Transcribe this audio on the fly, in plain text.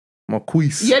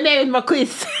Marquise. Your name is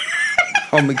Marquise.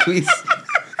 Oh, Marquise.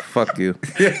 Fuck you.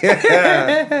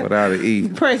 Without an E.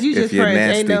 Prince, you just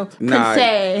Prince. Ain't no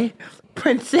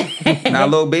Princess. Now,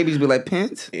 little babies be like,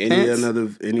 Pence? Any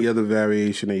other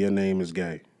variation of your name is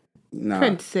gay. Nah.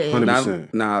 Princess.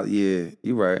 100%. Nah, yeah,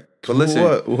 you right. But listen.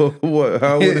 What?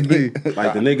 How would it be?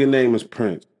 Like the nigga name is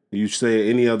Prince. You say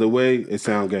it any other way, it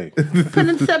sound gay.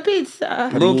 Prince Pizza.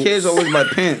 Little kids always like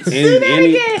Pence.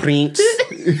 Any Prince.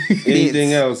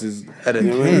 Anything else is At a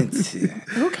Pence.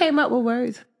 Who came up with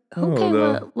words? Who came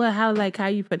up with how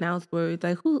you pronounce words?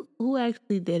 Like who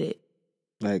actually did it?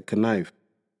 like knife.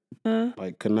 Huh?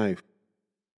 Like knife.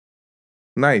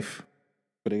 Knife.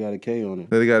 But they got a K on it.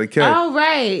 They got a K. Oh,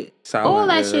 right. Silent, All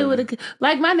that shit with a...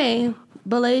 Like my name,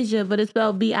 Balasia, but it's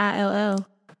spelled Bill.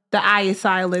 The I is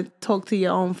silent. Talk to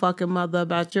your own fucking mother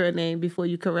about your name before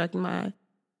you correct mine.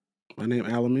 My name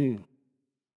Alameen.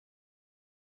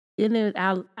 Your name is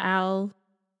Alamin.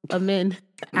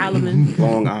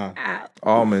 Long I.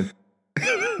 Almond.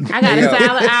 I got a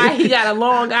silent I. He got a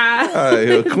long I. All right,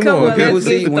 yo, come on. When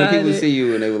people see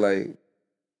you and they were like,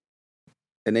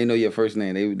 and they know your first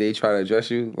name, they try to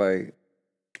address you like.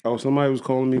 Oh, somebody was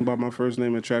calling me by my first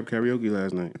name at Trap Karaoke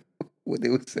last night. What they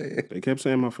would say? They kept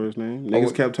saying my first name.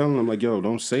 Niggas kept telling them like, "Yo,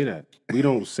 don't say that. We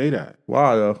don't say that."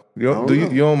 Why though? You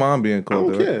don't mind being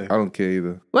called? I don't care. I don't care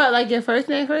either. What, like your first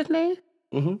name?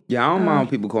 Mm-hmm. Yeah, I don't mind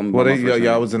people calling me. Well, by my first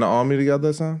y'all name. was in the army together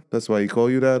or something? That's why he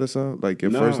called you that or something? Like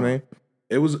your first name?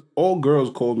 It was all girls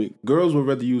called me. Girls would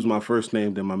rather use my first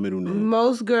name than my middle name.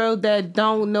 Most girls that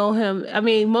don't know him, I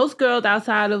mean, most girls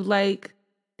outside of like,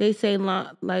 they say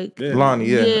like... Yeah. Lonnie,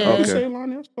 yeah. Yeah. Okay. Say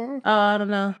Lonnie, that's fine. Oh, I don't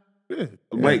know. Yeah.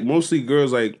 Like mostly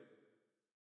girls, like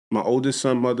my oldest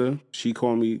son mother, she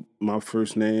called me my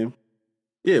first name.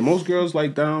 Yeah, most girls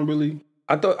like that don't really.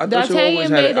 I thought you always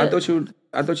had it. I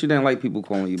thought you didn't like people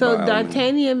calling you. So by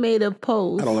D'Artagnan made a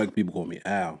post. I don't like people call me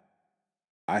Al.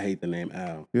 I hate the name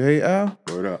Al. You hate Al?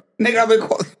 Word up. Nigga, I've been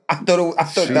calling. I thought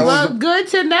that Well, was. good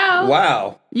to know.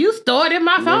 Wow. You stored in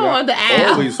my phone the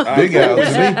Al. Always Big Al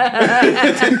is me.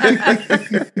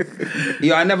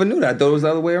 Yo, I never knew that. I thought it was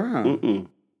the other way around. Mm-mm.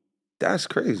 That's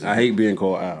crazy. I hate being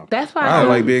called Al. That's why I don't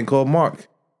like being called Mark.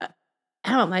 I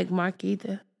don't like Mark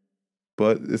either.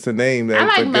 But it's a name that I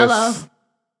like guess- Mello.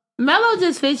 Mello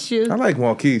just fits you. I like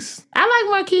Marquise. I like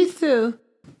Marquise too.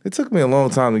 It took me a long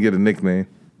time to get a nickname.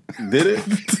 Did it?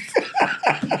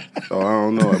 Oh, I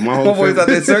don't know. My whole My boys out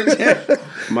there searching.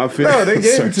 My No, they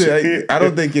gave it to you. I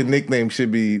don't think your nickname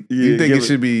should be. You think it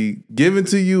should be given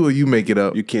to you, or you make it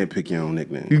up? You can't pick your own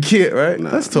nickname. You can't, right?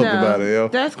 Nah. Let's talk No, about it, yo.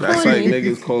 That's That's like corny.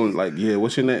 niggas calling like, yeah,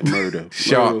 what's your name? Murder.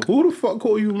 Shark. Murder. Who the fuck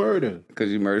call you Murder?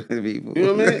 Because you murdered people. You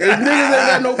know what I mean? If niggas ain't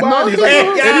got no bodies. Most Like,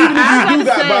 people- and even I if you was do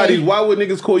got about to say, bodies, why would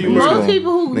niggas call you Murder? Most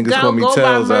people who Niggas call me go by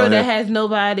Tails out murder here. has no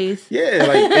bodies. Yeah,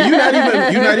 like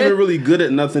and you're not even really good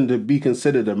at nothing to be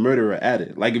considered a murderer at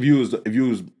it. Like if you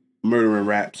was murdering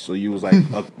raps, so you was like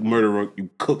a murderer, you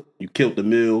killed the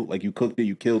meal, like you cooked it,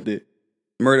 you killed it.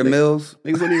 Murder Mills.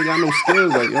 Niggas don't even got no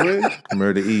skills, like you know what I mean?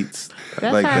 Murder eats.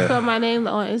 That's like how I that. spell my name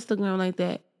on Instagram like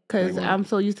that. Because I'm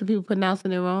so used to people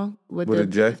pronouncing it wrong with With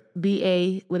the a J?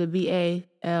 B-A, with a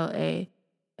B-A-L-A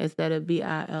instead of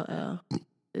B-I-L-L.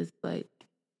 It's like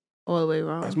all the way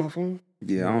wrong. That's my phone.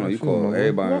 Yeah, I don't know. You Sure, call man.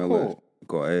 everybody on What the call? list. You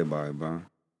call everybody, bro.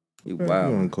 You You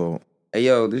wild. don't call. Hey,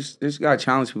 yo, this guy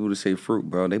challenge people to say fruit,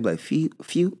 bro. They be like,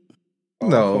 few.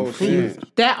 No, Oh, fruit.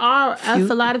 shit. That are us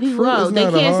a lot of people. Fruit is They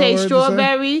not a can't hard say word to say.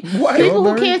 strawberry. What? People who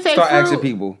Strawberry? can't say Start asking fruit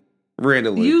people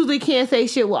randomly. usually can't say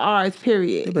shit with R's,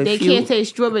 period. They They few. can't say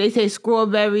strawberry. They say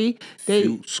strawberry. They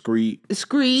Few, screet,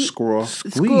 screet, scraw.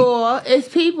 squirrel. It's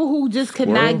people who just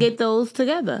cannot Squirrel. get those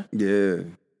together. Yeah.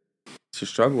 It's a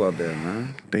struggle out there,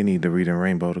 man. They need the Reading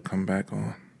Rainbow to come back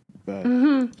on.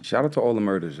 Shout out to all the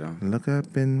murders, yo. Look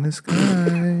up in the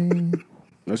sky.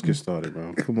 Let's get started,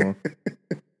 bro. Come on.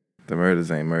 The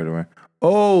murders ain't murdering.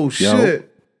 Oh,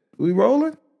 shit. We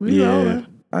rolling? We rolling.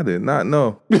 I did not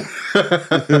know.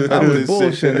 I I was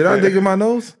bullshit. Did I dig in my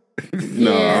nose?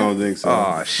 No, I don't think so.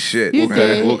 Oh, shit. You man.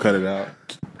 did. We'll cut it out.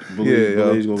 Yeah,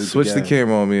 Blaze yo. gonna be Switch the gas.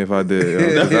 camera on me if I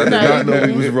did. Yo. 'Cause I did No, not you know we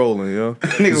didn't. was rolling, yo.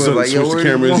 Nigga was So, like, yo, switch the where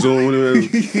camera you and going?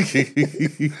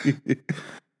 zoom. Whatever.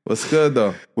 What's good,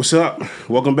 though? What's up?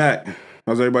 Welcome back.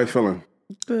 How's everybody feeling?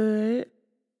 Good.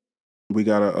 We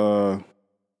gotta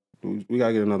we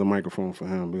gotta get another microphone for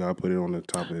him. We gotta put it on the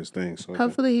top of his thing. So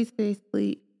Hopefully he stays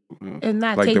asleep and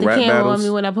not Like take the the rap camera battles? on me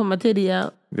when I put my titty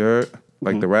out. You heard?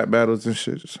 Like the rap battles and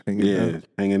shit. Just hanging yeah, down.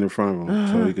 hanging in front of him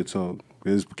so he could talk.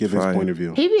 Give his Fire. point of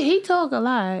view. He talk a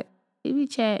lot. He be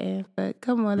chatting, but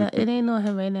come on, it ain't on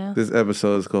him right now. This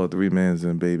episode is called Three Mans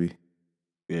and Baby.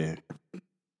 Yeah.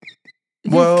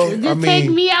 Just take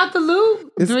me out the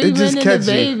loop. 3 men and a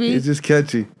baby. It's just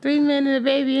catchy. 3 men and a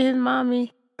baby and his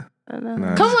mommy. I know.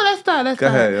 Nice. Come on, let's start. Go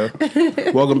ahead, yo.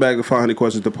 Welcome back to 500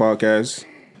 Questions, the podcast.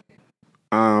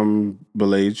 I'm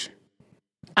Belage.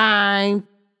 I'm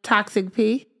Toxic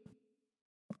P.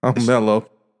 I'm Mellow.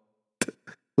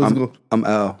 I'm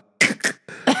Al.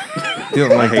 You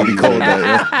don't like to be called that, yo.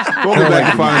 Welcome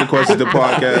back to 500 Questions, the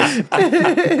podcast.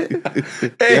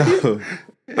 Yo,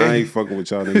 I ain't fucking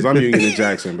with y'all niggas. I'm Union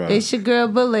Jackson, bro. It's your girl,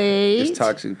 Belage. It's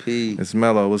Toxic P. It's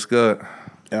Mellow. What's good?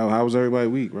 Al, how was everybody's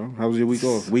week, bro? How was your week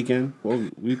off? Weekend? Well,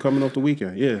 we coming off the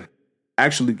weekend, yeah.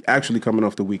 Actually coming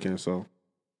off the weekend, so.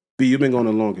 B, you've been going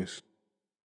the longest.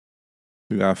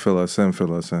 You gotta fill us in.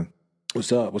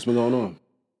 What's up? What's been going on?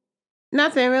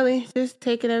 Nothing really. Just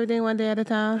taking everything one day at a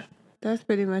time. That's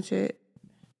pretty much it.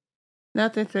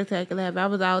 Nothing spectacular happened. I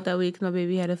was out that week because my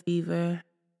baby had a fever.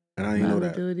 And I didn't know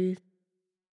that. Duties.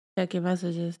 Check your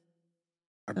messages.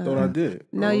 I thought I did.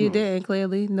 No, you didn't,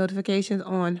 clearly. Notifications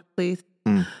on, please.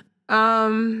 Mm.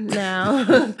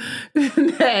 Now,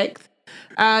 next.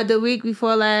 The week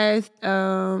before last,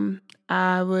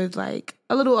 I was like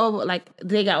a little over, like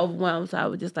they got overwhelmed. So I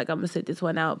was just like, I'm going to sit this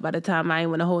one out. By the time I ain't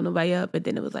want to hold nobody up. And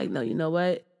then it was like, no, you know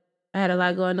what? I had a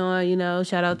lot going on, you know.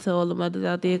 Shout out to all the mothers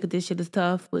out there because this shit is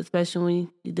tough, especially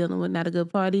when you're dealing with not a good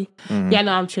party. Mm-hmm. Yeah, I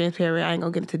know I'm transparent. I ain't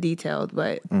going to get into details,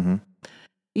 but Mm-hmm.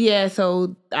 yeah,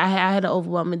 so I had an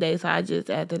overwhelming day. So I just,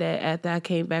 after I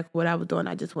came back from what I was doing,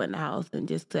 I just went in the house and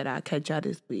just said I'd catch y'all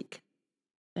this week.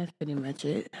 That's pretty much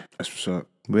it. That's what's up.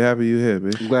 We happy you here,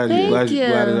 bitch. I'm glad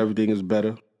that everything is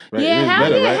better. Right? Yeah, hell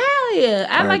better, yeah, right? hell yeah.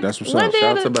 I All right, like that's what's one up. day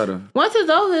Shout out to better. once it's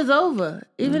over, it's over.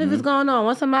 Even if it's going on.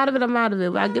 Once I'm out of it, I'm out of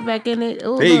it. But I get back in it.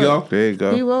 Ooh, There you look. go. There you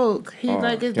go. He woke. He's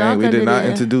like, it's Gang, dark we under did not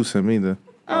there. introduce him either.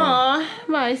 Aw,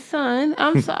 my son.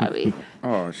 I'm sorry.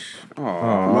 My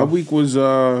week was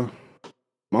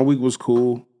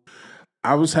cool.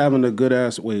 I was having a good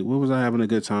ass. Wait, what was I having a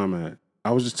good time at?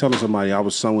 I was just telling somebody I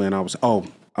was somewhere and I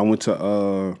went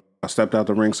to I stepped out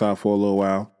the ringside for a little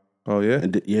while. Oh yeah?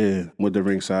 And went to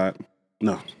ringside.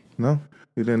 No, You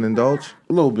didn't indulge?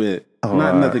 a little bit. Oh,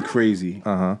 Not all right. nothing crazy.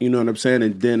 Uh-huh. You know what I'm saying?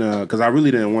 And then because I really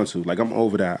didn't want to. Like I'm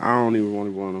over that. I don't even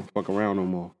want to fuck around no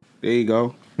more. There you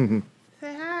go. Say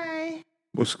hi.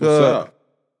 What's What's good? up?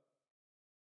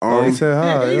 Oh, he said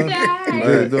hi. He yo. said hi.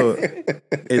 Let's do it.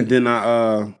 And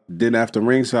then after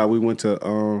ringside, we went to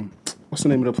what's the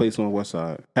name of the place on West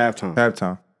Side? Halftime.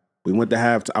 Halftime. We went to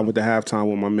halftime. I went to halftime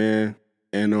with my man,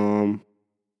 and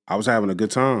I was having a good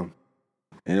time.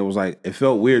 And it was like it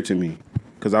felt weird to me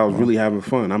because I was really having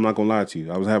fun. I'm not gonna lie to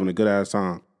you. I was having a good ass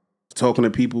time, talking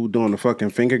to people, doing the fucking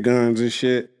finger guns and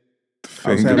shit.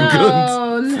 I was having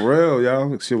No. for real,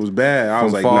 y'all. Shit was bad. I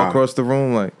was From like, far nah. across the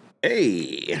room, like,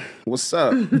 Hey, what's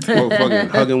up? Motherfucking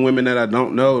hugging women that I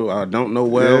don't know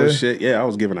well and Yeah. shit. Yeah, I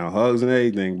was giving out hugs and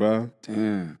everything, bro.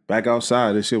 Damn. Back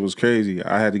outside, this shit was crazy.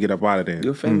 I had to get up out of there.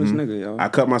 You're a famous nigga, yo. I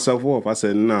cut myself off. I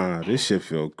said, nah, this shit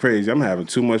feel crazy. I'm having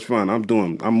too much fun. I'm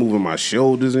moving my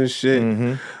shoulders and shit.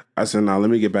 Mm-hmm. I said, nah, let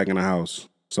me get back in the house.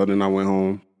 So then I went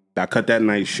home. I cut that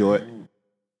night short.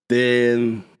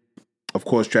 Then, of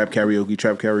course, trap karaoke.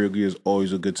 Trap karaoke is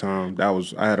always a good time.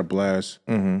 I had a blast.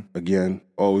 Mm-hmm. Again,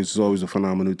 it's always a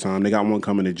phenomenal time. They got one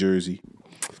coming to Jersey.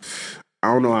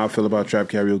 I don't know how I feel about trap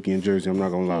karaoke in Jersey. I'm not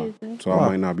gonna lie. So I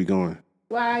might not be going.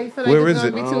 Why? You feel like Where it's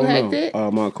is going it? to be I too don't hectic?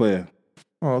 know. Montclair.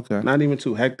 Oh, okay. Not even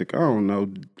too hectic. I don't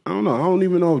know. I don't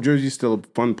even know if Jersey's still a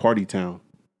fun party town.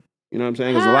 You know what I'm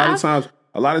saying? Because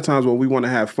a lot of times when we want to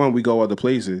have fun, we go other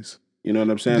places. You know what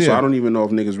I'm saying? So Yeah. I don't even know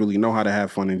if niggas really know how to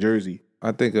have fun in Jersey.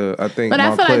 I think But I feel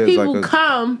Montclair like is people a,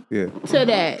 come yeah. to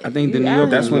that. I think the New York-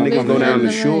 That's when niggas go down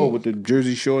the shore Right. with the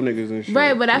Jersey Shore niggas and shit.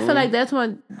 Right, but I you feel know? like that's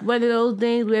one of those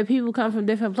things where people come from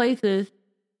different places.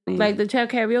 Like the trap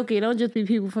karaoke, it don't just be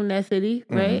people from that city,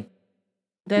 right?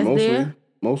 That's there.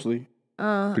 Mostly.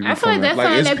 I People feel from like that's like,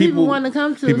 something it's that people people- want to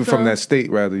come to. People so. from that state,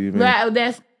 rather, you mean? Right,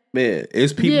 that's Man,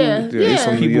 it's people. Yeah, It's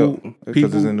from New York.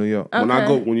 Because it's in New York.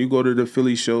 When you go to the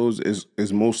Philly shows,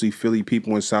 it's mostly Philly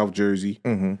people in South Jersey.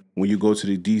 Mm-hmm. When you go to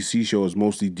the DC show, it's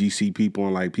mostly DC people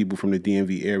and like people from the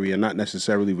DMV area, not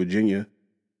necessarily Virginia. You know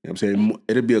what I'm saying?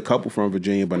 It'd be a couple from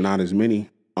Virginia, but not as many.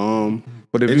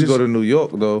 But if it you just- go to New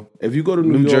York, though, If you go to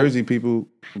New York, Jersey people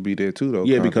will be there too, though.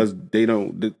 yeah, kinda. because they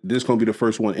don't. This gonna be the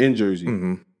first one in Jersey.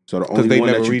 So the 'Cause only they one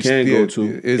never that you reached can the- go to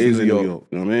is is New in New York. York.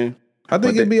 You know what I mean? I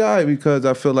think But it'd be all right because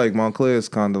I feel like Montclair is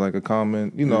kind of like a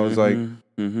common, you know, it's like,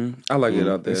 I like it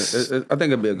out there. I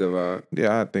think it'd be a good vibe.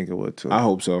 yeah, I think it would too. I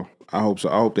hope so. I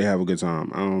hope they have a good time.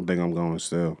 I don't think I'm going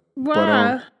still.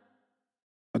 why.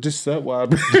 But I just said why.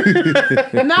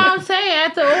 No, I'm saying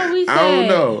after all we said. I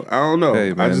don't know.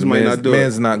 Hey, man, I just might not do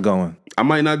man's it. not going. I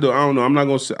might not do it. I don't know. I'm not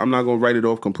gonna write it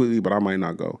off completely, but I might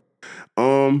not go.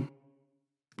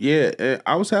 Yeah,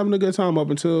 I was having a good time up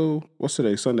until what's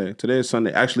today? Sunday. Today is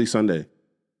Sunday. Actually, Sunday.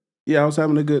 Yeah, I was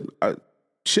having a good.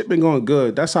 Shit been going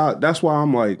good. That's why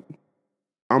I'm like,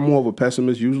 I'm more of a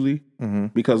pessimist usually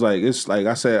because like it's like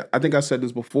I said. I think I said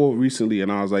this before recently,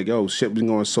 and I was like, yo, shit been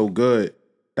going so good.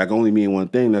 That can only mean one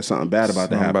thing. That's something bad about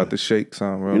to happen. About to shake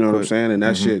something real You know quick. what I'm saying? And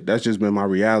that shit, that's just been my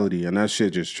reality. And that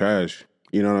shit just trash.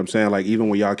 You know what I'm saying? Like, even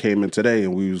when y'all came in today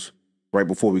and we was, right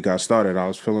before we got started, I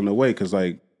was feeling the way because,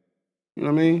 like, you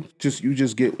know what I mean? You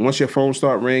just get, once your phone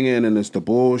start ringing and it's the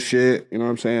bullshit, you know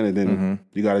what I'm saying? And then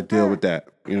you got to deal with that.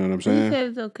 You know what I'm He saying? said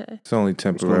it's okay. It's only It's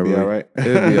temporary. going to be all right.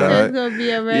 It'll be all It's right. gonna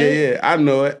be alright. Yeah, I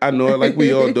know it. Like,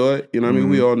 we all do it. You know what I mean?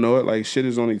 We all know it. Like, shit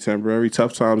is only temporary.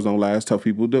 Tough times don't last. Tough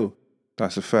people do.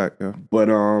 That's a fact, yeah. But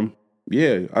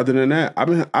yeah, other than that,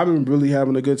 I've been really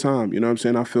having a good time. You know what I'm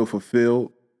saying? I feel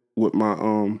fulfilled with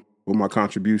my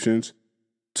contributions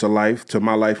to life, to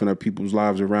my life and the people's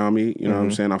lives around me. You know what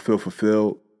I'm saying? I feel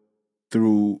fulfilled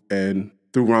through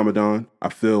Ramadan. I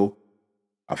feel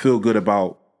good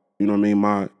about, you know what I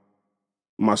mean,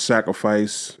 my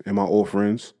sacrifice and my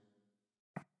offerings.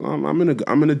 I'm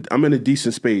in a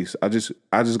decent space. I just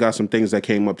got some things that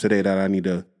came up today that I need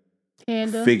to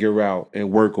figure out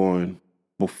and work on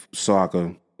so I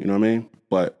can, you know what I mean?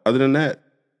 But other than that,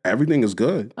 everything is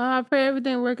good. Oh, I pray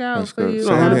everything work out That's for good. you.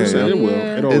 So, 100%, it will.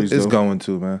 Yeah. It always It's do. going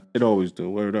to, man. It always do.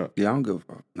 Word up. Yeah, I don't give a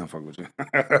fuck. Not fuck with you.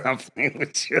 I'm playing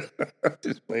with you.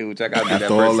 Just playing with you. I gotta be that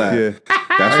After all person. that, Yeah.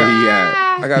 that's what he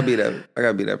had. I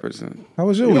gotta be that person. How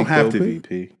was your You week, don't have though, to P?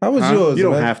 be, P. How was Huh? yours, You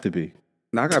don't man? have to be.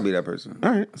 No, I gotta be that person.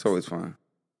 All right. It's always fun.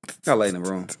 Got light in the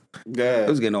room. It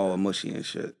was getting all mushy and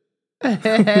shit.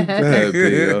 Yeah, P,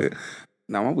 yo.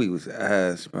 Nah, my week was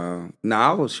ass, bro. Nah,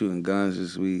 I was shooting guns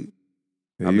this week.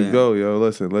 Here you go, yo.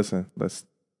 Listen. Let's.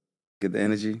 Get the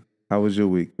energy. How was your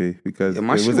week, P? Because Yeah,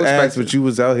 my it shit was was ass, back to- but you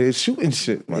was out here shooting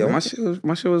shit, man. Yeah, my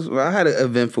shit was. I had an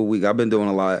eventful week. I've been doing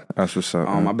a lot. That's what's up,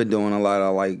 man. I've been doing a lot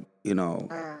of like, you know,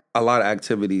 a lot of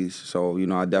activities. So, you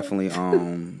know, I definitely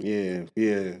Yeah.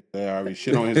 They already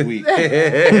shit on his week. Shit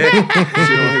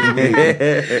on his week.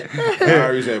 I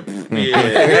already said,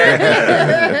 yeah.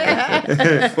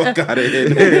 Fuck out of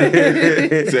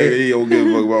here. Say he don't give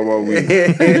a fuck about my week.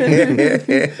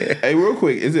 Hey, real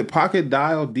quick, is it Pocket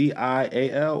Dial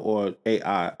DIAL or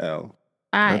AIL?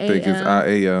 I think it's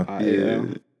IAL.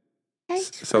 IAL.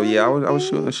 So yeah, I was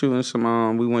shooting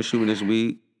some we went shooting this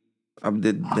week. I've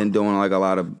been doing like a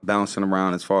lot of bouncing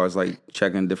around as far as like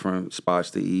checking different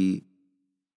spots to eat.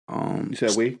 You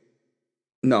said we?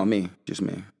 No, just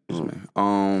me.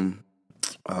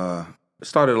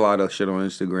 Started a lot of shit on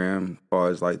Instagram as far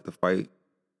as like the fight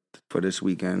for this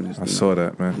weekend. I saw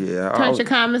that, man. Yeah. Turn your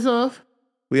comments off.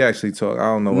 We actually talked. I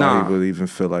don't know why Nah. he would even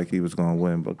feel like he was going to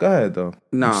win, but go ahead, though.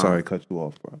 Nah. I'm sorry to cut you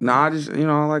off, bro. Nah, I just, you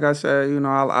know, like I said, you know,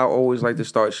 I always like to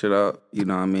start shit up, you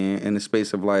know what I mean? In the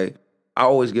space of like, I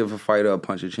always give a fighter a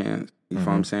punch a chance, you know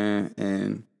what I'm saying?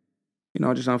 And, you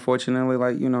know, just unfortunately,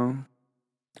 like, you know,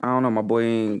 I don't know, my boy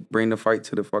ain't bring the fight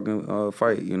to the fucking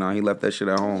fight, you know? He left that shit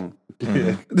at home.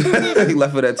 He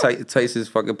left it at Tyson's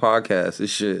fucking podcast and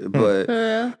shit. But, For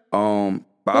real?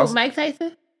 but I was, Mike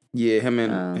Tyson? yeah, him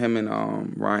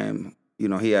and Ryan, you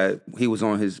know, he was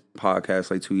on his podcast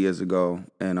like 2 years ago,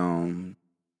 and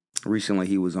recently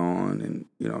he was on, and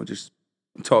you know, just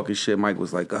talking shit. Mike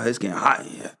was like, "Oh, it's getting hot in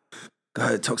here. Go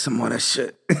ahead, talk some more of that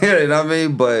shit." You know what I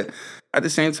mean? But at the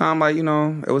same time, like, you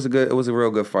know, it was a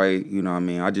real good fight. You know what I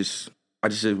mean? I just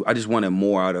wanted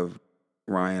more out of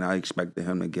Ryan. I expected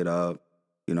him to get up,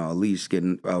 you know, at least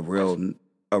getting a real.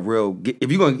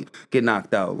 If you're gonna get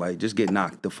knocked out, like just get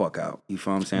knocked the fuck out. You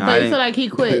feel what I'm saying? But you feel like he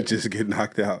quit. Just get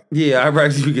knocked out. Yeah, I'd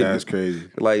rather you get. That's crazy.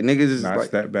 Like niggas is Not like,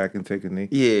 step back and take a knee.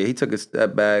 yeah, he took a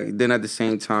step back. Then at the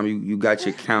same time, you got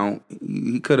your count.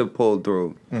 He could have pulled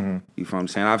through. You feel what I'm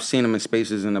saying? I've seen him in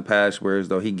spaces in the past where as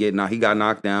though he got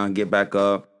knocked down, get back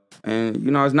up, and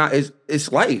you know it's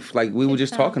life. Like we were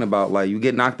just talking about, like you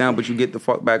get knocked down, but you get the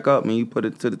fuck back up and you put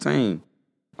it to the team.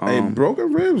 Hey,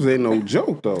 broken ribs ain't no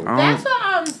joke though. That's what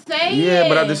I'm saying. Yeah,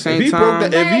 but at the If same he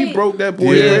time, broke that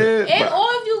boy Yeah. rib, And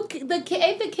all of you, ain't the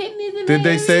kidneys in Did there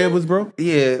they in say there? it was broke?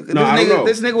 yeah, No, I don't know.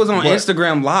 this nigga was on But-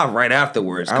 Instagram Live right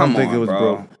afterwards. I don't Come think on, it was bro.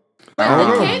 broke. But I the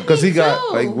don't know. kidneys Because he got,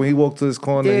 too. like, when he walked to his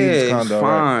corner, he was Yeah, it's kind of right.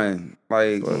 fine.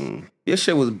 Like your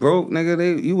shit was broke,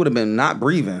 nigga. You would have been not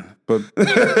breathing. But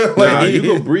nah, you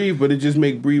can breathe, but it just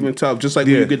make breathing tough. Just like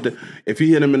when you get if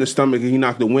he hit him in the stomach and he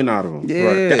knocked the wind out of him.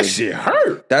 Yeah. That shit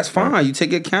hurt. That's fine. You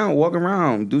take your count, walk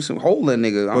around, do some hold that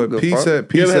nigga. I don't But give a fuck.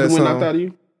 P You ever had said the wind knocked out something. of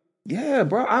you? Yeah,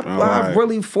 bro. I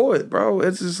really fought, bro.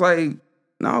 It's just like,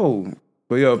 no.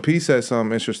 But yo, P said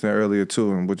something interesting earlier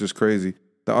too, and which is crazy.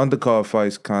 The undercard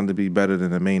fights kind of be better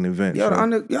than the main event.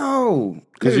 Yo,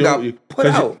 because you got put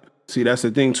out. See, that's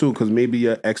the thing too, because maybe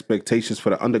your expectations for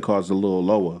the undercards are a little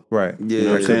lower. Right. Yeah. You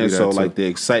know what I'm saying? So like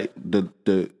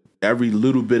the every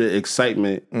little bit of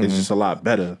excitement is just a lot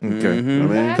better. Okay. You know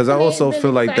what I mean? Because I also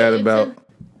feel like that about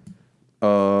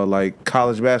like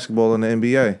college basketball in the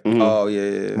NBA. Oh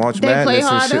yeah. March Madness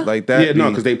and shit like that. Yeah, no,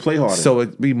 because they play harder. So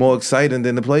it'd be more exciting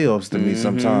than the playoffs to me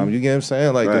sometimes. You get what I'm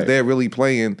saying? Like, because they're really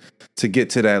playing to get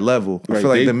to that level. I feel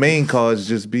like the main cards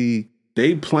just be...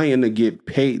 They playing to get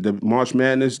paid. The March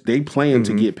Madness, they playing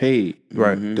to get paid.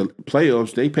 Right. The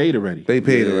playoffs, they paid already. They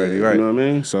paid already, right. You know what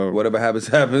I mean? So whatever happens,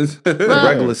 happens. The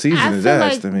regular season is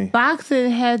ass like to me.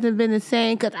 Boxing hasn't been the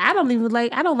same because I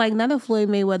don't like none of Floyd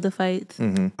Mayweather fights.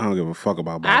 I don't give a fuck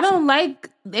about boxing. I don't like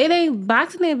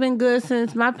boxing ain't been good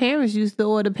since my parents used to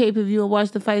order pay-per-view and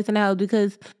watch the fights in the house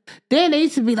because then they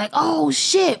used to be like, oh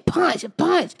shit, punch.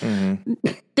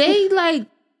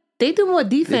 They do more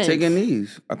defense. They taking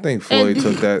knees. I think Floyd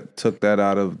took that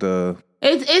out of the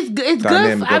it's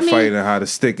dynamic good. of fighting, how to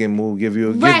stick and move, he's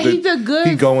a good.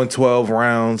 He going 12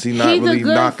 rounds. He's not really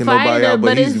knocking nobody out,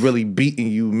 but he's really beating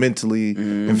you mentally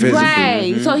and physically.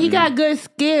 Right. So he got good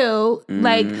skill.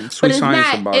 Like, but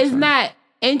it's not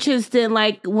interesting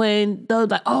like when they're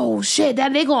like, oh shit,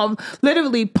 that they gonna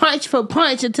literally punch for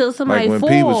punch until somebody like when fall.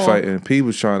 P was fighting, P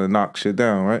was trying to knock shit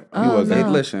down, right? Oh, he wasn't. no.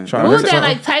 Listen, what was that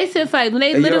like Tyson fight when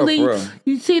they literally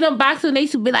you see them boxing, they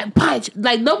should be like punch,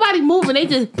 like nobody moving, they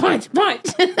just punch. Well,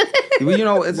 you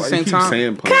know, at the same time,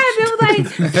 saying punch? God, it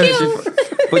was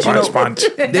like, but you know,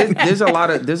 there's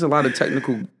a lot of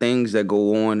technical things that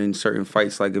go on in certain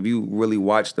fights. Like if you really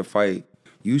watch the fight,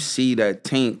 you see that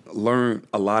Tank learned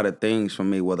a lot of things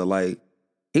from Mayweather. Like,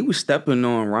 he was stepping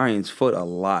on Ryan's foot a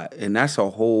lot. And that's a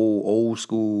whole old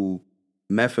school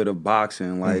method of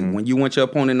boxing. Like, when you want your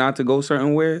opponent not to go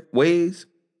certain ways,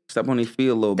 step on his feet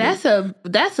a little bit.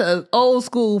 That's a old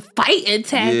school fighting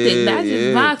tactic. Not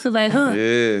just boxing, like, huh?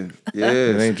 Yeah.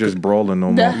 It ain't just brawling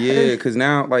no more. Yeah, because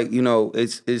now, like, you know,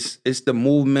 it's the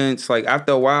movements. Like,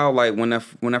 after a while, like, when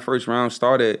that first round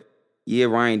started, yeah,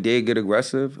 Ryan did get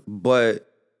aggressive, but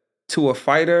to a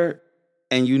fighter,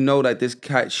 and you know that this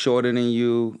cat's shorter than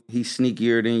you, he's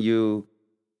sneakier than you,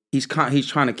 he's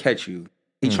trying to catch you.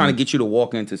 He's trying to get you to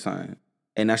walk into something.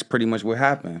 And that's pretty much what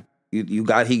happened. He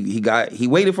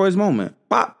waited for his moment.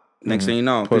 Pop. Next thing you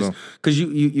know. Because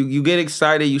you get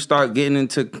excited, you getting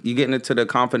into the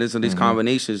confidence of these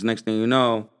combinations. Next thing you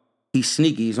know, he's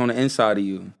sneaky, he's on the inside of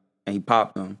you. And he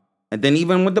popped him. And then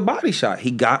even with the body shot,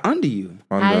 he got under you.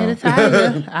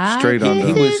 Straight under.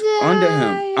 He was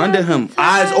under him.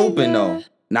 Eyes open though.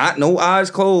 No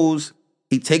eyes closed.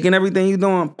 He taking everything you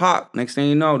doing, pop. Next thing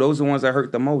you know, those are the ones that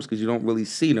hurt the most because you don't really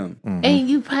see them. And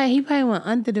he probably went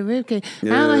under the ribcage.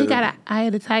 Yeah. I don't know, he got an eye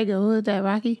of the tiger. Who is that,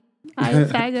 Rocky? Eye of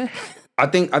the tiger. I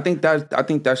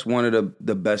think that's one of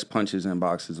the best punches in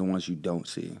boxing, the ones you don't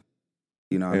see.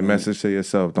 You know what I mean? Message to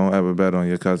yourself, don't ever bet on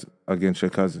your cousin against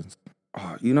your cousins.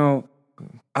 You know,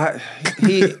 I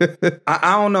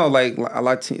don't know, like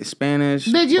Spanish.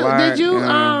 Did you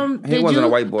he wasn't a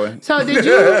white boy. So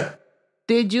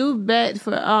did you bet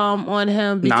for on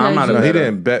him because I'm not a better. He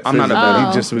didn't bet. I'm not a better.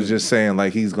 He just was just saying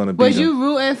like he's gonna beat him. Was you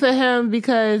rooting for him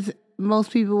because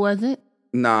most people wasn't?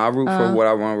 Nah, I root for what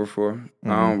I want to root for. I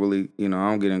don't really, I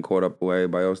don't get in caught up the way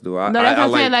everybody else do. That's what I'm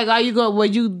saying. Like, are you going? Were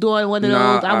you doing one of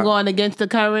those? I'm going against the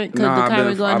current because the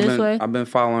current going this way. I've been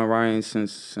following Ryan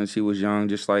since he was young,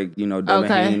 just like Devin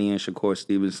Haney and Shakur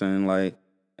Stevenson. Like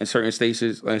in certain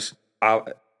stages, like,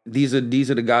 these are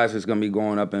the guys that's gonna be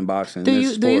going up in boxing. Do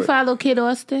you follow Kid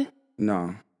Austin?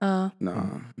 No.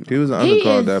 No. He was an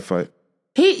undercard that fight.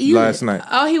 Last night.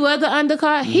 Oh, he was the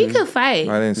undercard? He could fight.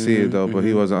 I didn't see it though, but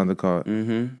he was an undercard.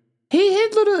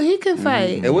 He can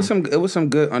fight. It was some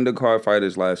good undercard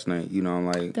fighters last night,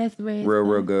 like that's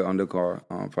real good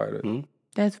undercard fighters.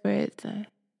 That's Red son.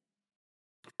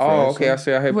 Oh, okay. I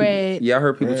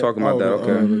heard people talking about that.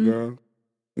 Okay.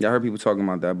 Yeah, I heard people talking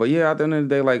about that. But yeah, at the end of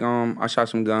the day, like I shot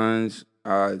some guns.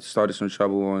 I started some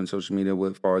trouble on social media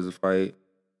as far as the fight.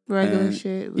 Regular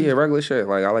shit. Yeah, regular shit.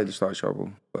 Like, I like to start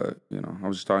trouble. But, I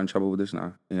was starting trouble with this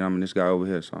now. I'm this guy over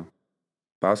here, so.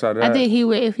 But outside of that. I think he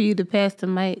waited for you to pass the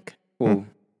mic. Who?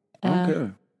 I don't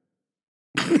care.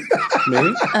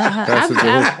 Me?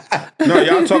 No,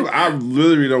 y'all talk. I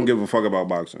literally don't give a fuck about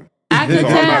boxing. I can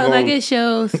tell, like it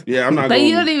shows. Yeah, I'm not Like, going.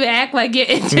 you don't even act like you're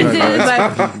interested. It's like,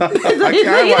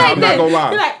 I'm not gonna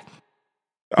lie.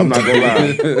 I'm not gonna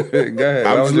lie. Go ahead.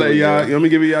 I'm just letting y'all. Let me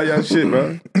give y'all shit,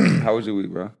 bro. How was your week,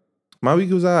 bro? My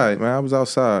week was alright, man. I was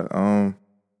outside.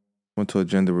 Went to a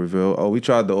gender reveal. Oh, we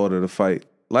tried to order the fight.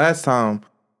 Last time,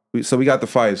 we got the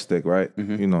Fire Stick, right?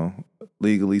 You know,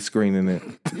 legally screening it.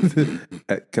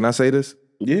 Can I say this?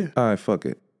 Yeah. All right, fuck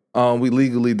it. We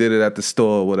legally did it at the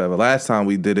store or whatever. Last time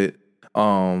we did it,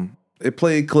 it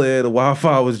played clear. The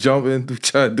Wi-Fi was jumping. We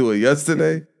tried to do it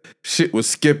yesterday. Shit was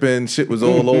skipping. Shit was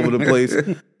all over the place.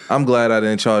 I'm glad I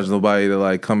didn't charge nobody to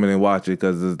like come in and watch it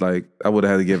because it's like I would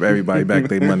have had to give everybody back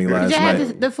their money last Did you night.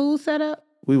 have the food set up?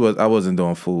 I wasn't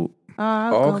doing food.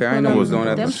 Oh, okay. I know was doing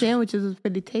that. Them sandwiches was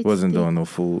pretty tasty. Wasn't doing no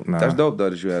food. Nah. That's dope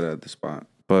though that you had it at the spot.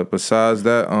 But besides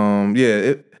that,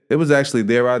 yeah, it was actually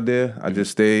their idea. I just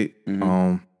stayed.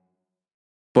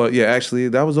 But yeah, actually,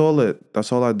 that was all it. That's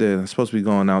all I did. I'm supposed to be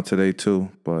going out today too,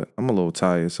 but I'm a little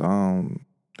tired, so I don't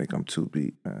think I'm too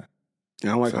beat, man. I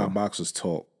don't like how boxers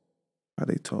talk. How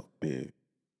they talk? Yeah,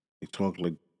 they talk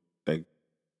like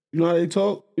you know how they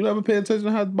talk. You never pay attention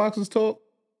to how boxers talk.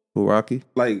 Who, Rocky?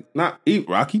 Like not eat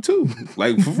Rocky too.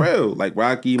 Like for real. Like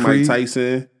Rocky, Mike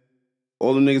Tyson,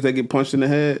 all the niggas that get punched in the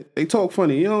head. They talk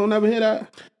funny. You don't never hear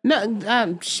that.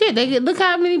 No, shit. Look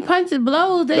how many punches,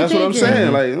 blows they. That's what I'm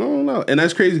saying. Like I don't know, and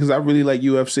that's crazy because I really like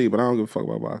UFC, but I don't give a fuck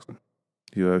about boxing.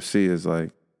 UFC is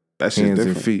like that's hands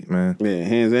and feet, man. Yeah,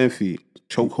 hands and feet,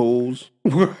 chokeholds.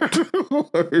 Yeah,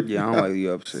 I don't like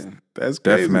UFC. That's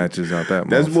crazy. Death matches out that.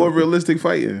 That's more realistic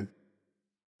fighting.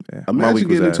 Yeah. Imagine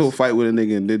getting into a fight with a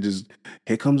nigga and then just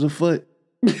here comes a foot.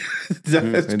 And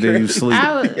then you sleep.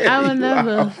 I would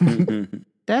never.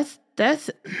 That's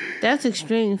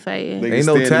extreme fighting. Ain't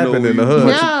no tapping in the hood.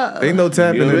 No. Ain't no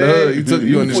tapping in the hood.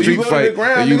 You in the street fight. The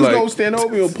ground, and you niggas like, gonna stand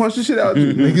over you and punch the shit out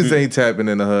you. Niggas ain't tapping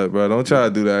in the hood, bro. Don't try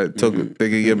to do that.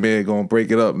 Thinking your man gonna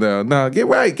break it up now. Nah, get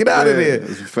right. Get out of there.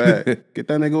 That's a fact. Get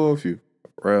that nigga off you.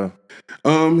 Bro.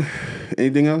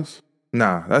 Anything else?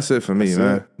 Nah, that's it for me,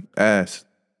 man. Ass.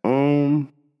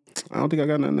 I don't think I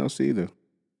got nothing else either.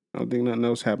 I don't think nothing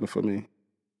else happened for me.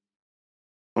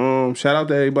 Shout out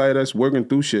to everybody that's working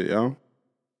through shit, y'all.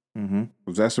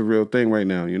 Because that's a real thing right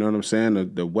now. You know what I'm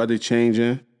saying? The weather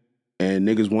changing and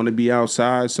niggas want to be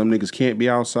outside. Some niggas can't be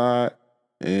outside.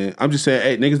 And I'm just saying,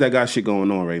 hey, niggas that got shit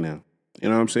going on right now. You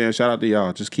know what I'm saying? Shout out to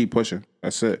y'all. Just keep pushing.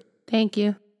 That's it. Thank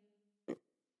you.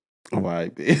 All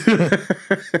right. Yeah,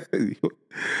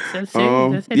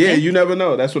 you never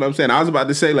know. That's what I'm saying. I was about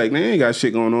to say, like, man, ain't got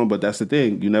shit going on, but that's the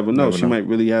thing. You never know. She might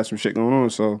really have some shit going on.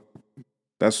 So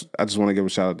I just want to give a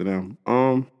shout out to them.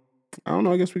 I don't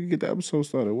know. I guess we could get the episode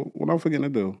started. What I'm forgetting to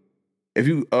do? If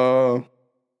you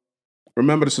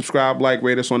remember to subscribe, like,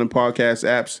 rate us on the podcast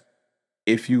apps.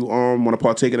 If you want to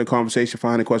partake in the conversation,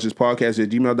 find the questions podcast at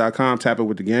gmail.com. Tap it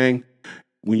with the gang.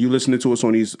 When you listening to us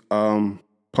on these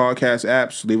podcast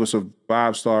apps, leave us a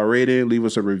 5-star rating, leave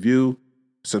us a review,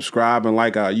 subscribe and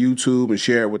like our YouTube, and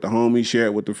share it with the homies, share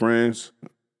it with the friends.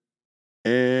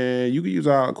 And you can use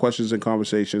our questions and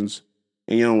conversations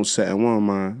in your own set and one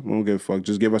mind. We don't give a fuck.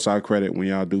 Just give us our credit when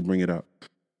y'all do bring it up.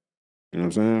 You know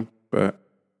what I'm saying? But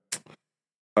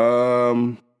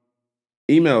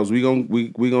emails. We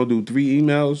gonna do 3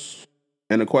 emails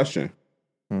and a question.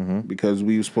 Because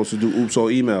we were supposed to do Oops All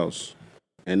Emails.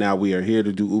 And now we are here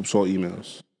to do Oops All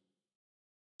Emails.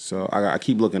 So I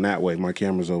keep looking that way. My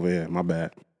camera's over here. My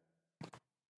bad.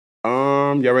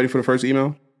 Y'all ready for the first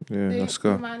email? Yeah, let's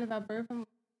go. Mind if I burp him?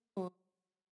 Or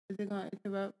is it gonna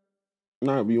interrupt?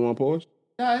 Nah, you want to pause?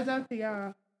 No, it's up to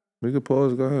y'all. We could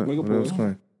pause. Go ahead. We can pause.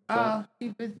 Oh,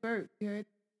 he just burped. You heard?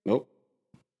 Nope.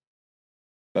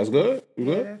 That's good? You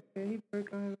good? Yeah, that's good. He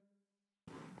burped on him.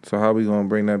 So how we gonna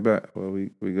bring that back? Well, we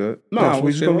good? No,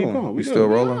 we just gonna keep going. We still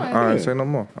rolling? All right, say no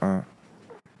more. All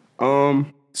right.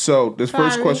 So this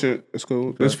first question, it's cool.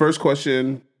 Okay. This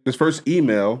first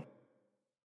email,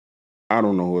 I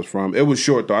don't know who it's from. It was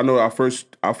short though. I know our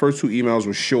first 2 emails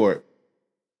were short,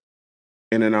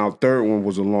 and then our third one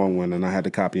was a long one, and I had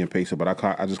to copy and paste it. But I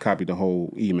just copied the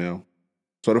whole email.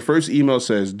 So the first email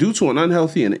says, due to an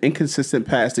unhealthy and inconsistent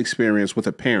past experience with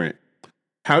a parent,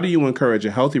 how do you encourage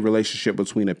a healthy relationship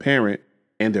between a parent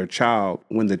and their child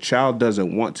when the child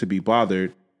doesn't want to be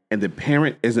bothered and the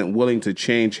parent isn't willing to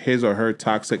change his or her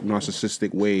toxic,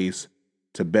 narcissistic ways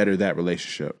to better that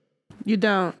relationship? You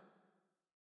don't.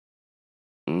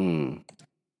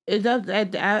 It's up.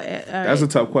 That's a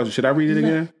tough question. Should I read it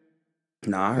again?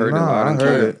 I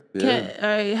heard it.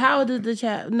 Yeah. How old is the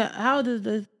child? No, how old is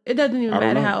this? It doesn't even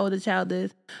matter how old the child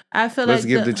is. I feel Let's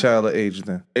give the child an age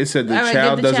then. It said the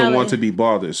child doesn't want to be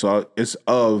bothered, so it's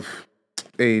of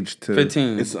age to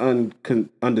 15. It's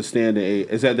understanding age.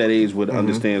 It's at that age where it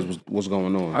understands what's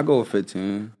going on. I go with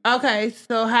 15. Okay,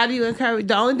 so how do you encourage?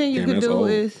 The only thing you can do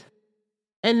is,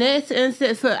 in this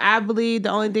instance, I believe the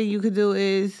only thing you could do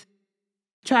is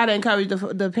try to encourage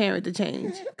the parent to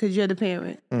change because you're the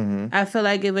parent. Mm-hmm. I feel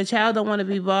like if a child don't want to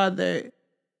be bothered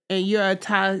and you're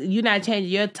not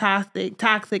changing your toxic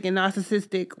and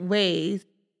narcissistic ways,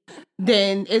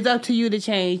 then it's up to you to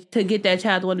change to get that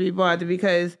child to want to be bothered,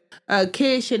 because a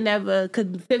kid should never, because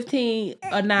 15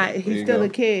 or not, he's still a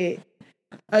kid.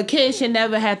 A kid should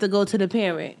never have to go to the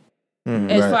parent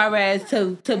as far as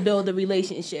to build a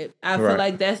relationship. I feel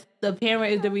like that's the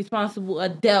parent is the responsible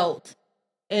adult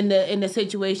in the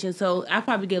situation. So I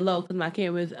probably get low because my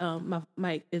camera's my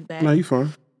mic is bad. No, you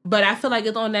fine. But I feel like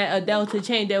it's on that adult to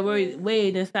change their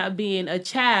way and stop being a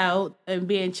child and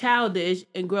being childish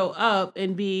and grow up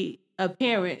and be a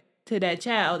parent to that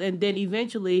child. And then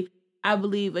eventually, I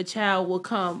believe a child will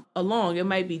come along. It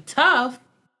might be tough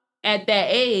at that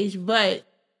age, but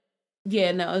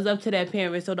yeah, no, it's up to that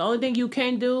parent. So the only thing you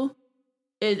can do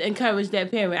is encourage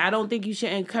that parent. I don't think you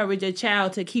should encourage a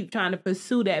child to keep trying to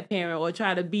pursue that parent or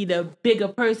try to be the bigger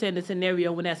person in the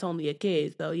scenario when that's only a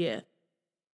kid. So yeah.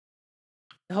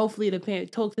 Hopefully the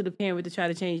parent talk to the parent to try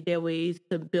to change their ways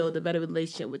to build a better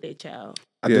relationship with their child.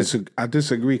 I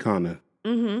disagree, Connor.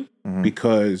 Mm-hmm.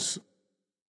 Because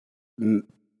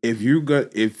if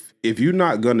you're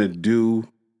not gonna do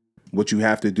what you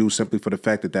have to do simply for the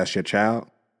fact that that's your child,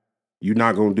 you're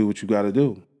not gonna do what you got to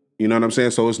do. You know what I'm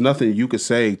saying? So it's nothing you could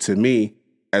say to me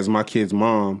as my kid's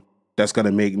mom that's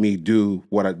gonna make me do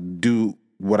what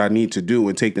I need to do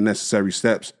and take the necessary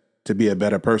steps to be a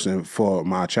better person for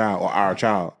my child or our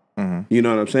child. Mm-hmm. You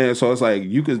know what I'm saying? So it's like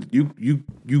you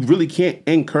really can't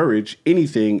encourage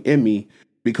anything in me,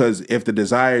 because if the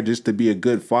desire just to be a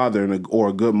good father or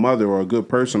a good mother or a good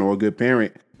person or a good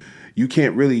parent, you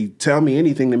can't really tell me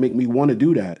anything to make me want to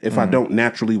do that if I don't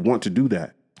naturally want to do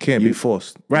that. Can't be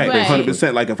forced. Right,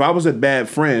 100%. Like if I was a bad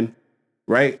friend,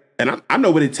 right, and I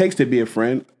know what it takes to be a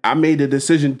friend, I made the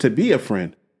decision to be a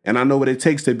friend. And I know what it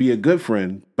takes to be a good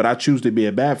friend, but I choose to be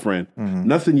a bad friend. Mm-hmm.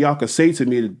 Nothing y'all can say to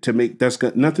me to make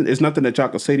nothing. It's nothing that y'all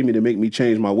can say to me to make me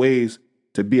change my ways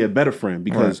to be a better friend,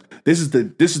 because this is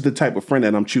the type of friend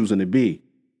that I'm choosing to be.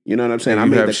 You know what I'm saying?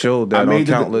 And you have showed that on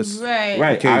countless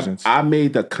occasions. I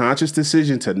made the conscious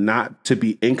decision to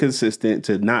be inconsistent,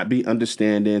 to not be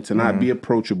understanding, to not be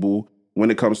approachable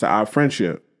when it comes to our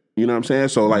friendship. You know what I'm saying?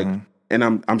 So like, and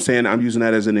I'm saying I'm using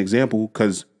that as an example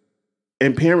because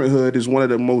in parenthood is one of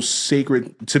the most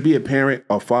sacred. To be a parent,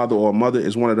 a father, or a mother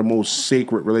is one of the most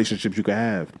sacred relationships you can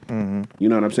have. Mm-hmm. You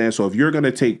know what I'm saying? So if you're going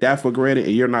to take that for granted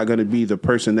and you're not going to be the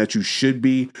person that you should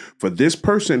be for this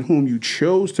person whom you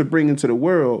chose to bring into the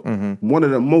world, one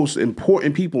of the most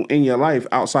important people in your life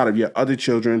outside of your other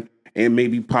children and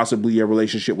maybe possibly your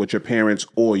relationship with your parents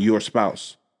or your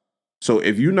spouse. So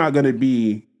if you're not going to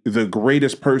be the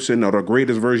greatest person or the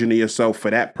greatest version of yourself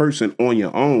for that person on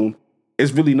your own,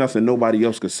 it's really nothing nobody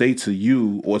else could say to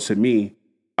you or to me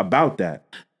about that.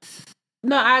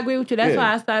 No, I agree with you. That's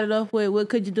why I started off with, what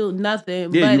could you do?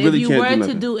 Nothing. Yeah, but you really if you were can't do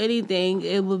to do anything,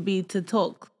 it would be to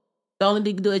talk. The only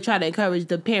thing you do is try to encourage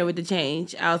the parent to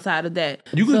change outside of that.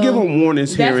 You can give them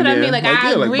warnings here and there. That's what I mean. Like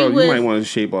I agree with, you might want to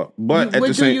shape up. But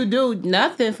what do you do?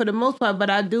 Nothing for the most part.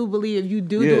 But I do believe if you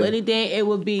do anything, it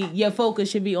would be, your focus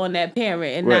should be on that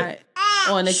parent and not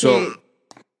on the kid.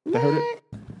 I heard it.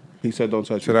 He said, "Don't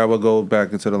touch." So that would go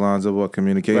back into the lines of what,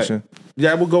 communication.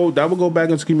 Right. That would go back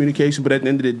into communication. But at the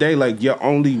end of the day, like your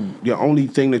only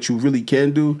thing that you really can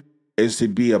do is to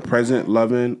be a present,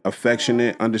 loving,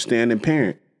 affectionate, understanding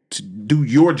parent. To do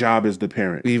your job as the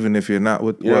parent, even if you're not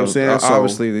with. You know what I'm saying? So,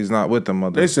 obviously, he's not with the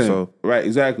mother. Listen, right?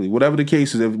 Exactly. Whatever the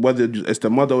case is, whether it's the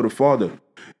mother or the father,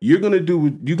 you're gonna do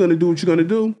what you're gonna do.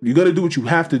 You're gonna do what you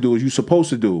have to do, as you're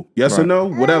supposed to do. Yes or no?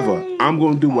 Whatever. I'm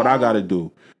gonna do what I gotta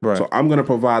do. Right. So I'm gonna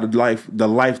provide the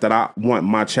life that I want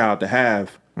my child to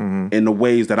have in the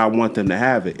ways that I want them to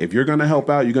have it. If you're gonna help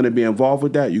out, you're gonna be involved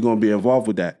with that. You're gonna be involved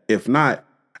with that. If not,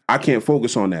 I can't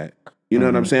focus on that. You know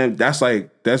what I'm saying? That's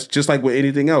just like with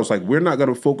anything else. Like, we're not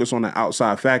gonna focus on the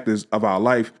outside factors of our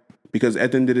life, because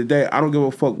at the end of the day, I don't give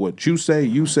a fuck what you say,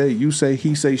 he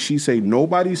say, she say,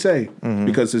 nobody say,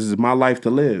 because this is my life to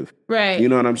live. Right. You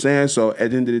know what I'm saying? So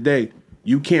at the end of the day,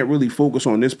 you can't really focus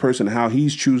on this person, how he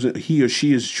or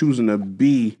she is choosing to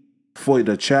be for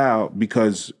the child,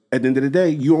 because at the end of the day,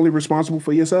 you're only responsible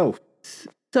for yourself. So,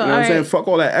 you know what I'm saying? Fuck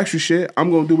all that extra shit.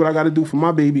 I'm going to do what I got to do for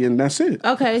my baby, and that's it.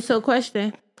 Okay, so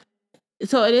question.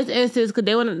 So in this instance, because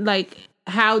they want to, like,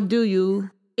 how do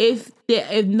you, if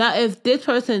this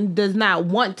person does not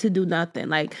want to do nothing,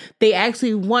 like they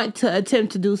actually want to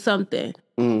attempt to do something,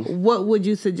 what would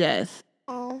you suggest?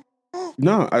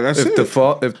 No, that's if it. The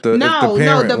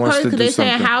parent wants to do they're something.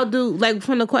 saying how do, like,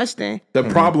 from the question. The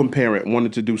problem parent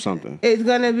wanted to do something. It's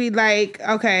gonna be like,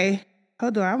 okay,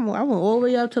 hold on, I went all the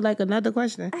way up to like another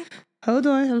question. Hold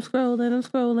on, I'm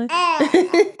scrolling.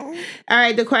 All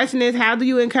right, the question is, how do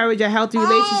you encourage a healthy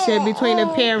relationship between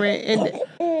a parent and...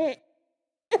 That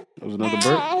was another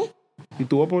bird? He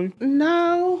threw up on you?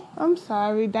 No, I'm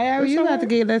sorry. Diary, you got to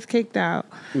get us kicked out.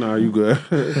 Nah, you good.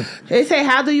 They say,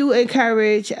 how do you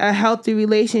encourage a healthy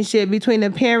relationship between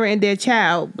a parent and their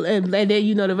child? And then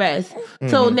you know the rest. Mm-hmm.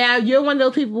 So now you're one of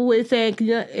those people who is saying,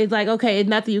 it's like, okay, it's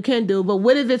nothing you can do. But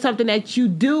what if it's something that you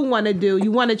do want to do?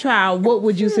 You want to try. What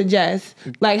would you suggest?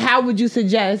 Like, how would you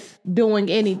suggest doing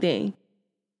anything?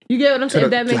 You get what I'm saying?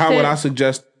 That makes sense? How would I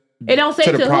suggest? It don't say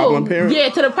to the problem period? Yeah,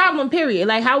 to the problem period.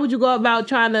 Like, how would you go about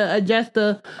trying to adjust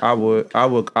the... I would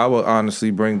honestly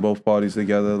bring both parties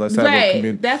together. Let's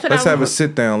have let's have a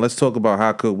sit down. Let's talk about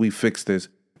how could we fix this,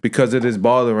 because it is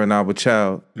bothering our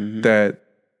child that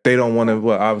they don't want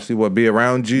to be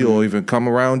around you or even come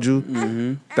around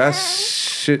you. That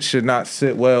shit should not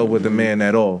sit well with the man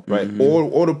at all. Right.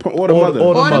 Or the mother.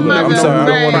 Or the mother. I'm sorry, I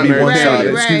don't want to be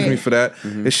one-sided. Right. Excuse me for that.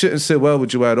 It shouldn't sit well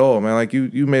with you at all, man. Like,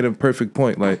 you made a perfect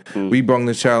point. Like, we brought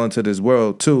this child into this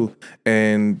world too,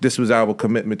 and this was our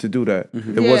commitment to do that.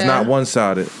 It was not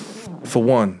one-sided, for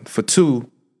one. For two,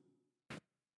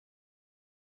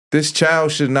 this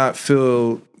child should not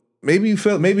feel... Maybe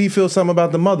he feels something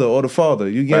about the mother or the father.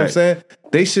 You get what I'm saying?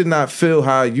 They should not feel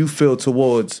how you feel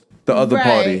towards the other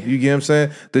party. You get what I'm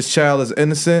saying? This child is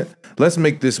innocent. Let's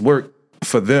make this work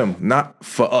for them, not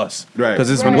for us. Right. Because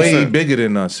it's way bigger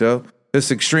than us, yo. It's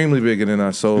extremely bigger than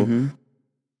us. So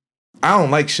I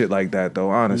don't like shit like that, though,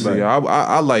 honestly.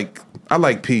 I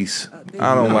like peace.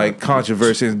 I don't like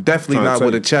controversy. And definitely not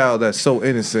with a child that's so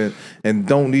innocent and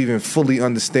don't even fully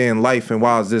understand life and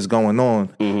why is this going on.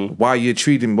 Why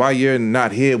you're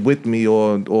not here with me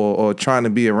or trying to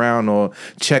be around or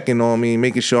checking on me,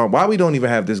 making sure why we don't even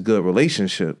have this good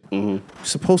relationship. You're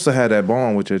supposed to have that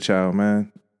bond with your child,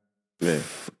 man. Yeah.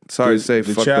 Sorry to say,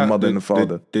 fuck the mother and the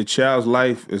father. The child's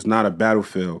life is not a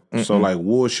battlefield. So, like,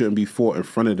 war shouldn't be fought in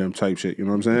front of them type shit. You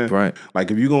know what I'm saying? Right.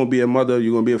 Like, if you're going to be a mother,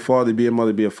 you're going to be a father, be a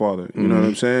mother, be a father. You know what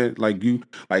I'm saying? Like,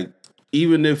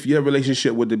 even if your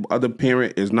relationship with the other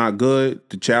parent is not good,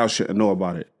 the child shouldn't know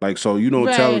about it. Like, so you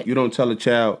don't tell the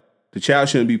child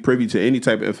shouldn't be privy to any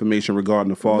type of information regarding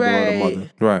the father or the mother.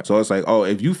 Right. So it's like, oh,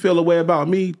 if you feel a way about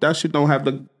me, that shit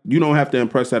you don't have to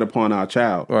impress that upon our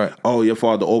child. Right. Oh, your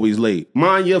father always late.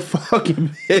 Mind your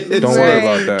fucking business. Don't worry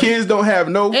about that. Kids don't have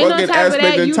no fucking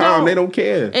aspect of time. They don't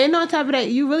care. And on top of that,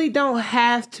 you really don't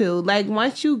have to. Like,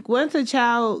 once a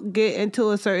child get into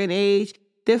a certain age,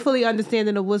 they're fully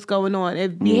understanding of what's going on.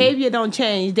 If behavior don't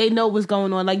change, they know what's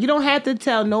going on. Like, you don't have to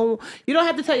tell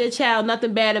your child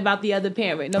nothing bad about the other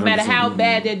parent, no matter how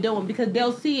bad they're doing, because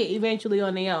they'll see it eventually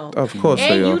on their own. Of course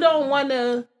they are. And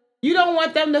you don't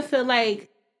want them to feel like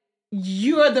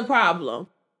you're the problem.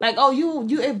 Like, oh,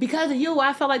 you because of you,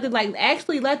 I felt like that. Like,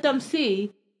 actually let them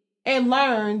see and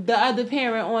learn the other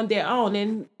parent on their own,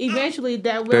 and eventually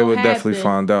that will. They would happen. definitely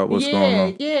find out what's going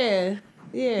on. Yeah.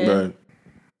 Right.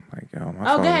 Like, go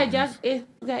ahead, Josh. I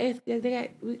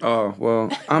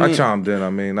chimed in. I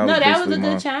mean, that was a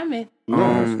good chime in.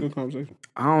 It's a good conversation.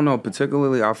 I don't know.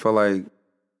 Particularly, I feel like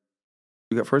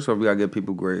first off, we gotta give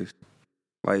people grace.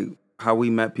 Like, how we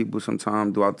met people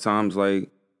sometimes throughout times, like,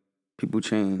 people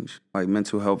change. Like,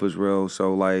 mental health is real.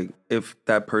 So, like, if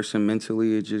that person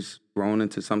mentally is just grown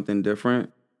into something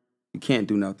different, you can't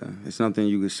do nothing. It's nothing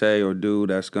you could say or do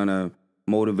that's gonna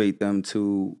motivate them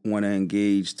to want to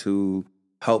engage to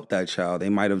help that child. They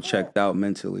might have checked out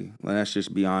mentally. Let's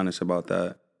just be honest about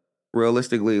that.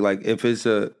 Realistically, like, if it's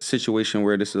a situation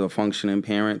where this is a functioning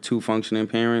parent, two functioning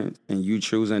parents, and you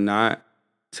choosing not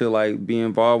to, like, be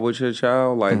involved with your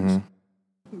child, like,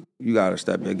 you gotta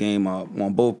step your game up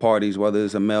on both parties, whether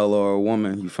it's a male or a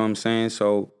woman. You feel what I'm saying?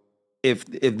 So if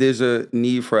there's a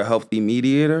need for a healthy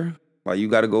mediator, like, you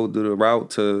gotta go through the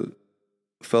route to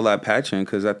fill that patch in,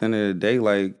 because at the end of the day,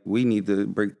 like, we need to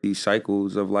break these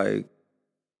cycles of, like,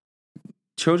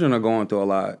 children are going through a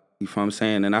lot, you feel what I'm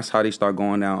saying? And that's how they start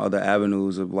going down other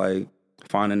avenues of, like,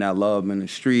 finding that love in the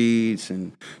streets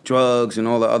and drugs and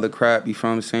all the other crap, you feel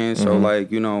what I'm saying? So,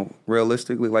 like,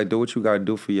 realistically, like, do what you gotta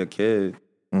do for your kid.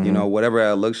 Whatever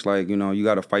that looks like, you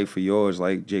gotta fight for yours.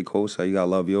 Like J. Cole said, you gotta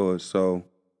love yours. So,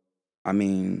 I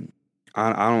mean,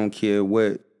 I don't care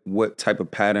what type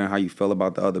of pattern, how you feel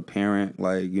about the other parent.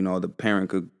 Like, the parent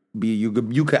could be, you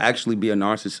could actually be a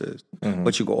narcissist,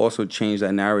 but you could also change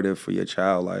that narrative for your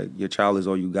child. Like, your child is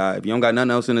all you got. If you don't got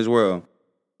nothing else in this world,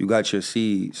 you got your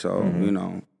seed. So,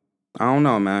 I don't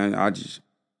know, man.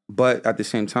 But at the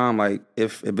same time, like,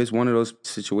 if it's one of those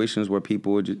situations where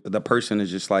the person is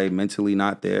just, like, mentally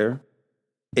not there,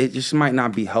 it just might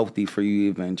not be healthy for you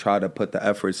even try to put the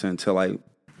efforts into, like,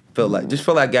 fill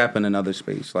that gap in another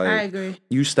space. Like I agree.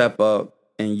 you step up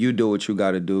and you do what you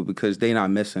got to do because they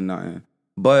not missing nothing.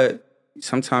 But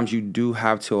sometimes you do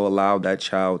have to allow that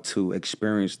child to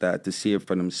experience that, to see it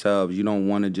for themselves. You don't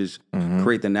want to just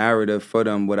create the narrative for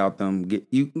them without them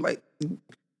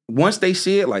once they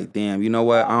see it, like, damn, you know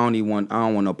what? I don't want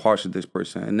no parts of this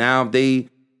person. And now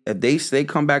if they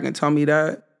come back and tell me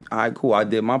that, all right, cool, I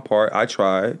did my part, I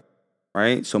tried,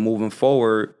 right? So moving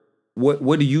forward,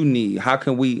 what do you need? How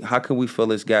can we fill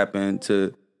this gap in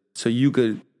so you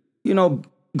could, you know,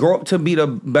 grow up to be the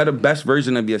best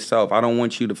version of yourself? I don't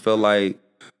want you to feel like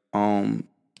in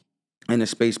a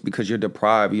space because you're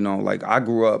deprived, you know, like I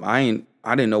grew up, I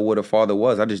didn't know what a father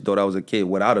was. I just thought I was a kid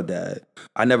without a dad.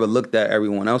 I never looked at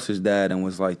everyone else's dad and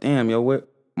was like, damn, yo,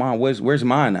 where's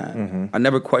mine at? I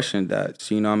never questioned that.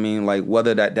 So, you know what I mean? Like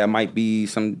whether that might be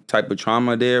some type of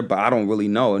trauma there, but I don't really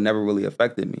know. It never really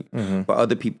affected me. But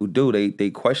other people do. They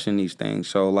question these things.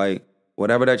 So like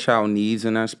whatever that child needs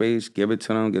in that space, give it to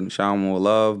them, give them shower more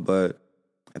love. But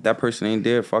if that person ain't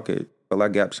there, fuck it. Fill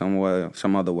that gap somewhere,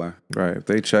 some other way. Right. If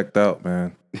they checked out,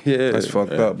 man. Yeah. That's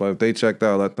fucked up. But if they checked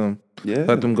out, let them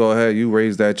go ahead. You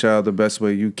raise that child the best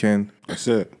way you can. That's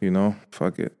it. You know?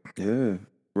 Fuck it. Yeah.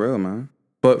 Real, man.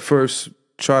 But first,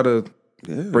 try to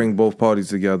bring both parties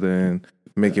together and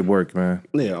make it work, man.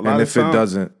 Yeah. And if it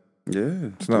doesn't,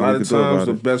 it's a lot of times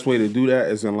the best way to do that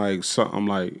is in like something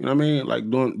like, you know what I mean? Like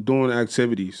doing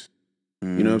activities. You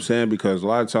know what I'm saying? Because a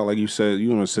lot of times, like you said, you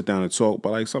want to sit down and talk,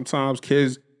 but like sometimes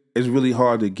kids, it's really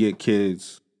hard to get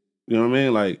kids, you know what I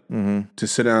mean? Like to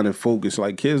sit down and focus.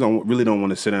 Like kids don't want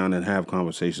to sit down and have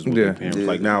conversations with their parents.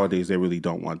 Like nowadays, they really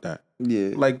don't want that. Yeah.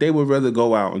 Like they would rather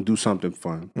go out and do something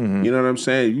fun. You know what I'm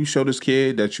saying? You show this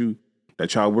kid that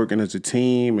y'all working as a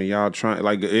team and y'all trying,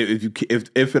 like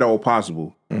if at all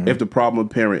possible, if the problem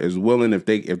parent is willing, if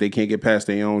they can't get past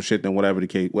their own shit, then whatever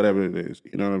it is,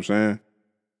 you know what I'm saying?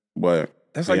 But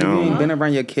that's like if you ain't been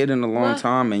around your kid in a long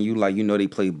time and you like, you know, they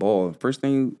play ball. First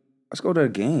thing, let's go to a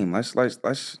game. Let's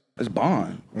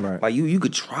bond. Right. Like you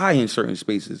could try in certain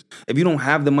spaces. If you don't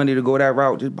have the money to go that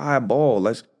route, just buy a ball.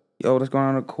 Let's go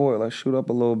on the court. Let's shoot up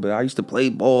a little bit. I used to play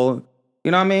ball. You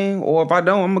know what I mean? Or if I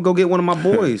don't, I'm gonna go get one of my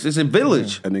boys. It's a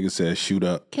village. That nigga said shoot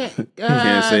up. Can't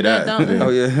say that. Oh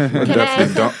yeah. I'm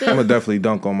gonna definitely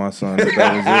dunk on my son. If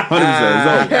that was it.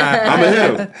 100%. I'm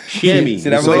a him. Shimmy. See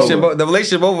that relationship? The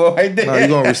relationship over right there. No, you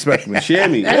gonna respect me.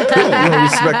 Shimmy. You gonna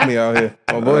respect me out here,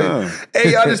 my boy.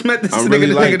 Hey, y'all just met this nigga. Really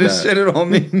This like nigga just shitted on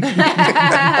me.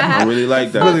 I really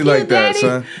like that. Really like that,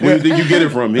 son. Where you think you get it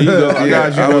from? Here you go.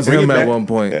 I was him at one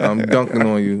point. I'm dunking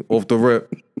on you off the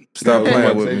rip. Stop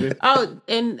playing with me. Oh,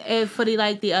 and for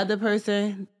the other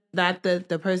person, not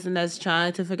the person that's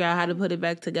trying to figure out how to put it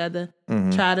back together,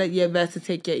 try your best to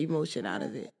take your emotion out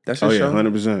of it. That's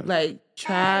 100%. Like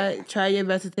try your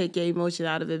best to take your emotion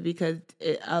out of it because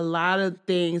a lot of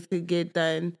things could get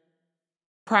done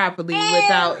properly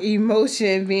without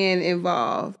emotion being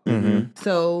involved.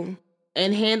 So.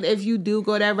 And if you do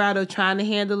go that route of trying to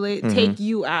handle it, take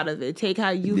you out of it. Take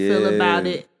how you feel about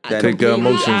it. Take your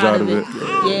emotions out of it.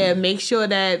 Yeah, make sure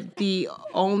that the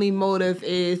only motive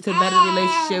is to better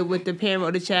relationship with the parent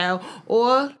or the child.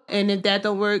 And if that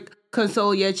don't work,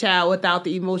 console your child without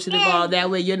the emotion involved. That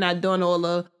way you're not doing all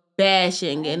the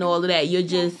bashing and all of that. You're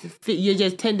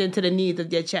just tending to the needs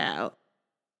of your child.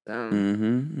 There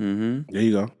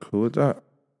you go. Cool with that.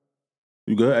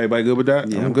 You good? Everybody good with that?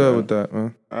 Yeah, I'm good with that,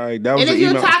 man. All right, that was and if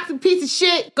you're a toxic piece of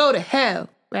shit, go to hell,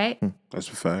 right? That's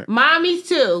a fact. Mommies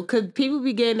too, because people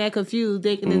be getting that confused,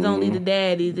 thinking it's only the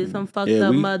daddies. It's some fucked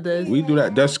up mothers. We do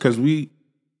that. That's because we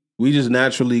just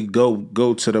naturally go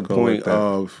to the point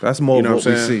of that's more you know what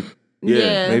we see.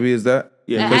 Yeah. Maybe is that?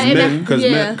 Yeah,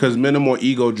 because men are more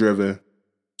ego driven.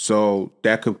 So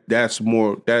that's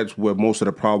where most of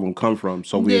the problem come from.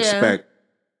 So we expect,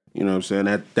 you know what I'm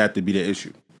saying, that to be the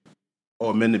issue.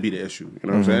 Or men to be the issue. You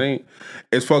know what I'm saying?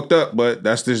 It's fucked up, but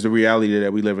that's just the reality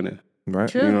that we living in. Right.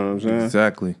 True. You know what I'm saying?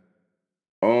 Exactly.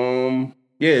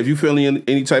 Yeah, if you feel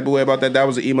any type of way about that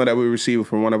was an email that we received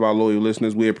from one of our loyal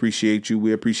listeners. We appreciate you.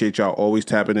 We appreciate y'all always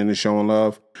tapping in and showing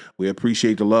love. We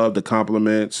appreciate the love, the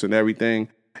compliments, and everything.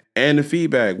 And the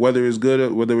feedback, whether it's good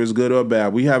or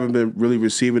bad. We haven't been really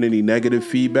receiving any negative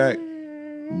feedback,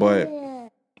 but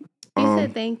he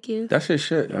said thank you. That's his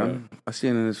shit, man. I see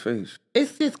it in his face.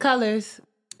 It's just colors.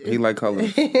 He like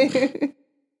colors.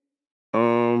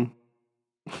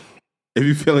 If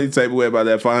you feel any type of way about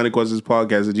that,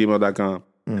 500questionspodcast@gmail.com.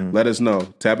 Let us know.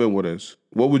 Tap in with us.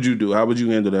 What would you do? How would you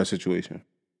handle that situation?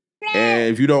 And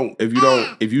if you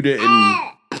didn't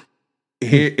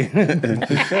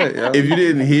if you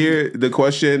didn't hear the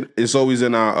question, it's always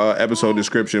in our episode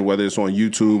description, whether it's on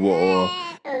YouTube or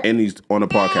any on the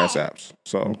podcast apps.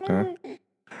 So,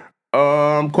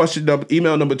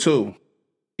 email number two,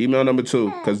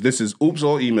 because this is Oops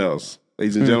All Emails,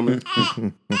 ladies and gentlemen.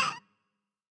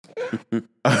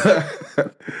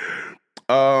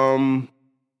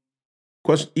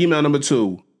 Email number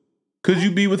 2. Could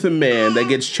you be with a man that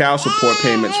gets child support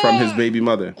payments from his baby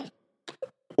mother?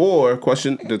 Or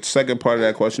the second part of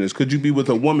that question is, could you be with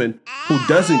a woman who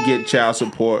doesn't get child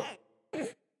support?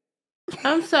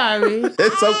 I'm sorry.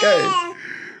 It's okay.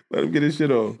 Let him get his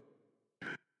shit on.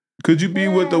 Could you be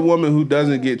with a woman who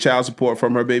doesn't get child support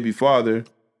from her baby father,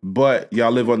 but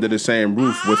y'all live under the same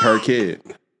roof with her kid?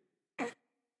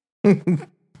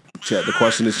 The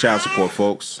question is child support,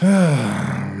 folks.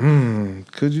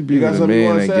 Could you be with a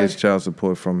man that gets child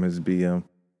support from his BM?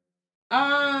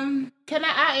 Can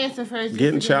I answer first?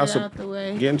 Getting child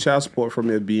support from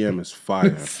your BM is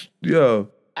fire. Yo,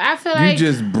 I feel like you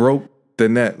just broke the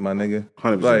net, my nigga.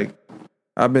 100%. Like,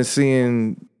 I've been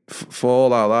seeing for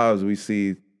all our lives, we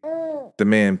see the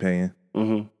man paying,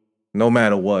 no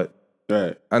matter what.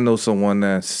 Right. I know someone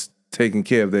that's taking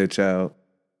care of their child,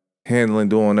 doing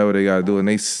whatever they gotta do, and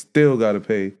they still gotta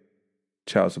pay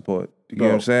child support. You know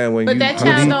what I'm saying? But that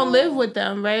child don't live with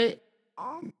them, right?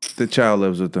 The child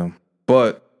lives with them,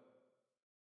 but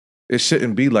it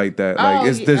shouldn't be like that. Like,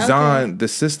 it's designed. Okay. The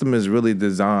system is really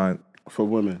designed for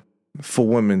women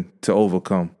to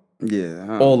overcome.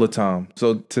 Yeah, all the time.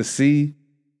 So to see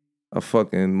a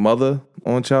fucking mother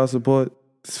on child support,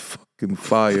 it's fucking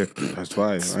fire. That's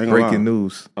fire. It's breaking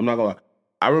news. I'm not gonna lie.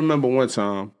 I remember one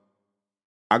time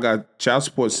I got child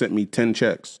support sent me 10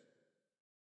 checks.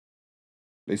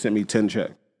 They sent me 10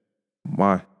 checks.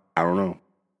 Why? I don't know.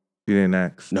 You didn't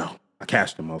ask? No. I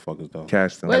cashed them motherfuckers though.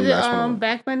 Cashed them. Was it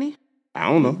back money? I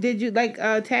don't know. Did you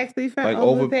tax refund? Like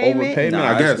overpayment?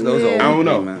 Nah, I guess. I don't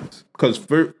know. Because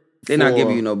they're not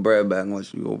giving you no bread back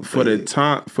unless you overpay.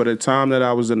 For the time that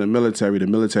I was in the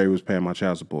military was paying my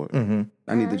child support. Mm-hmm.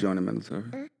 I need to join the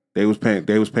military. They was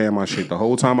paying my shit. The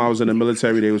whole time I was in the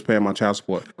military, they was paying my child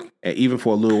support. And even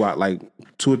for a little while, like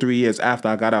 2 or 3 years after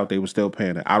I got out, they were still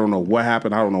paying it. I don't know what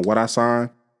happened. I don't know what I signed,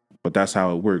 but that's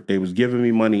how it worked. They was giving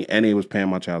me money and they was paying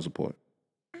my child support.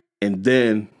 And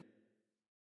then,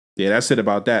 yeah, that's it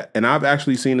about that. And I've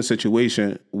actually seen a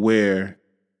situation where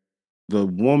the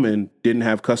woman didn't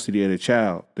have custody of the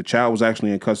child. The child was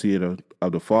actually in custody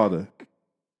of the father,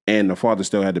 and the father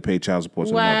still had to pay child support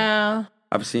to the mother. Wow.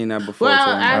 I've seen that before. Well,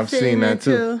 too. I've seen that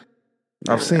too.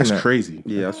 I've seen That's that. crazy.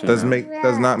 Yeah, I've seen does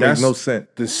that. not make no sense.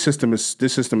 This system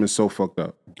is so fucked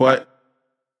up. But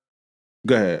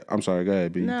go ahead. I'm sorry. Go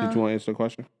ahead, B. No. Did you want to answer the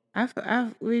question? I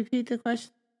repeat the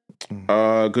question.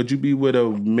 Could you be with a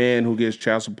man who gets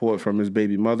child support from his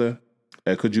baby mother?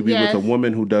 Could you be with a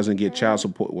woman who doesn't get child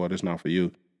support? Well, that's not for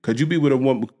you. Could you be with a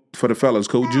woman, for the fellas,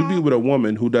 could you be with a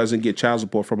woman who doesn't get child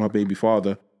support from her baby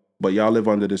father, but y'all live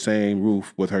under the same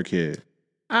roof with her kid?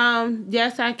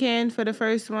 Yes, I can for the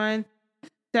first one.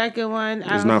 Second one,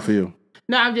 it's not for you.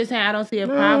 No, I'm just saying I don't see a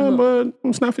problem. But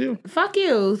it's not for you. Fuck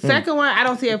you. Second one, I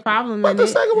don't see a problem in it. The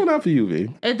second one not for you, V.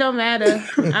 It don't matter.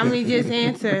 I mean, just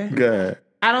answer. Go ahead.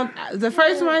 I don't. The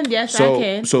first one, yes, I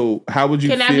can. So how would you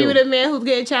feel? Can I be with a man who's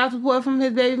getting child support from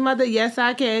his baby mother? Yes,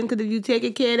 I can. Because if you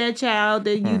taking care of that child,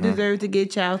 then you deserve to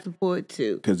get child support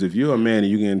too. Because if you're a man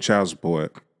and you're getting child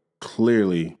support,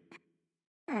 clearly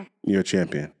you're a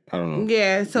champion. I don't know.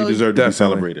 Yeah, so you deserve to be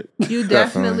celebrated. You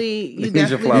definitely you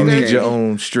need your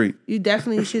own street. You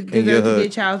definitely should deserve to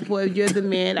get child support if you're the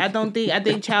man. I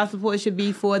think child support should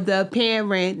be for the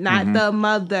parent, not the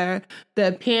mother.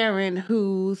 The parent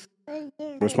who's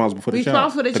responsible for the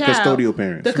child. The custodial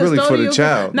parent. It's really for the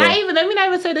child. Let me not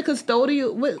even say the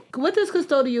custodial. What does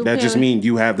custodial? That just means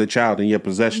you have the child in your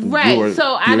possession. Right.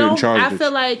 I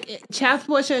feel like child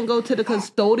support shouldn't go to the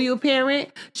custodial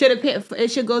parent.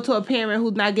 It should go to a parent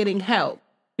who's not getting help.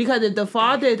 Because if the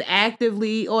father is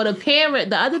actively, or the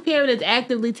other parent is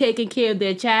actively taking care of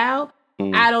their child,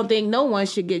 I don't think no one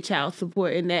should get child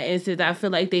support in that instance. I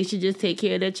feel like they should just take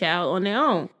care of their child on their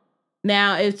own.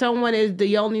 Now, if someone is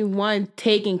the only one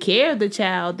taking care of the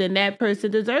child, then that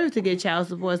person deserves to get child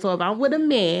support. So if I'm with a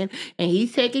man and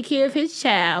he's taking care of his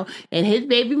child and his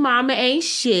baby mama ain't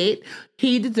shit,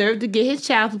 he deserves to get his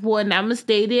child support, and I'm going to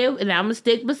stay there and I'm going to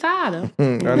stick beside him.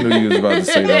 I knew you was about to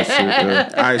say that shit. Yeah.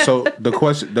 All right, so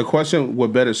the question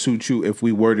would better suit you if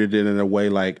we worded it in a way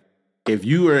like, if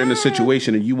you were in a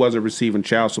situation and you wasn't receiving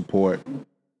child support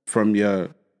from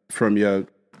the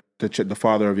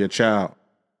father of your child,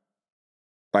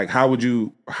 like, how would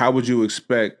you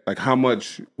expect, like, how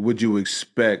much would you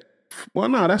expect? Well,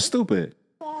 no, that's stupid.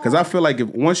 Because I feel like if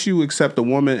once you accept a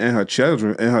woman and her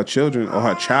children or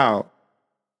her child,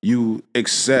 you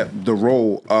accept the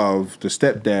role of the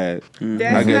stepdad.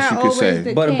 I guess you could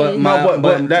say. But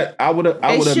that I would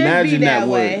imagine that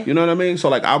way. would. You know what I mean? So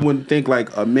like I wouldn't think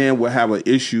like a man would have an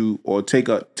issue or take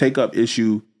up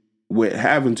issue with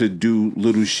having to do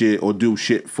little shit or do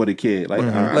shit for the kid. Like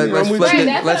let's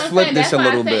flip this a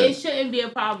little bit. It shouldn't be a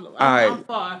problem. I'm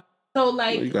far. So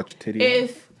like you got your titty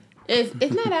if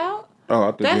it's not out. Oh,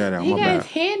 I thought you had out. He My got bad.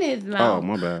 his hand in his mouth. Oh,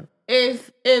 my bad.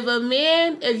 If a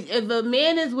man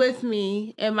is with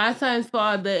me and my son's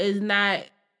father is not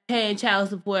paying child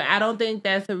support, I don't think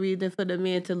that's a reason for the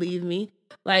man to leave me.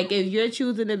 Like if you're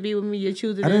choosing to be with me, you're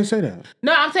choosing. I didn't say that.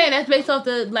 No, I'm saying that's based off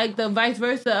the vice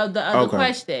versa of the other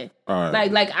question. All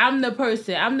right. Like I'm the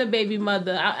person, I'm the baby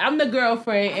mother, I'm the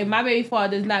girlfriend, and my baby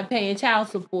father is not paying child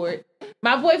support.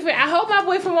 My boyfriend, I hope my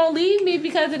boyfriend won't leave me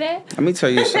because of that. Let me tell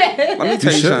you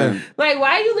something. Like,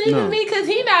 why are you leaving me? Because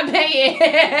he not paying.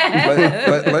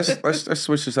 let's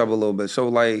switch this up a little bit. So,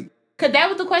 like, because that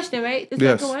was the question, right?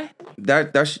 The second one.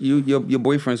 That's you. Your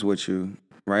boyfriend's with you,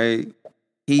 right?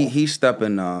 He's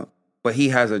stepping up, but he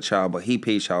has a child, but he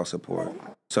pays child support.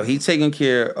 So he's taking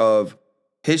care of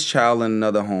his child in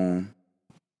another home,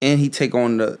 and he take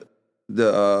on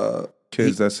the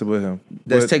kids that's with him.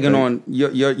 That's taking on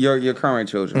your current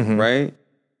children, right?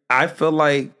 I feel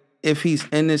like if he's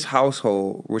in this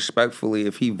household, respectfully,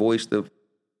 if he voiced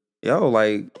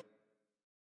like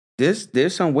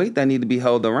there's some weight that need to be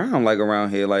held around, like around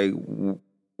here. Like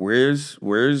where's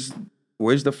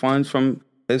the funds from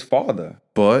his father?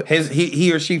 But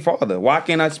he or she father. Why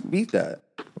can't I speak that?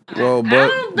 Well,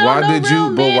 but why did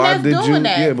you? But why did you?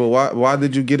 Yeah, but why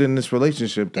did you get in this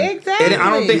relationship then? Exactly. And I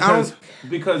don't think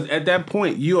because at that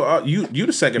point you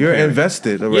the second. You're parent.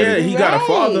 Invested already. Yeah, he got a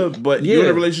father, but you're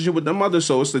in a relationship with the mother,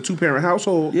 so it's the 2-parent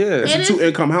household. Yeah, it's a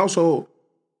 2-income household.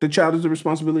 The child is the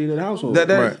responsibility of the household.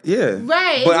 Right. Yeah.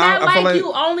 Right. But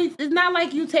it's not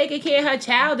like you taking care of her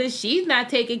child and she's not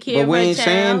taking care of her child. But we ain't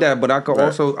saying that. But I could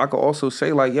also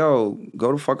say like, yo,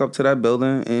 go the fuck up to that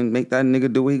building and make that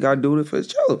nigga do what he gotta do for his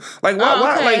child. Like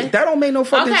why? Like that don't make no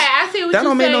fucking. Okay, I see what that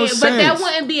you're don't saying. Make no sense. But that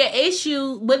wouldn't be an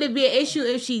issue. Would it be an issue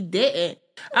if she didn't?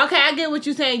 Okay, I get what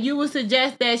you're saying. You would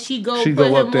suggest that she go up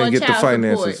there and get the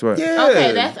finances, support. Right? Yeah.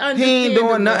 Okay, that's understandable. He ain't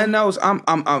doing nothing else.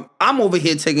 I'm over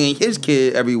here taking his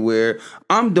kid everywhere.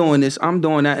 I'm doing this. I'm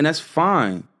doing that, and that's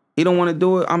fine. He don't want to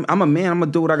do it. I'm a man. I'm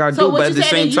gonna do what I gotta do. But at the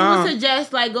same time, you would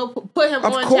suggest like go put him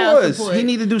on child support. Of support. course, he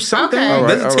need to do something.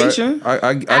 Okay. Visitation.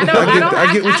 I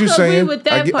get what you're saying.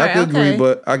 I can agree,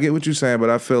 but I get what you're saying.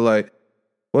 But I feel like,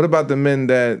 what about the men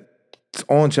that's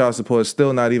on child support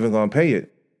still not even gonna pay it?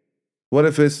 What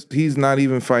if he's not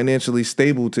even financially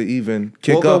stable to even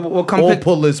kick up or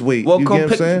pull his weight? Well, you get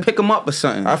what I'm saying? Pick him up or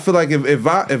something. I feel like if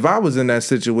I was in that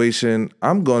situation,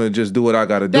 I'm gonna just do what I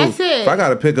gotta do. That's it. If I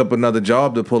gotta pick up another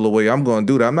job to pull away, I'm gonna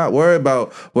do that. I'm not worried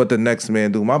about what the next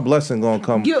man do. My blessing gonna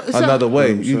come another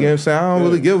way. You get what I'm saying? I don't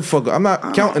really give a fuck. I'm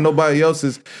not counting nobody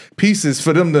else's pieces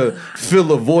for them to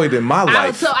fill a void in my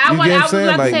life. You get what I'm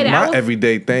saying? Like my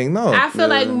everyday thing. No, I feel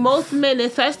like most men,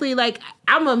 especially like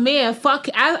I'm a man.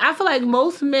 I feel like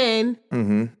most men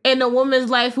in a woman's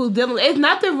life who's dealing with, it's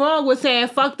nothing wrong with saying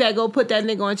fuck that, go put that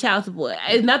nigga on child support.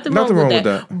 It's nothing wrong with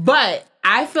that. But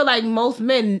I feel like most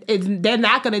men, they're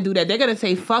not gonna do that. They're gonna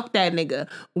say fuck that nigga.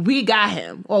 We got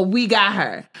him or we got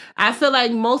her. I feel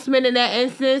like most men in that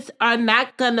instance are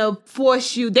not gonna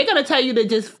force you. They're gonna tell you to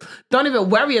just don't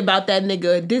even worry about that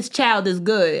nigga. This child is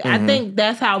good. I think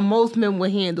that's how most men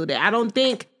will handle that. I don't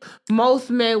think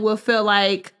most men will feel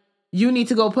like you need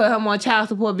to go put him on child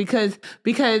support because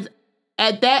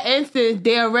at that instance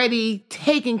they're already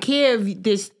taking care of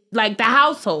this, like the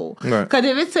household. Because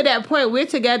if it's to that point, we're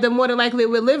together, more than likely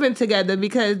we're living together,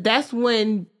 because that's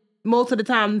when most of the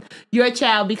time your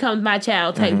child becomes my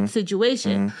child type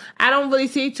situation. I don't really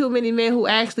see too many men who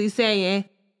actually saying,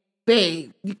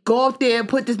 babe, go up there and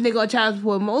put this nigga on child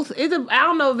support. I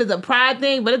don't know if it's a pride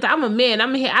thing, but I'm a man.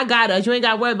 I'm here. I got us. You ain't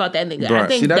got to worry about that nigga. Right. I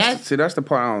think that's the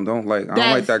part I don't like. I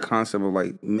don't like that concept of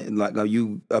like are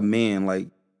you a man? Like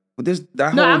this.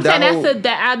 I'm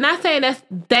not saying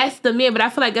that's the man, but I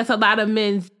feel like that's a lot of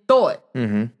men's thought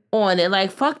on it.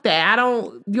 Like fuck that.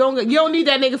 You don't need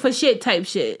that nigga for shit type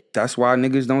shit. That's why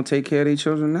niggas don't take care of their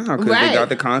children now, because they got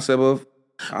the concept of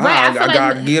I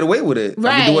gotta get away with it.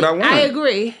 I can do what I want. I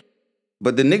agree.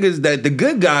 But the niggas the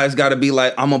good guys gotta be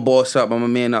like, I'm a boss up, I'm a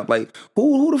man up. Like,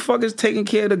 who the fuck is taking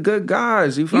care of the good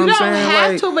guys? You feel what I'm saying? You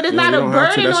don't have to, but it's not a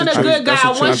burden on a good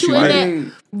guy once you in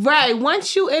that. Right.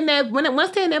 Once they're in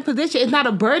that position, it's not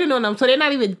a burden on them. So they're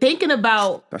not even thinking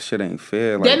about that shit ain't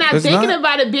fair. They're not thinking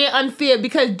about it being unfair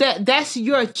because that's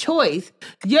your choice.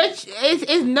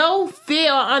 It's no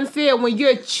fair or unfair when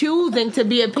you're choosing to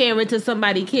be a parent to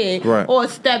somebody's kid or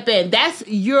step in. That's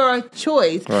your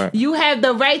choice. Right. You have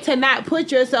the right to not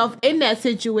put yourself in that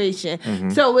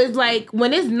situation. So it's like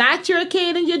when it's not your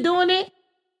kid and you're doing it,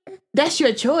 that's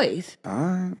your choice.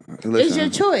 Listen, it's your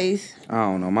choice. I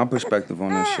don't know. My perspective on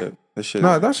that shit.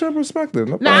 No, that's your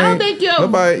perspective. I don't think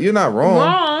you're not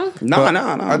wrong. No.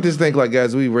 I just think like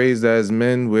as we raised as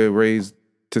men, we're raised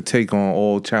to take on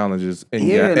all challenges. That's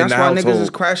why niggas is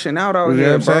crashing out here. You know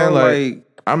what I'm saying? Like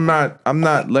I'm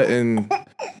not letting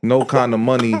no kind of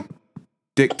money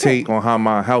dictate on how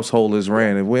my household is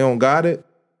ran. If we don't got it,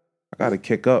 I gotta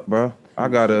kick up, bro. I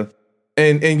gotta,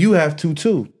 and you have to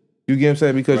too. You get what I'm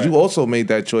saying? Because you also made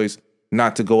that choice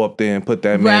not to go up there and put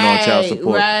that man on child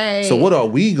support. Right. So what are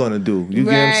we gonna do? You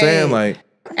get what I'm saying? Like,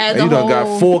 you done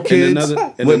got 4 kids.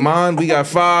 With mine, we got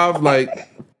 5. Like,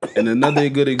 and another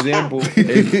good example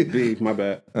is my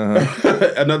bad.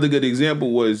 Another good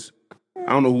example was,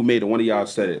 I don't know who made it. One of y'all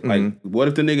said it. Like, what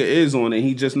if the nigga is on and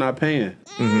he just not paying?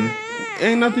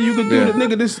 Ain't nothing you can do. The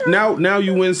nigga, this now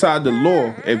you inside the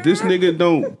law. If this nigga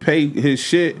don't pay his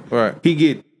shit, he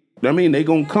get. I mean, they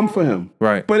gonna come for him.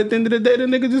 Right. But at the end of the day, the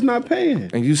nigga just not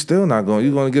paying. And you still not going.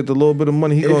 You're gonna get the little bit of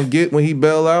money he gonna get when he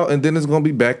bail out, and then it's gonna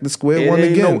be back to square one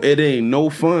again. It ain't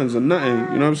no funds or nothing. You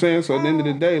know what I'm saying? So at the end of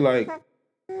the day, like,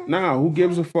 nah, who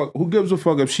gives a fuck? Who gives a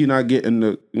fuck if she not getting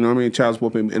the, you know what I mean, child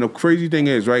support payment? And the crazy thing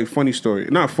is, right, funny story.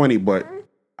 Not funny, but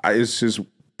it's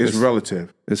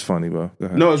relative. It's funny, bro. Go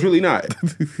ahead. No, it's really not.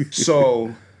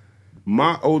 So,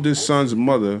 my oldest son's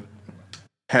mother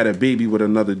had a baby with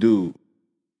another dude.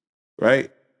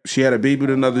 Right? She had a baby with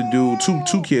another dude,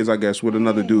 two kids, I guess, with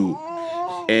another dude.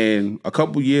 And a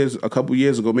couple years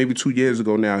ago, maybe 2 years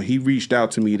ago now, he reached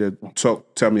out to me to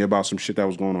tell me about some shit that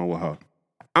was going on with her.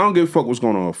 I don't give a fuck what's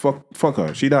going on. Fuck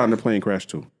her. She died in a plane crash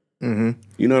too. You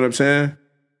know what I'm saying?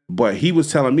 But he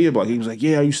was telling me about it. He was like,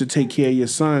 yeah, I used to take care of your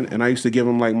son, and I used to give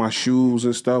him like my shoes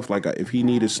and stuff. Like if he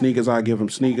needed sneakers, I'd give him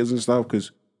sneakers and stuff.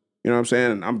 Cause you know what I'm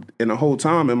saying? And the whole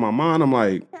time in my mind, I'm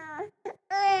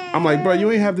like, bro, you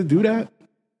ain't have to do that.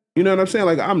 You know what I'm saying?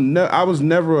 Like I was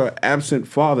never an absent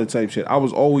father type shit. I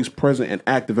was always present and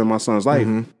active in my son's life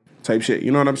type shit.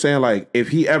 You know what I'm saying? Like if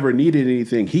he ever needed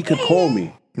anything, he could call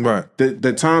me. Right.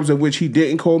 The times in which he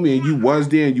didn't call me and you was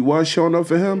there and you was showing up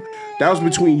for him, that was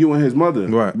between you and his mother.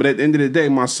 Right. But at the end of the day,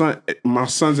 my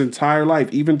son's entire life,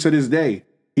 even to this day,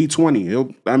 he 20.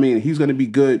 He's gonna be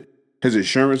good. His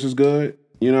insurance is good.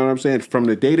 You know what I'm saying? From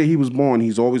the day that he was born,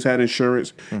 he's always had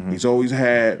insurance. He's always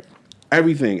had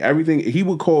everything. He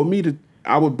would call me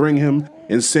I would bring him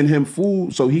and send him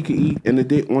food so he could eat in the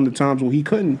day on the times when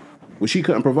she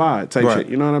couldn't provide type shit.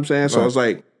 You know what I'm saying? So it's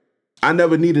like, I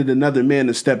never needed another man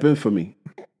to step in for me.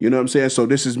 You know what I'm saying? So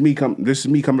this is me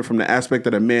coming from the aspect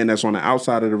of a man that's on the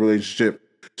outside of the relationship,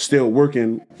 still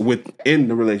working within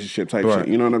the relationship type shit.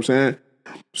 You know what I'm saying?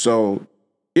 So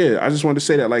yeah, I just wanted to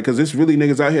say that, like, because there's really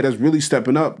niggas out here that's really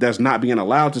stepping up, that's not being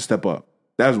allowed to step up.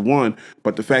 That's one.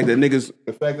 But the fact that niggas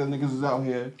is out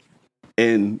here,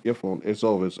 and your phone, it's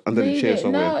over. It's under the chair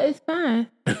somewhere. No, it's fine.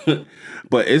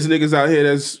 But it's niggas out here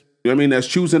that's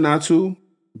choosing not to,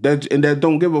 that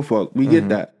don't give a fuck. We get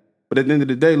that. But at the end of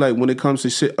the day, like when it comes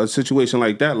to a situation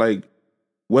like that, like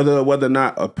whether or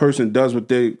not a person does what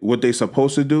they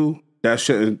supposed to do, that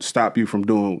shouldn't stop you from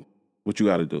doing what you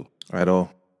got to do at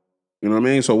all. You know what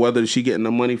I mean? So whether she getting the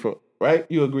money for, right?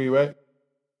 You agree, right?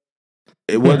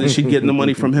 Whether she getting the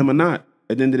money from him or not,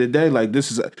 at the end of the day, like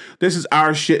this is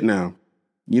our shit now.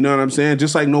 You know what I'm saying?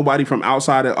 Just like nobody from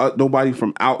outside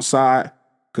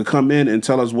could come in and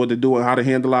tell us what to do and how to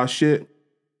handle our shit.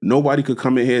 Nobody could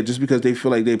come in here just because they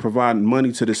feel like they provide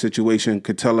money to the situation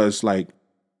could tell us like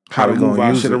how to move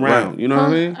our shit around. Right. You know what I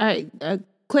mean? All right,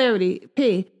 clarity,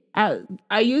 P. Are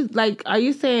you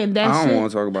saying that? I don't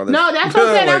want to talk about that. No, that's what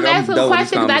I'm saying. I'm asking a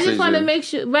question because I just want to make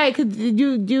sure, right? Because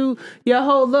your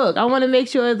whole look. I want to make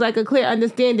sure it's like a clear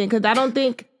understanding because I don't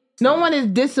think no one is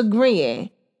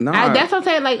disagreeing. No, that's what I'm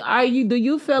saying. Like, do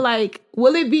you feel like,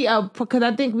 will it be because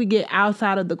I think we get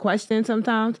outside of the question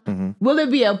sometimes. Will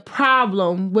it be a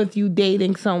problem with you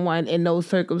dating someone in those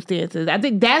circumstances? I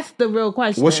think that's the real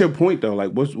question. What's your point though?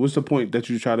 Like, what's the point that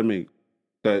you try to make?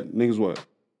 That niggas what?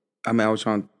 I mean, I was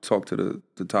trying to talk to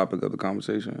the topic of the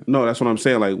conversation. No, that's what I'm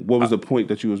saying. Like, what was the point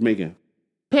that you was making?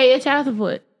 Pay your child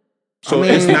support. So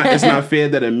it's not fair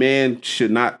that a man should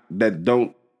not,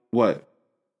 what?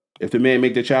 If the man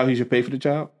make the child, he should pay for the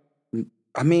child?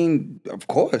 I mean, of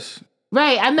course.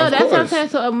 Right, I know Of that's what I'm course. saying.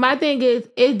 So my thing is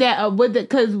that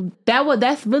because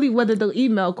that's really what the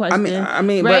email question. I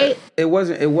mean, right? but it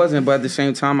wasn't. But at the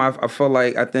same time, I feel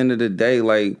like at the end of the day,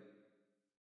 like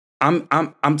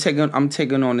I'm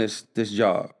taking on this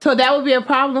job. So that would be a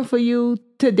problem for you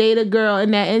to date a girl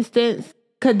in that instance,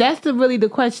 because that's really the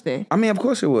question. I mean, of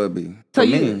course it would be. So for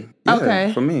you- me, yeah,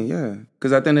 okay. for me, yeah.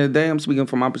 Because at the end of the day, I'm speaking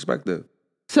from my perspective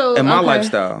So and my okay.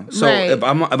 lifestyle. So Right. if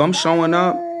I'm showing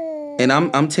up and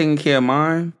I'm taking care of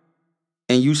mine,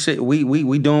 and you say we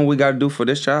doing what we got to do for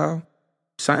this child,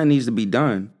 something needs to be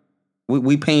done.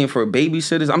 We paying for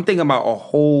babysitters. I'm thinking about a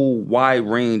whole wide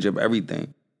range of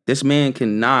everything. This man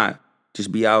cannot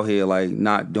just be out here like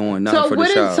not doing nothing for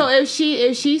the child. So if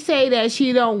she say that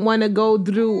she don't want to go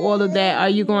through all of that, are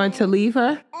you going to leave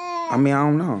her? I mean, I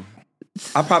don't know.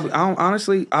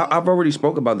 I've already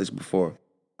spoke about this before.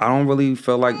 I don't really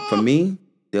feel like, for me,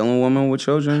 dealing with women with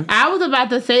children. I was about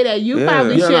to say that you Yeah.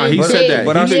 probably Yeah, shouldn't. he said that.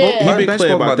 But I He spoke, been- I've he been clear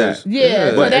spoke about about that. this. Yeah,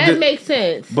 so But that the- makes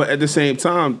sense. But at the same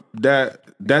time, that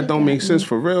don't make sense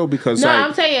for real because No, like,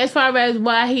 I'm saying as far as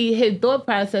why his thought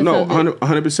process. no, of it.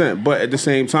 100%. But at the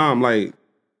same time, like,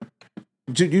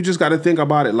 you just got to think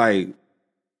about it. Like,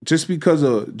 just because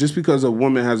a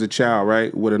woman has a child,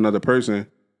 right, with another person,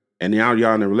 and now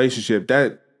y'all in a relationship,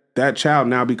 that child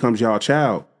now becomes y'all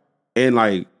child, and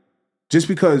like, just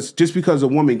because a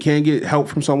woman can get help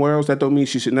from somewhere else, that don't mean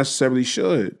she should necessarily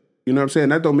should. You know what I'm saying?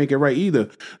 That don't make it right either.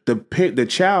 The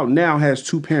child now has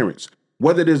two parents.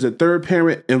 Whether there's a third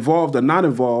parent involved or not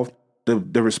involved,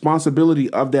 the responsibility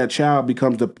of that child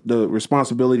becomes the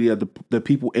responsibility of the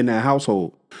people in that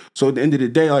household. So at the end of the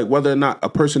day, like whether or not a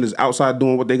person is outside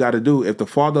doing what they got to do, if the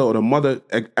father or the mother,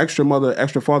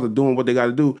 extra father doing what they got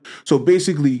to do. So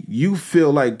basically, you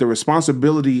feel like the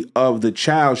responsibility of the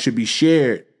child should be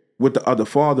shared with the other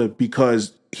father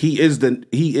because he is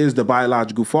the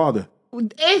biological father.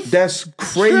 That's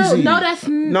crazy. True.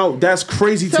 No, that's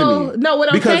crazy to So, me. no,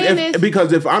 what I'm saying is-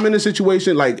 because if I'm in a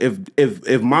situation like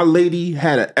if my lady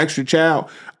had an extra child,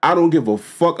 I don't give a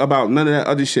fuck about none of that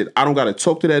other shit. I don't gotta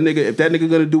talk to that nigga. If that nigga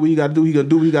gonna do what he gotta do, he gonna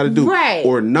do what he gotta do, Right.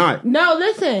 or not. No,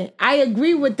 listen, I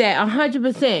agree with that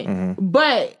 100%,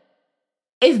 but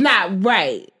it's not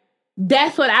right.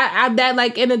 That's what I that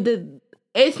like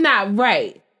it's not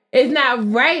right. It's not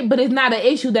right, but it's not an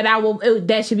issue that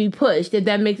that should be pushed. If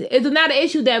that makes it's not an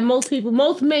issue that most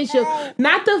men should,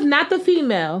 not the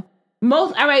female.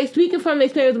 All right, speaking from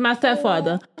experience with my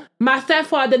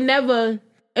stepfather never.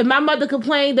 If my mother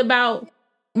complained about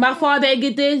my father ain't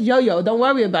get this, don't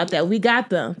worry about that. We got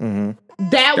them. That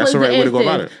That's was the right the way to go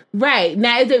instance. about it. Right.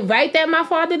 Now, is it right that my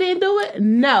father didn't do it?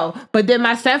 No. But then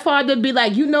my stepfather be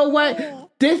like, you know what?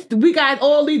 We got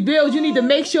all these bills. You need to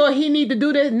make sure he need to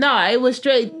do this. No, it was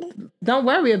straight. Don't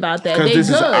worry about that. Because They this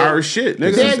good. is our shit,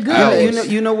 nigga. They're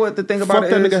good. You know what the thing about Fuck it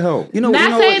that is? nigga help. You know, Not you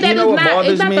know saying what, that you know it's what not.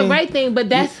 bothers It's not me? the right thing, but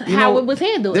that's You how know, it was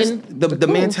handled. This, And the cool.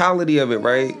 mentality of it,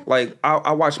 right? Like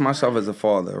I watch myself as a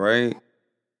father, right?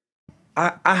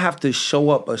 I have to show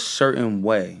up a certain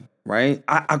way, right?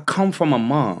 I come from a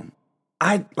mom.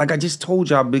 Like I just told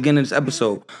y'all beginning of this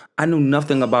episode, I knew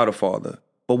nothing about a father.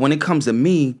 But when it comes to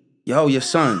me, your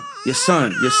son.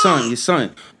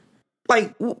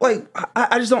 Like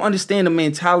I just don't understand the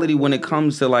mentality when it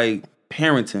comes to like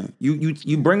parenting.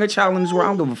 You bring a child in this world,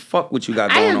 I don't give a fuck what you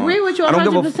got going on. I agree with you 100%. I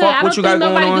don't give a fuck what you got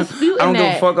going on. Disputing I don't give a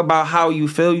that. fuck about how you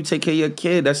feel. You take care of your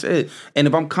kid. That's it. And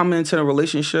if I'm coming into a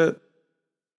relationship,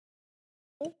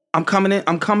 I'm coming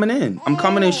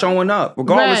in showing up,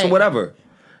 regardless of Right. whatever.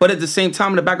 But at the same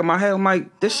time, in the back of my head, I'm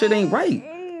like, this shit ain't right.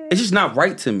 It's just not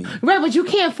right to me. Right, but you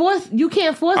can't force you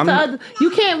can't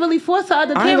really force the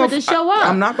other I ain't parent gonna- to show up.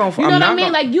 I'm not gonna- You know I'm what I not mean?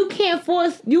 gonna- Like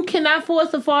you cannot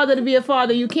force a father to be a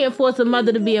father. You can't force a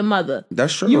mother to be a mother.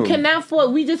 That's true. You cannot force.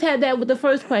 We just had that with the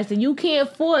first question. You can't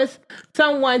force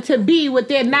someone to be what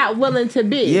they're not willing to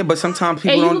be. Yeah, but sometimes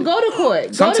people and you don't. can go to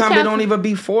court. Sometimes they don't even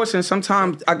be forced, and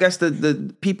sometimes I guess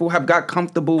the people have got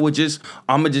comfortable with just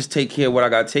I'ma just take care of what I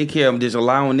gotta take care of. I'm just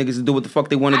allowing niggas to do what the fuck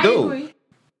they want to do. Agree.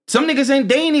 Some niggas ain't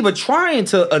even trying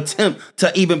to attempt to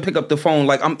even pick up the phone.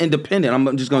 Like I'm independent.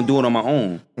 I'm just gonna do it on my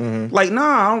own. Like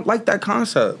nah, I don't like that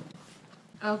concept.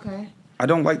 Okay. I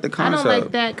don't like the I concept. don't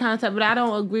like that concept, but I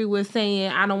don't agree with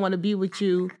saying I don't want to be with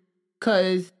you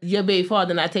because your baby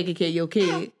father not taking care of your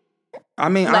kid. I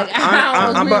mean, Like,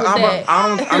 I don't agree with that.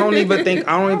 I don't even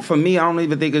think. For me, I don't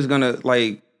even think it's gonna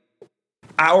like.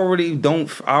 I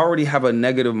already have a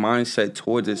negative mindset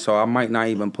towards it, so I might not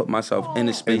even put myself in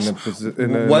the space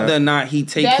whether or not he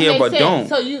take That care makes but sense. don't.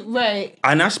 So you right.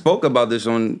 And I spoke about this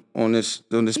on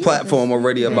this platform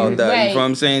already about that. Right. You know what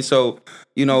I'm saying? So,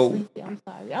 you know, I'm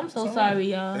sorry. I'm so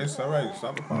sorry, y'all. It's all right.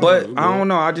 Stop the but I don't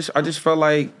know. I just felt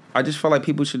like I just feel like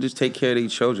people should just take care of their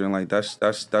children. Like that's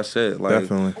it. Like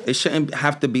Definitely. it shouldn't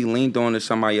have to be leaned on to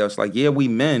somebody else. Like, yeah, we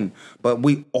men, but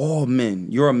we all men.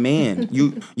 You're a man.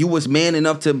 you was man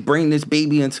enough to bring this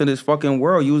baby into this fucking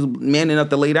world. You was man enough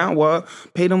to lay down. Well,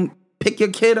 pay them, pick your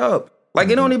kid up. Like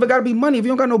it don't even gotta be money. If you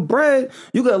don't got no bread,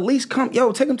 you could at least take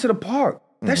him to the park.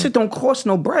 That shit don't cost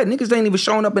no bread. Niggas ain't even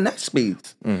showing up in that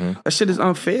space. That shit is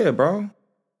unfair, bro.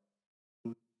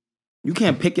 You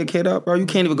can't pick your kid up, bro. You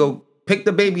can't even go pick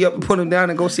the baby up and put him down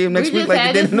and go see him next week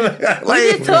like you did. We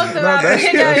just talked about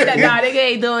it. Nah, nigga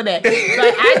ain't doing that. But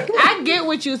I get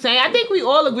what you're saying. I think we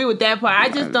all agree with that part. I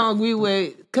just don't agree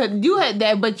with, because you had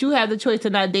that, but you have the choice to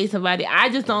not date somebody. I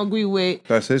just don't agree with.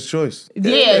 That's his choice.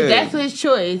 Yeah, that's his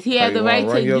choice. He has the right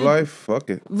to run your life.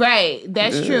 Fuck it. Right,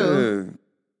 that's true.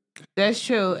 That's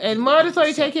true. And more of the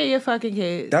story, take care of your fucking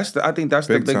kids. I think that's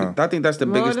the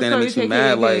biggest thing that makes me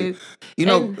mad. Like, you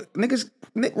know,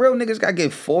 real niggas gotta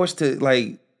get forced to,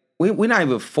 like, we're not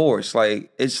even forced.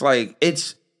 Like it's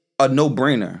a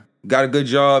no-brainer. Got a good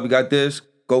job, you got this,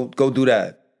 go do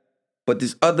that. But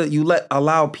this other,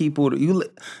 allow people to,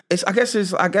 I guess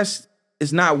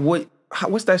it's not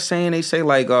what's that saying? They say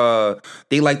like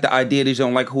they like the idea, they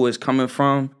don't like who it's coming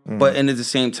from. But and at the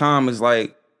same time, it's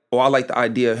like, oh, I like the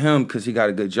idea of him because he got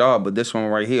a good job, but this one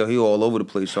right here, he all over the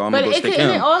place, so I'm gonna stick him.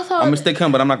 I'm gonna stick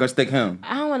him, but I'm not gonna stick him.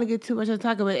 I don't want to get too much on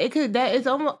talk about it. It's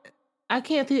almost, I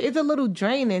can't think, it's a little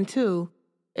draining too.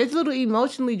 It's a little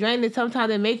emotionally draining.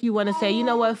 Sometimes it make you want to say, you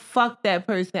know what, fuck that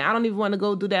person. I don't even want to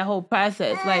go through that whole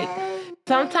process. Like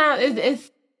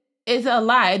sometimes it's a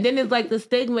lot, and then it's like the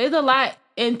stigma. It's a lot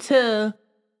into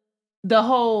the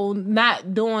whole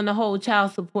not doing the whole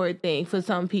child support thing for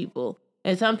some people.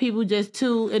 And some people just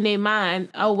too in their mind,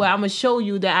 oh, well, I'm going to show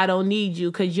you that I don't need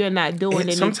you because you're not doing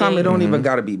anything. Sometimes it don't even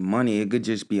got to be money. It could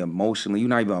just be emotionally. You're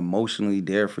not even emotionally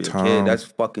there for your kid. That's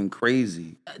fucking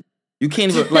crazy. You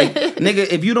can't even, like,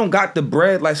 nigga, if you don't got the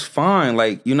bread, that's fine.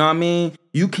 Like, you know what I mean?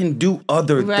 You can do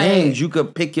other things. You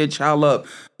could pick your child up.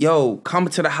 Yo, come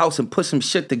to the house and put some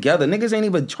shit together. Niggas ain't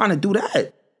even trying to do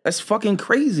that. That's fucking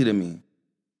crazy to me.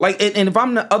 Like, and if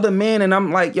I'm the other man and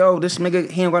I'm like, yo, this nigga,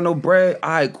 he ain't got no bread, all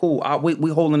right, cool.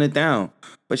 We holding it down.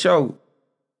 But yo,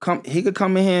 he could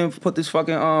come in here and put this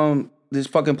fucking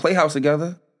playhouse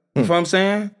together. You know what I'm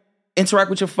saying?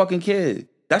 Interact with your fucking kid.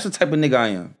 That's the type of nigga I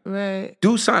am. Right.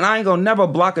 Do something. I ain't gonna never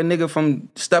block a nigga from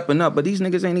stepping up, but these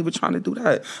niggas ain't even trying to do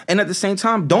that. And at the same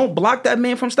time, don't block that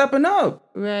man from stepping up.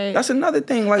 Right. That's another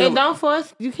thing. Like, and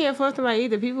you can't force somebody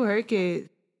either. People hurt kids.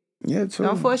 Yeah, too.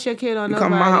 Don't force your kid on nobody.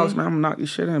 Come to my house, man. I'm gonna knock your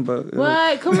shit in, but...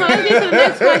 What? Come on, let's get to the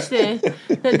next question.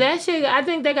 Because that shit, I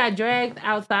think they got dragged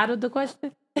outside of the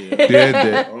question.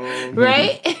 Yeah.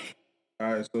 Right?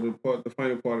 All right, so the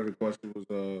final part of the question was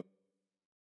to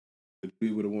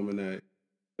be with a woman that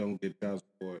don't get child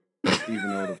support, even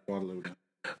though the father lives.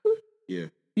 Yeah.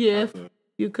 Yeah,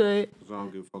 you could. Because I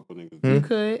don't give a fuck with niggas. You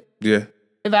could. Yeah.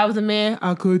 If I was a man,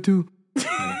 I could too.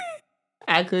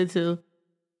 I could too.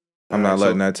 I'm not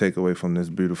letting that take away from this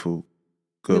beautiful,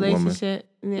 good woman.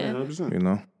 Yeah. 100%. You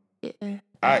know? Yeah. All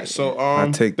right, so I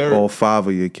take all 5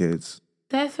 of your kids.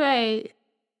 That's right.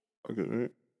 Okay,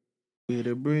 right. With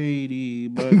a Brady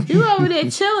bunch. You over there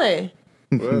chilling.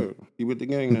 Well, you with the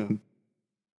gang now.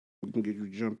 We can get you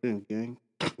jumped in, gang.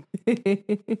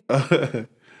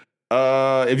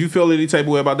 If you feel any type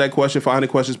of way about that question,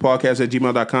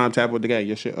 findthequestionspodcast@gmail.com. Tap with the gang.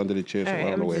 Your shit under the chair. All right, I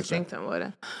don't know I'm where just it's drink at. some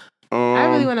water. I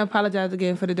really want to apologize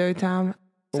again for the third time.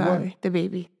 Sorry, what? the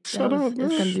baby. Shut up, It's going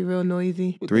to be real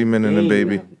noisy. 3 men and a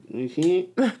baby. You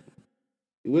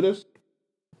with us?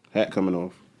 Hat coming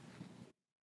off.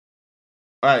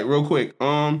 All right, real quick.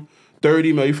 Third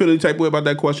email. You feel any type of way about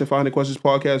that question?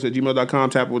 findthequestionspodcast@gmail.com.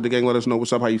 Tap with the gang. Let us know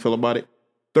what's up, how you feel about it.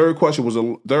 Third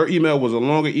email was a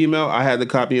longer email. I had to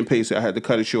copy and paste it. I had to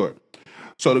cut it short.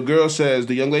 So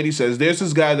the young lady says, there's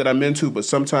this guy that I'm into, but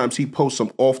sometimes he posts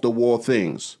some off-the-wall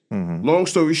things. Mm-hmm. Long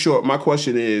story short, my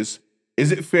question is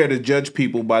it fair to judge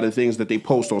people by the things that they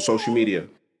post on social media?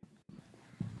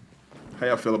 How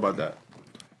y'all feel about that?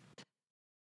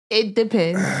 It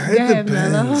depends. It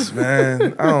depends,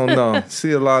 man. I don't know.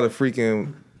 See a lot of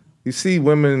you see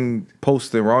women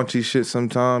posting raunchy shit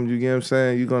sometimes, you get what I'm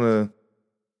saying? You're going to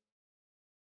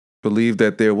believe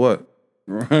that they're what?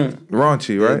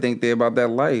 Raunchy, right? They think they're about that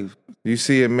life. You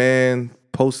see a man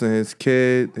posting his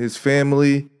kid, his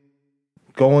family,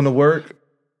 going to work.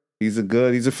 He's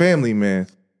a family man.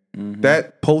 Mm-hmm.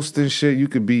 That posting shit, you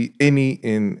could be any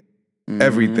and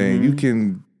everything. You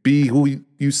can be who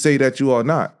you say that you are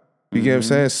not. You get what I'm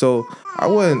saying? So I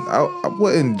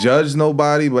wouldn't judge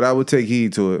nobody, but I would take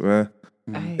heed to it, man.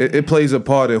 It plays a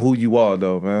part in who you are,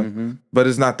 though, man. But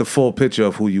it's not the full picture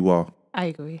of who you are. I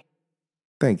agree.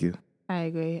 Thank you. I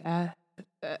agree.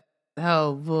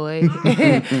 Oh boy,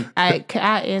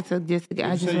 I answer just.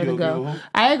 I just want to go.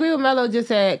 I agree with Mello just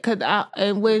said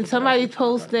and when somebody's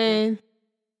posting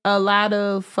a lot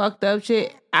of fucked up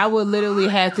shit, I would literally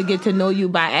have to get to know you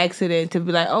by accident to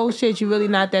be like, oh shit, you're really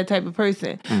not that type of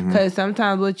person. Because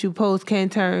sometimes what you post can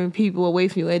turn people away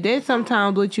from you, and then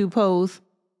sometimes what you post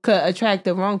could attract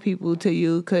the wrong people to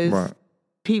you because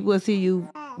people see you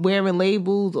wearing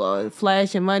labels or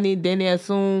flashing money, then they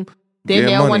assume. Then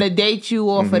they'll want to date you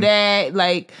off of that.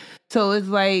 Like, so it's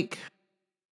like,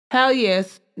 hell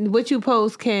yes, what you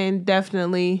post can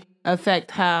definitely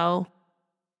affect how,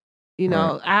 I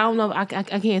don't know, I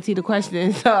can't see the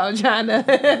question, so I'm trying to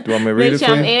Do you want me to read make it sure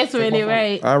for I'm you? answering it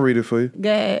right. I'll read it for you.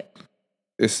 Go ahead.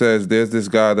 It says, there's this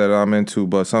guy that I'm into,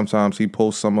 but sometimes he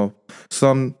posts some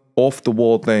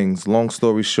off-the-wall things. Long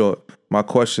story short, my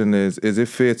question is it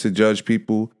fair to judge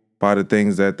people by the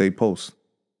things that they post?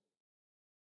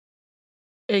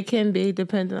 It can be,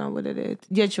 depending on what it is.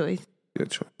 Your choice. Your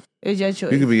choice. It's your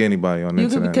choice. You could be anybody on the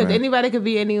internet, Because man. anybody could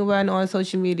be anyone on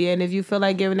social media, and if you feel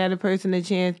like giving that a person a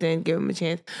chance, then give them a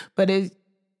chance. But it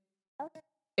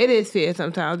is fair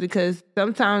sometimes, because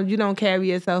sometimes you don't carry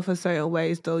yourself a certain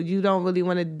way, so you don't really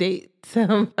want to date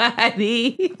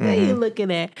somebody that you're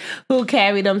looking at who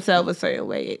carry themselves a certain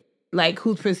way, like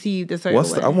who's perceived a certain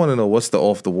way. I want to know what's the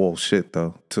off-the-wall shit,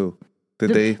 though, too.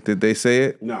 Did they say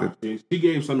it? Nah, she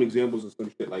gave some examples of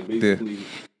some shit, like basically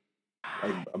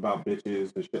like about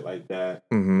bitches and shit like that.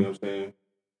 You know what I'm saying?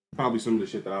 Probably some of the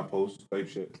shit that I post, type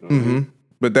shit. You know what I mean?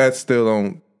 But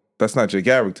that's not your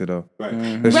character, though. Right.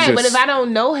 Right, but if I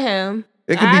don't know him,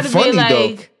 it could be funny,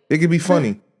 though. It could be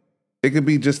funny. It could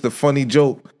be just a funny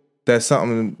joke that's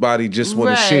somebody just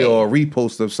want to share or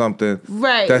repost of something.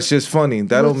 Right. That's just funny.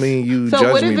 That don't mean you so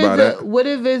judge me by that. What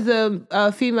if it's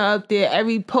a female up there,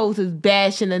 every post is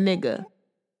bashing a nigga?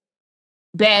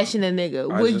 Bashing a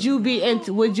nigga. Would you be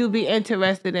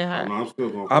interested in her? I'm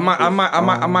still going. I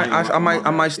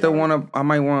might still want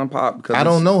to pop because I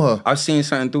don't know her. I've seen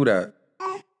something through that.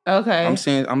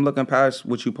 Okay. I'm looking past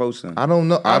what you posting. I don't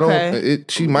know. I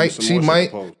don't. She might.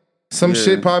 Some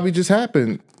shit probably just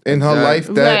happened in her life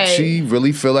that she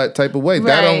really feel that type of way. Right.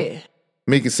 That don't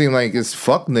make it seem like it's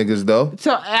fuck niggas though.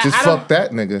 So just fuck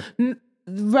that nigga.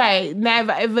 Right. Now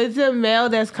if it's a male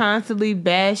that's constantly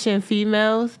bashing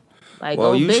females, like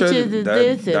bitches is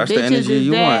this and bitches is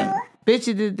that.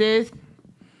 Bitches is this.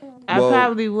 I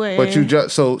probably wouldn't. But you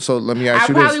just so let me ask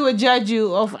you this. I probably would judge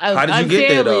you off. How did you get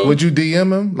there though? Would you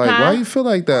DM him? Like, why you feel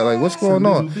like that? Like, what's going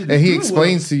on? And he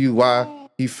explains to you why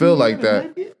he feel like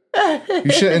that.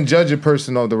 You shouldn't judge a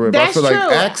person off the rip. That's I feel like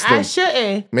true. ask them. I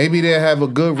shouldn't. Maybe they have a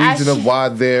good reason of why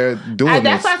they're doing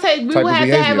that's this. why I say we would have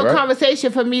to have a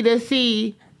conversation for me to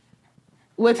see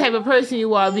what type of person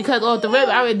you are. Because off the rip,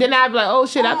 then I'd be like, oh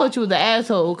shit, I thought you was an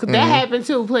asshole. Because that happened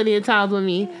too plenty of times with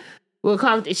me.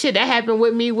 Shit, that happened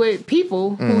with me with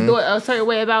people who thought a certain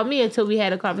way about me until we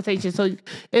had a conversation. So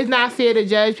it's not fair to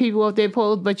judge people off their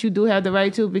posts, but you do have the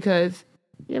right to, because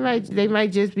they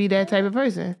might just be that type of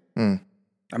person.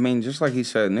 I mean, just like he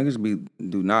said, niggas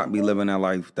do not be living that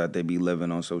life that they be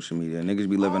living on social media. Niggas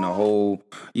be living a whole.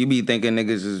 You be thinking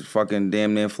niggas is fucking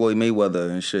damn near Floyd Mayweather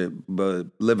and shit, but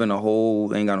living a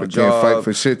whole ain't got no job. Can't fight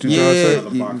for shit. You know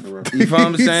what I'm saying? You feel what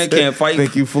I'm saying? Can't fight.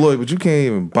 Think you Floyd, but you can't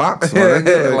even box.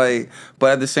 Like,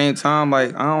 but at the same time,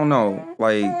 like I don't know,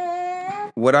 like.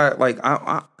 What I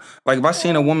if I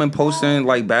seen a woman posting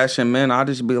like bashing men, I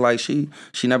just be like, she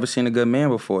never seen a good man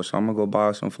before, so I'm gonna go buy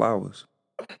her some flowers.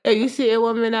 If you see a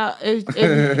woman out, if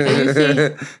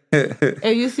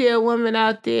you see a woman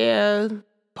out there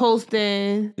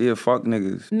posting, fuck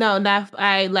niggas. No, not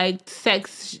like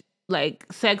sex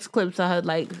clips of her.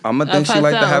 Like I'ma think she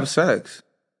like to have sex.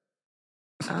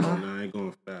 I ain't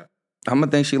going for that. I'ma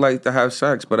think she like to have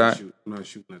sex, but I'm not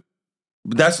shooting at.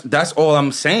 That's all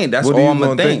I'm saying. That's all I'm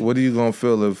gonna think. What are you gonna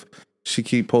feel if she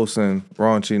keep posting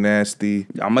raunchy, nasty?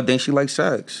 I'm gonna think she likes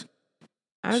sex.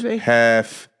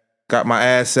 Half got my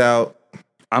ass out.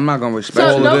 I'm not gonna respect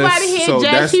all of this. So nobody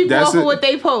here judge people off of what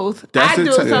they post. I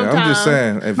do sometimes. I'm just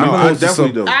saying. If you I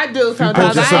do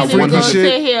sometimes. I ain't even gonna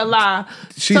sit here and lie.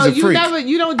 She's a freak.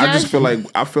 You don't judge.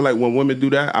 I feel like when women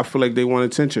do that, I feel like they want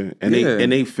attention, and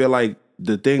they feel like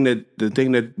the thing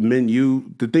that men use,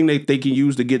 the thing they can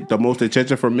use to get the most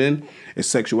attention from men is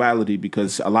sexuality,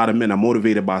 because a lot of men are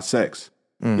motivated by sex.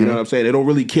 You know what I'm saying? They don't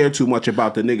really care too much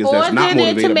about the niggas that's not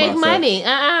motivated by sex. Or to make money.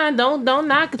 Don't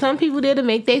knock. Some people there to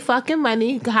make their fucking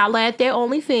money. Holla at their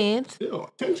OnlyFans. Still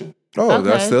attention.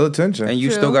 That's still attention. And you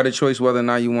still got a choice whether or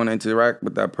not you want to interact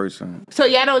with that person. So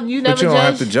you never But you don't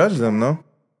have to judge them, though.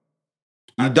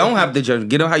 You don't have to judge.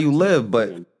 Get on how you live,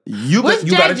 but You What's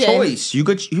got a judging? choice.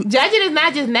 Judging is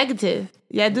not just negative.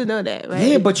 Yeah, I do know that, right?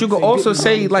 Yeah, but you could also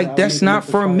say like that's not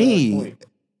for me.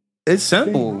 It's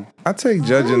simple. I take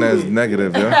judging as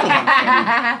negative,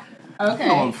 yeah. Okay.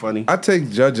 No, I'm funny. I take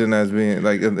judging as being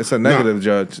like it's a negative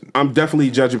judge. I'm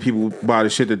definitely judging people by the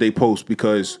shit that they post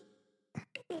because.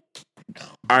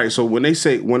 All right, so when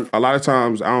a lot of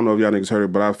times, I don't know if y'all niggas heard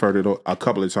it, but I've heard it a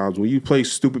couple of times. When you play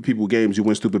stupid people games, you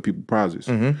win stupid people prizes.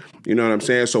 You know what I'm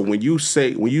saying? So when you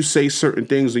say certain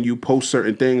things and you post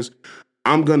certain things,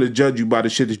 I'm gonna judge you by the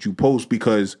shit that you post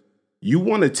because you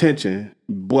want attention,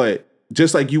 but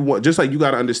just like you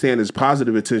gotta understand is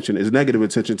positive attention is negative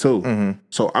attention too.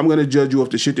 So I'm gonna judge you off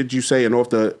the shit that you say and off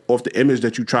the image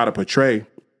that you try to portray.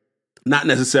 Not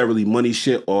necessarily money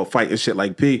shit or fighting shit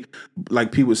like P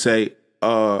would say.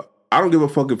 I don't give a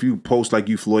fuck if you post like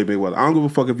you Floyd Mayweather. I don't give a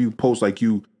fuck if you post like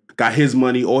you got his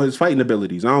money or his fighting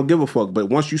abilities. I don't give a fuck. But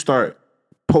once you start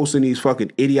posting these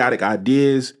fucking idiotic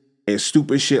ideas and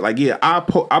stupid shit, like yeah, I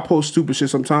post stupid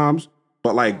shit sometimes,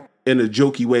 but like in a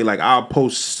jokey way. Like I'll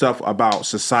post stuff about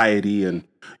society and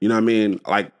you know what I mean,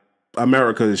 like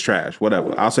America is trash,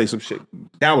 whatever. I'll say some shit.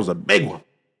 That was a big one.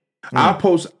 I'll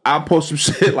post some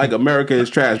shit like America is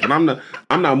trash, but I'm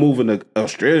not moving to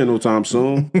Australia no time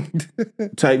soon.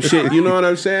 Type shit, you know what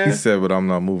I'm saying? He said, but I'm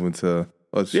not moving to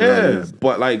Australia. Yeah,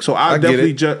 but like, so I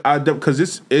definitely judge. Because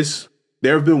it's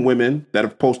there have been women that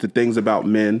have posted things about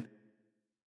men,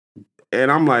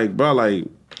 and I'm like, bro, like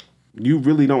you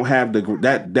really don't have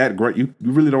that great. You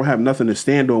really don't have nothing to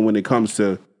stand on when it comes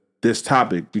to this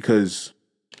topic because.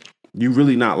 You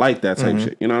really not like that type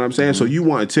shit. You know what I'm saying? So you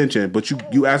want attention, but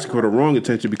you asking for the wrong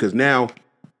attention because now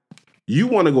you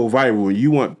want to go viral and you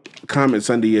want comments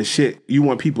under your shit. You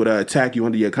want people to attack you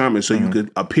under your comments so you could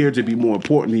appear to be more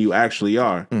important than you actually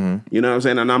are. You know what I'm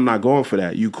saying? And I'm not going for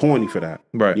that. You corny for that.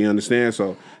 Right. You understand?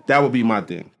 So that would be my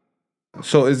thing.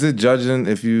 So is it judging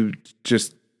if you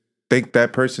just think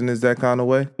that person is that kind of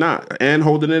way? Nah, and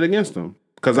holding it against them.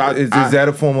 Because is that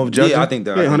a form of judging? Yeah, I think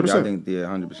that. Yeah, 100%. I think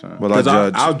 100%. Well, I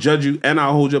judge. I'll judge you and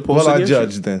I'll hold your post Well, I against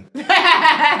judge you. then.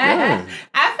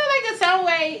 I feel like in some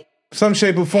way, some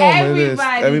shape or form, it is.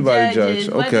 Everybody judges,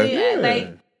 judge. Okay. Yeah.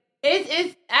 Like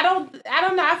it's. I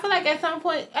don't know. I feel like at some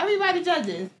point everybody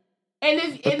judges,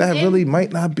 and But that really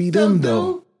might not be them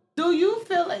though. Do you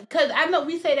feel like? Because I know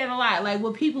we say that a lot. Like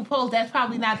when people post, that's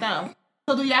probably not them.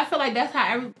 So do y'all feel like that's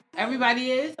how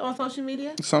everybody is on social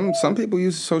media? Some people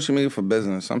use social media for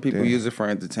business. Some people use it for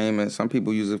entertainment. Some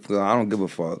people use it for I don't give a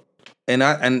fuck.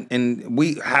 And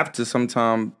we have to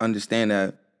sometimes understand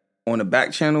that on the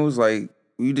back channels, like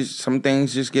some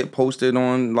things just get posted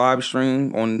on live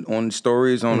stream, on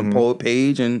stories, on the poll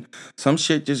page, and some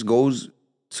shit just goes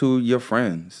to your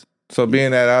friends. So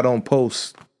being that I don't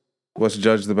post, what's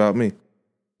judged about me?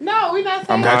 No, we're not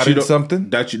saying I'm hiding something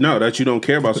that you don't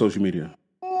care about social media.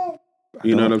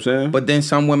 You know what I'm saying? But then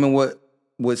some women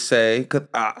would say, cause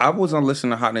I was on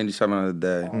listening to Hot 97 the other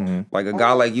day. Like a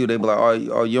guy like you, they be like,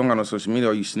 "Oh, you don't got no social media,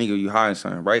 or you sneak, or you hiding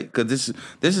something, right?" Because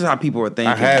this is how people are thinking.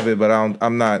 I have it, but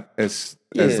I'm not as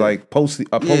like a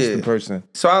posting person.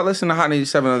 So I listened to Hot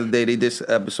 97 the other day. They did an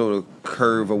episode of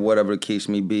Curve or whatever the case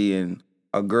may be, and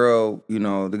a girl, you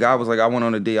know, the guy was like, "I went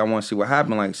on a date. I want to see what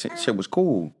happened." Like shit was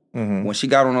cool. When she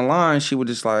got on the line, she was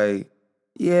just like,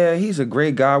 "Yeah, he's a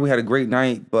great guy. We had a great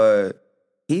night, but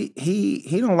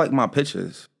he don't like my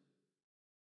pictures.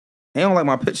 He don't like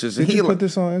my pictures." Did you put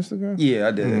this on Instagram? Yeah,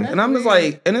 I did. And I'm just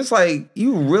like, and it's like,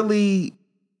 you really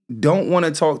don't want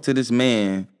to talk to this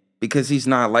man because he's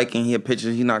not liking your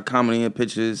pictures, he's not commenting your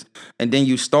pictures, and then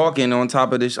you stalking on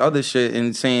top of this other shit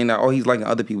and saying that, oh, he's liking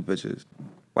other people's pictures.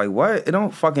 Like, what? It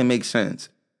don't fucking make sense.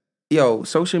 Yo,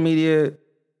 social media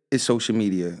is social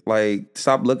media. Like,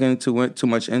 stop looking too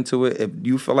much into it. If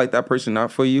you feel like that person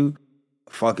not for you,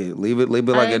 fuck it. Leave it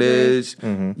like it is.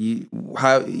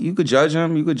 You could judge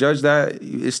him. You could judge that.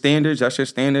 It's standards. That's your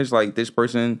standards. Like, this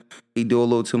person, he do a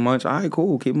little too much. All right,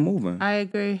 cool. Keep it moving. I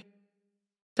agree.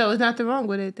 So it's nothing wrong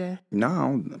with it then?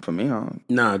 No, for me, I don't.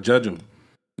 Nah, judge him.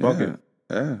 Fuck it.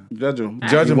 Yeah. Judge him.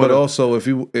 Judge him, but also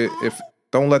if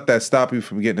don't let that stop you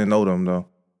from getting to know them though.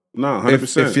 No,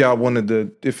 100%. If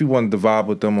you wanted to vibe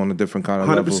with them on a different kind of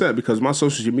 100%, level. 100%, because my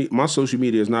social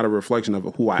media is not a reflection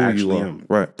of who I actually am.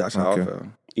 Right. That's how I feel.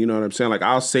 You know what I'm saying? Like,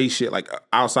 I'll say shit like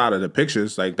outside of the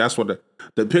pictures. Like, that's what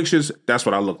the pictures. That's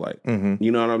what I look like.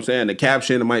 You know what I'm saying? The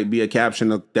caption, it might be a caption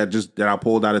that I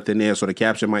pulled out of thin air, so the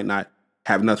caption might not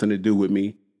have nothing to do with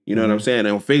me. You know what I'm saying? And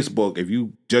on Facebook, if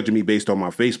you judging me based on my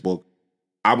Facebook,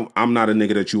 I'm not a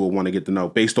nigga that you would want to get to know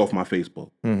based off my Facebook.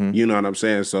 You know what I'm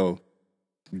saying? So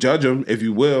judge him if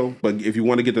you will, but if you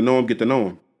want to get to know him, get to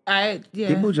know him.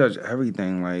 People judge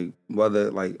everything, like whether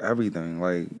like everything,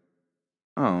 like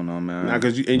I don't know, man. Nah,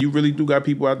 you really do got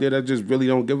people out there that just really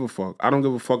don't give a fuck. I don't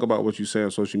give a fuck about what you say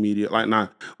on social media.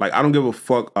 Like I don't give a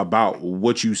fuck about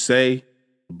what you say,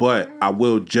 but I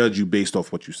will judge you based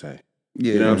off what you say.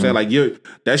 Yeah, you know what I'm saying? Like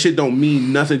that shit don't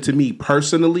mean nothing to me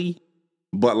personally,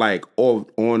 but like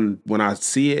on when I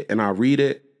see it and I read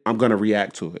it, I'm gonna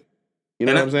react to it. You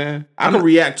know what I'm saying? I can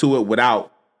react to it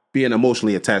without being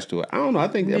emotionally attached to it. I don't know. I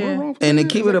think am I wrong? And to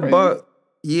keep it a buck,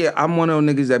 yeah, I'm one of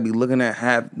those niggas that be looking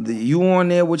at you on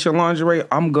there with your lingerie.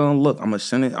 I'm gonna look. I'm gonna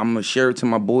send it. I'm gonna share it to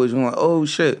my boys. I'm like, oh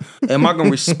shit. Am I gonna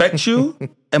respect you?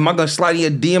 Am I gonna slide in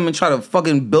your DM and try to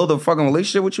fucking build a fucking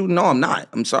relationship with you? No, I'm not.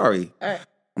 I'm sorry.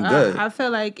 I'm good. I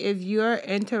feel like if you're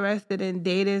interested in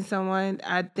dating someone,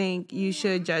 I think you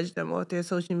should judge them off their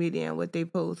social media and what they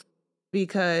post,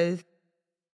 because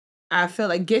I feel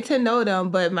like get to know them.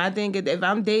 But my thing is, if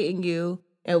I'm dating you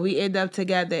and we end up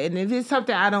together, and if it's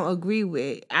something I don't agree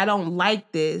with, I don't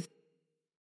like this,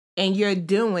 and you're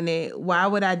doing it, why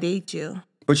would I date you?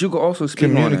 But you could also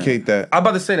communicate that. I'm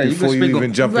about to say that before you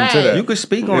even jump into that. You could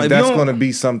speak on if that's going to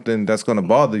be something that's going to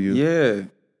bother you. Yeah.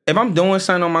 If I'm doing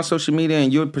something on my social media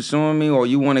and you're pursuing me or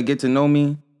you want to get to know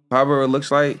me, however it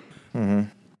looks like,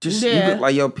 just you could,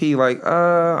 like, yo, P, like,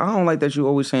 I don't like that you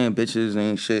always saying bitches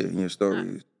and shit in your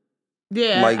stories.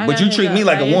 Yeah, like, but you treat me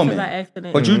like a woman.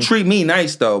 But you treat me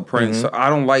nice though, Prince. So I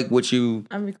don't like what you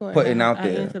putting out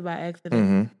there. I answered by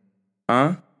accident.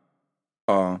 Huh?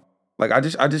 Like I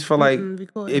just feel like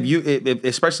if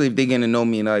especially if they getting to know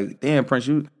me, like, damn, Prince,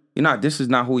 you're not. This is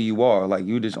not who you are. Like,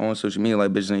 you just on social media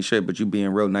like bitches ain't shit, but you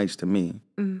being real nice to me.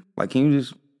 Like, can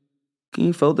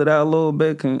you filter that a little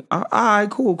bit? All right,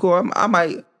 cool. I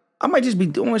might just be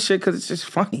doing shit because it's just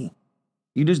funny.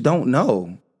 You just don't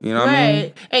know. You know what I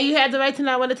mean? And you have the right to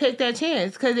not want to take that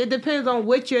chance, because it depends on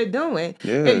what you're doing.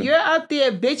 Yeah. If you're out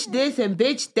there bitch this and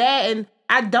bitch that, and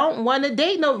I don't want to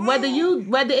date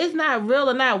whether it's not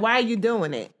real or not, why are you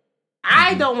doing it?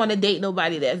 I don't want to date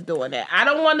nobody that's doing that. I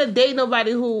don't want to date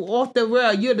nobody who off the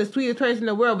world, you're the sweetest person in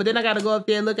the world, but then I got to go up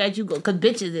there and look at you, because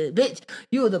bitches is bitch.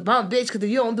 You the bum bitch, because if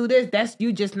you don't do this, that's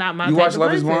you just not my type of person. You watch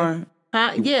Love Is Blind?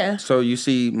 Huh? Yeah. So you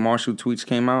see Marshall tweets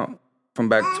came out from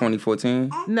back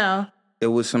 2014? No. It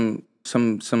was some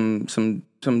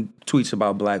tweets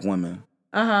about black women.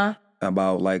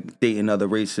 About like dating other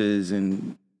races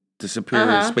and the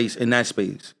superior space in that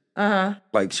space.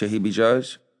 Like, should he be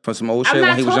judged for some old shit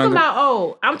when he was younger?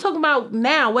 I'm talking about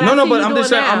now. But I'm just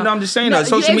saying. I'm just saying that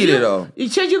social media though.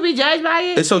 Should you be judged by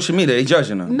it? It's social media. They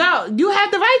judging them. No, you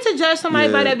have the right to judge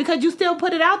somebody by that, because you still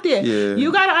put it out there. Yeah.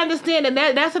 You got to understand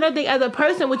that's another thing. As a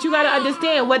person, what you got to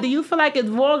understand, whether you feel like it's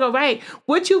wrong or right,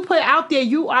 what you put out there,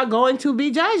 you are going to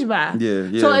be judged by.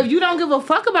 Yeah. So if you don't give a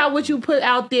fuck about what you put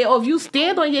out there, or if you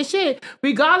stand on your shit,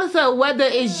 regardless of whether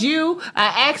it's you, an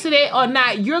accident or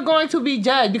not, you're going to be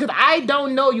judged, because I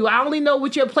don't know you. I only know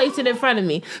what you're placing in front of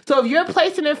me. So if you're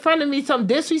placing in front of me some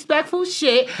disrespectful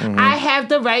shit, I have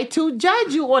the right to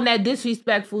judge you on that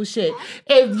disrespectful shit.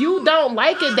 If you don't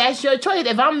like it, that's your choice.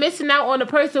 If I'm missing out on a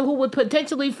person who would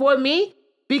potentially for me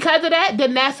because of that,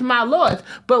 then that's my loss.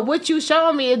 But what you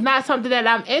showing me is not something that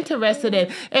I'm interested in.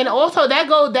 And also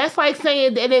that's like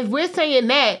saying, and if we're saying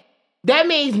that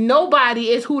means nobody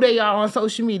is who they are on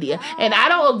social media. And I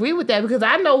don't agree with that, because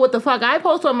I know what the fuck I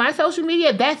post on my social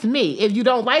media, that's me. If you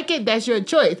don't like it, that's your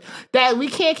choice. That we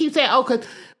can't keep saying, because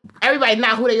everybody's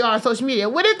not who they are on social media.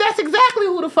 What if that's exactly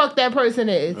who the fuck that person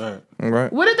is? Right.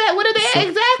 What if they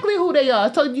exactly who they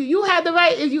are? So you have the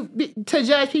right to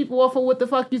judge people off of what the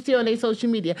fuck you see on their social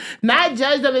media. Not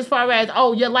judge them as far as,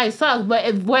 your life sucks,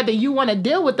 but whether you want to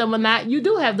deal with them or not, you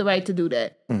do have the right to do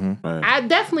that. Right. I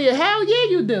definitely, hell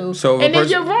yeah, you do. So if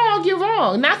you're wrong, you're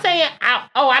wrong. Not saying,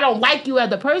 I don't like you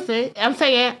as a person. I'm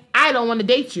saying I don't want to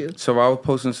date you. So if I was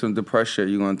posting some depressed shit,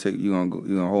 you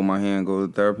gonna hold my hand and go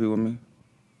to therapy with me?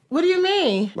 What do you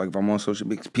mean? Like, if I'm on social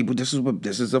media, people, this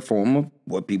is a form of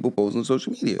what people post on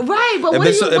social media. Right, but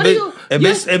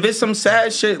if it's some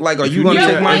sad shit, like, are you gonna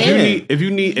take my hand?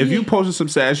 If you posting some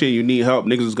sad shit and you need help,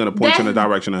 niggas is gonna point you in the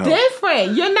direction of help.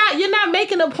 Different. You're not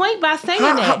making a point by saying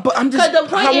that. But I'm just, the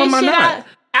point how is, am I not?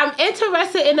 I'm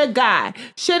interested in a guy.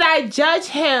 Should I judge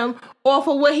him off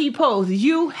of what he posts?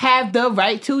 You have the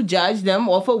right to judge them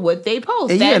off of what they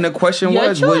post. And the question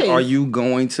was, are you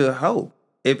going to help?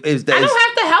 I don't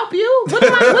have to help you. What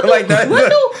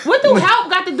do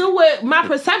help got to do with my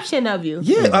perception of you?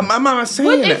 Yeah, I'm not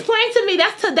saying that. Explain to me.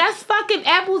 That's fucking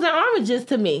apples and oranges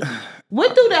to me.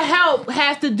 What do the help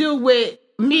have to do with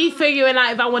me figuring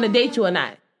out if I want to date you or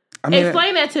not?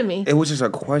 Explain that to me. It was just a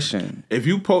question. If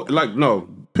you post,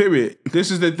 period.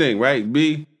 This is the thing, right?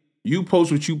 B, you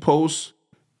post what you post,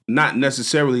 not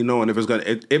necessarily knowing if it's gonna.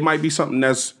 It might be something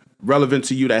that's relevant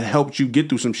to you that helped you get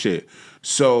through some shit.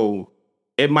 So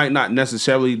it might not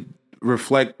necessarily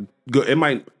reflect good.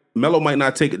 Mello might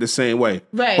not take it the same way,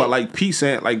 right? But like P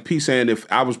saying, if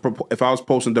I was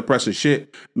posting depressing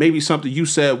shit, maybe something you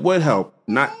said would help,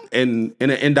 not in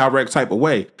an indirect type of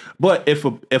way. But if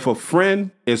a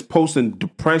friend is posting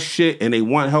depressed shit and they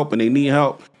want help and they need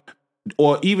help,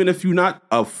 or even if you're not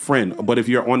a friend, but if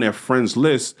you're on their friends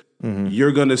list,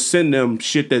 you're gonna send them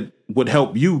shit that would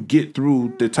help you get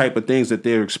through the type of things that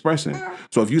they're expressing.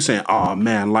 So if you're saying, "Oh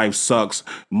man, life sucks.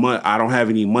 I don't have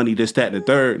any money. This, that, and the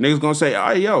third," niggas gonna say,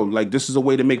 "Oh yo, like this is a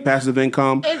way to make passive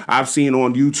income. I've seen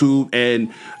on YouTube,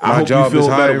 and I hope you feel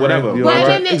better. Whatever."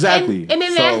 Right? Exactly. And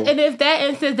if that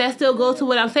instance, that still goes to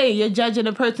what I'm saying. You're judging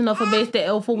a person off of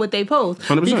for what they post.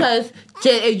 100%. Because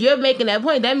if you're making that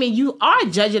point, that means you are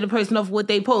judging a person off what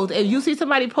they post. If you see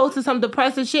somebody posting some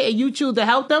depressing shit and you choose to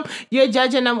help them, you're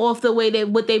judging them off the way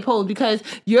what they post, because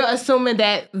you're assuming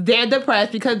that they're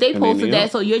depressed because they posted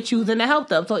that, so you're choosing to help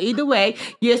them. So either way,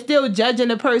 you're still judging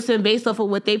a person based off of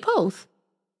what they post,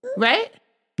 right?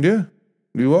 Yeah,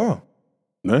 you are.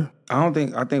 Yeah. I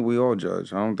think we all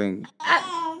judge. I don't think.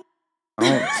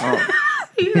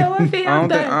 You know what? I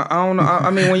don't know.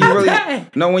 I mean, when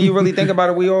you really think about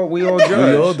it, we all judge.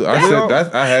 We all do. I said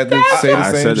that. I had to say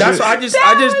the same shit. That's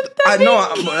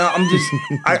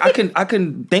I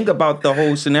can think about the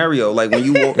whole scenario. Like when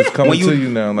you, it's coming to you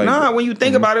now. Like, when you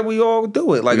think about it, we all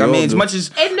do it. Like We I mean, all as do. much as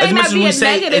It may as much not as be we a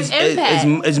say, negative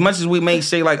impact. as much as we may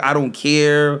say like I don't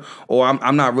care or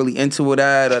I'm not really into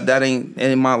that, or that ain't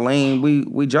in my lane.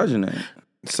 We judging it.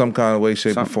 some kind of way,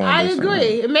 shape, or form. I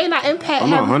agree. It may not impact. I'm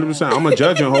not 100%. I'm gonna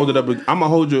judge you and hold it up. I'm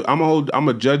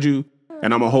gonna judge you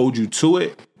and I'm gonna hold you to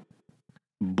it.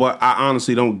 But I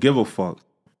honestly don't give a fuck.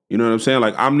 You know what I'm saying?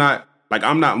 Like I'm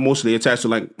not mostly attached to,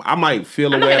 like, I might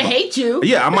feel I'm away. not gonna hate you.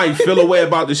 Yeah, I might feel away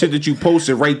about the shit that you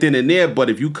posted right then and there. But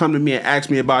if you come to me and ask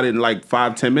me about it in like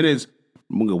 5-10 minutes,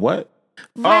 I'm gonna go, what?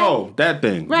 Right. Oh, that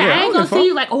thing. Right, Yeah, I ain't don't gonna give a see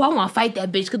you fuck. like, oh, I want to fight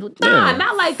that bitch. Cause Yeah.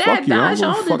 not like that. Fuck you. I Nah,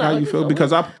 don't give a fuck how you feel,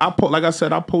 because I like I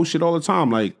said, I post shit all the time,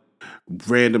 like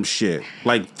random shit,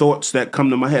 like thoughts that come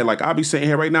to my head. Like I'll be sitting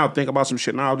here right now, think about some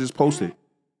shit, and I'll just post it.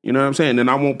 You know what I'm saying? And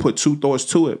I won't put two thoughts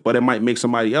to it, but it might make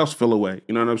somebody else feel away.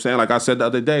 You know what I'm saying? Like I said the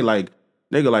other day, like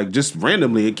nigga, like just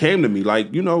randomly it came to me,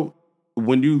 like, you know,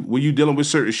 when you dealing with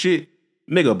certain shit,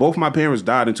 nigga, both my parents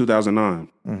died in 2009.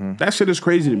 Mm-hmm. That shit is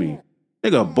crazy to me.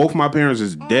 Nigga, both my parents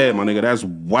is dead, my nigga. That's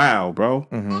wild, bro.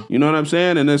 Mm-hmm. You know what I'm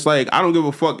saying? And it's like, I don't give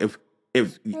a fuck if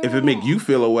it make you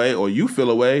feel away or you feel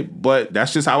away, but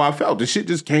that's just how I felt. The shit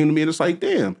just came to me and it's like,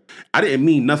 damn, I didn't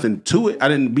mean nothing to it. I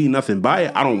didn't mean nothing by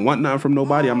it. I don't want nothing from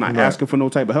nobody. I'm not asking for no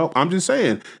type of help. I'm just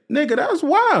saying, nigga, that's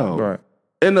wild. Right.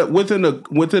 And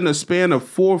within a span of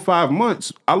 4 or 5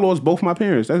 months, I lost both my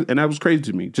parents, and that was crazy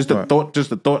to me. Just the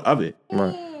thought of it.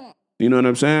 Right. You know what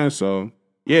I'm saying? So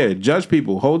yeah, judge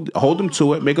people, hold them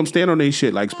to it, make them stand on their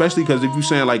shit. Like especially because if you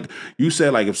saying like you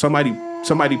said, like if somebody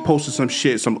posted some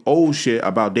shit, some old shit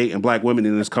about dating black women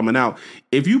and it's coming out,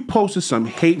 if you posted some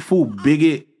hateful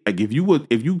bigot, like if you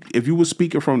were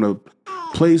speaking from the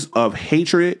place of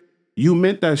hatred, you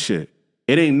meant that shit.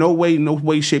 It ain't no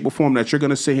way, shape, or form that you're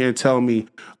gonna sit here and tell me,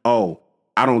 oh,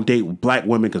 I don't date black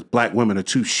women because black women are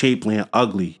too shapely and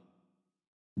ugly.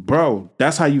 Bro,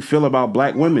 that's how you feel about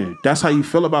black women. That's how you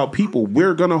feel about people.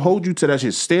 We're gonna hold you to that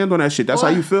shit. Stand on that shit. That's how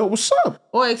you feel. What's up?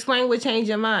 Or explain what changed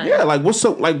your mind. Yeah, like what's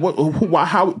up? Like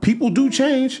how people do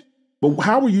change, but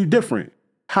how are you different?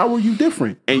 How are you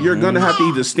different? And you're gonna have to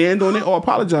either stand on it or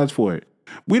apologize for it.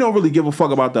 We don't really give a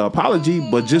fuck about the apology,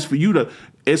 but just for you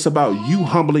it's about you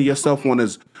humbling yourself on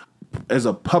as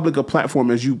a public a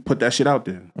platform as you put that shit out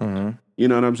there. Mm-hmm. You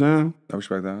know what I'm saying? I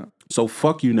respect that. So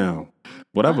fuck you now.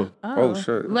 Whatever. Oh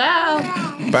shit. Wow.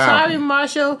 Sorry,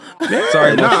 Marshall.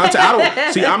 Sorry, no. I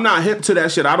don't see. I'm not hip to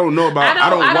that shit. I don't know about. I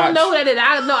don't know that.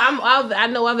 I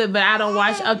know of it, but I don't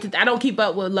watch up to. I don't keep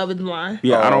up with Love Is Blind.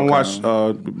 Yeah, I don't watch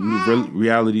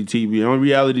reality TV. On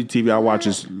reality TV, I watch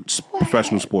is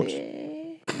professional sports.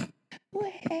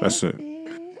 That's it.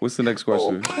 What's the next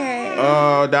question?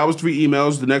 That was 3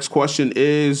 emails. The next question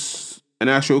is an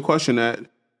actual question that.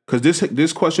 Because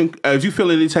this question, if you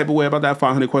feel any type of way about that,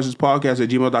 500 questions podcast at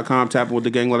gmail.com, tap in with the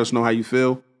gang, let us know how you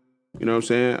feel. You know what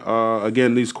I'm saying?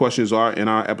 Again, these questions are in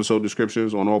our episode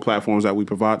descriptions on all platforms that we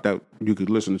provide that you could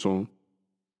listen to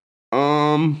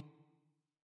them.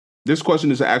 This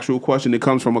question is an actual question. It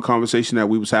comes from a conversation that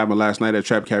we was having last night at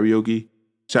Trap Karaoke.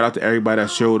 Shout out to everybody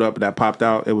that showed up, that popped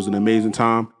out. It was an amazing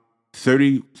time.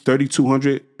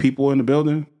 3,200 people in the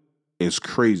building. It's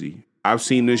crazy. I've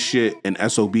seen this shit in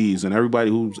SOBs, and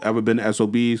everybody who's ever been to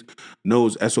SOBs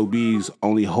knows SOBs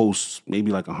only hosts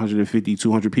maybe like 150,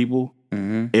 200 people,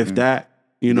 if that.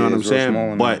 You know what I'm it's real small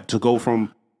saying? in But to go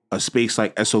from a space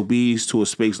like SOBs to a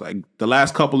space like the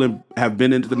last couple have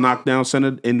been into the Knockdown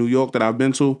Center in New York that I've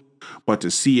been to, but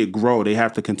to see it grow, they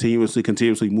have to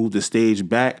continuously move the stage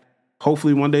back.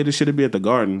 Hopefully one day this shit will be at the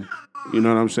Garden. You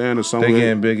know what I'm saying? Or somewhere. They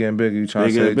getting bigger and bigger. You trying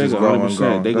to say just growing and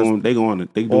growing. They go on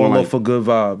it. They doing all like up for good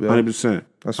vibe. 100%.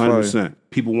 That's 100%.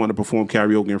 People want to perform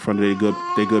karaoke in front of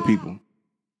their good people.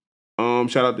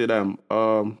 Shout out to them.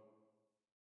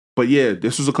 But yeah,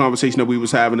 this was a conversation that we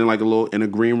was having in a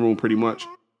green room pretty much.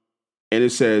 And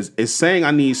it says, it's saying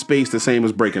I need space the same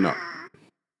as breaking up.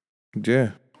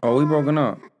 Yeah. Oh, we broken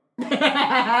up.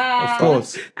 Of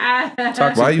course.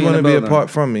 Toxic Why you P in want the to be building. apart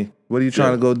from me? What are you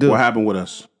trying to go do? What happened with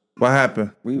us? What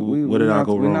happened? What did I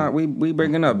go wrong? We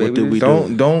breaking up, baby. did we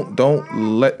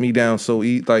Don't let me down so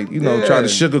try to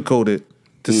sugarcoat it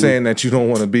to saying that you don't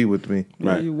want to be with me.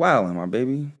 Right. You wilding, my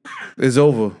baby. It's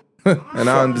over. And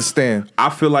I understand.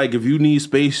 I feel like if you need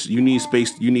space, you need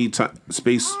space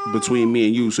between me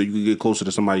and you so you can get closer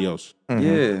to somebody else.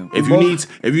 Yeah. If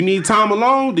you need time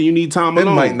alone, then you need time It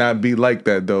alone. might not be like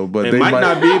that though, but It might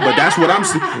not be, but that's what I'm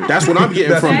getting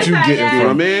That's from what you it. getting You know what I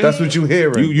from. mean? That's what you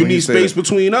hearing. You when need say space that.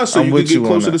 between us so I'm you with can you get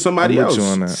on closer that. to somebody I'm with else. you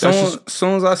on that.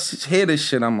 Soon as I hear this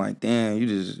shit, I'm like, damn, you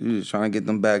just trying to get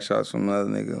them back shots from another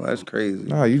nigga. That's crazy.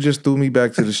 Nah, you just threw me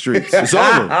back to the streets. It's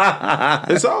over.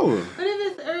 It's over. But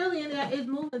if it's early and it's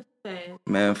moving too fast.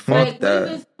 Man, fuck Like, what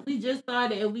that. if we just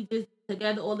started and we just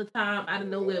together all the time, out of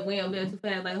nowhere, wham, too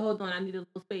fast. Like, hold on, I need a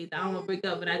little space. I don't want to break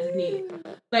up, but I just need it.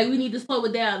 Like, we need to slow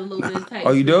it down a little bit. Tight.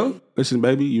 Oh, you do? Listen,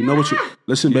 baby, you know what you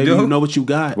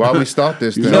got. Why we start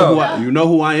this You then? know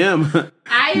who I am.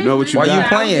 I You know what you agree. got. Why you I was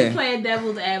playing? just playing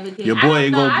devil's advocate. Your boy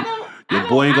ain't gonna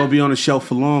gonna be on the shelf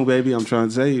for long, baby. I'm trying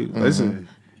to tell you. Listen,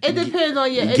 It depends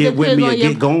on your. get with me or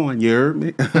get going. You heard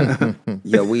me?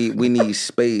 Yeah, we need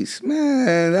space.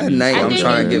 Man, that night I'm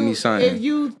trying to get me something. If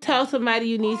you tell somebody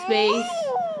you need space,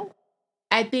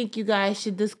 I think you guys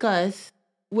should discuss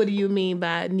what do you mean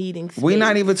by needing space. We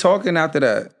not even talking after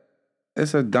that.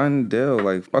 It's a done deal.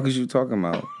 Like, fuck is you talking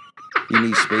about? You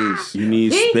need space. You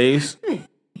need space.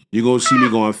 You go see me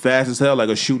going fast as hell like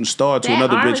a shooting star to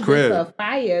another bitch crib. A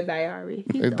fire diary.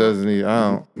 It doesn't need.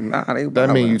 I don't. Nah, they That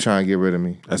mean wildin'. you trying to get rid of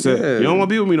me. That's it. Yeah. You don't want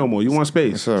to be with me no more. You want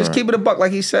space. It's all Just right. keep it a buck,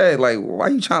 like he said. Like, why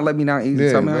you trying to let me down easy?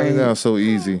 Yeah, Tell me I lay ain't. down so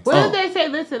easy. What if they say,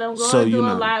 listen, I'm going So through you a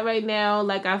know. lot right now.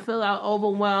 Like, I feel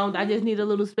overwhelmed. I just need a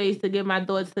little space to get my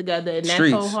thoughts together. And that's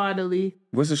Streets. wholeheartedly.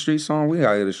 What's the street song? We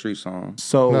gotta get a street song.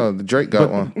 So No, the Drake got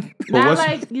one. Not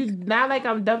what's- like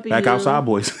I'm dumping back you. outside,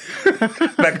 boys.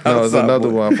 No, it's another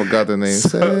one. I forgot the name.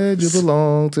 Said you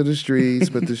belong to the streets,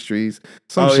 but the streets.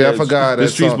 Some shit. I forgot. The that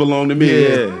streets song. belong to me.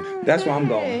 Yeah. That's where I'm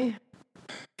going.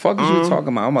 Fuck is you talking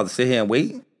about? I'm about to sit here and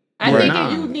wait. I Right think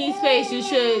now. if you need space, you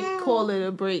should call it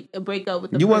a breakup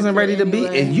with the You wasn't person ready to be,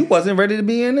 anyway. and you wasn't ready to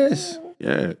be in this.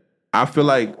 Yeah. I feel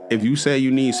like if you say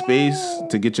you need space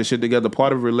to get your shit together,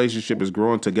 part of a relationship is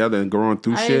growing together and growing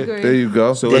through I shit. agree. There you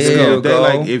go. So There it's you good. go.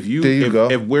 Like if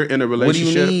There we're in a What do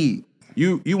relationship, you need?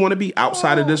 you want to be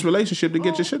outside of this relationship to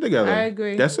get your shit together. I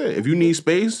agree. That's it. If you need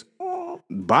space,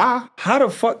 bye. How the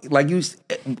fuck? Like you?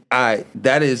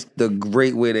 That is the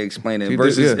great way to explain it. You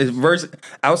Versus, did, yeah. it's versus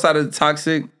outside of the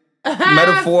toxic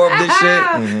metaphor of this shit.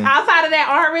 Outside of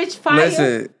that orange fire.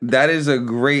 Listen, that is a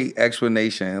great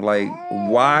explanation. Like,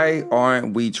 why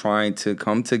aren't we trying to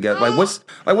come together? What's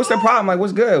the problem? Like,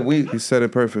 what's good? You said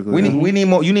it perfectly. We need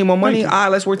more. You need more money. All right,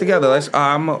 let's work together.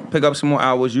 I'm gonna pick up some more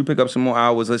hours. You pick up some more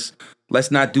hours.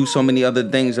 Let's not do so many other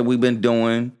things that we've been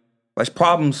doing. Let's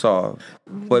problem solve.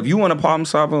 But if you want to problem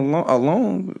solve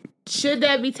alone, Should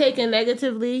that be taken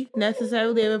negatively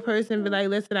necessarily if a person be like,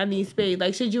 listen, I need space?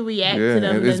 Like, should you react Yeah, to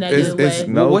them in a negative way?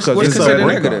 no, What's 'cause it's considered a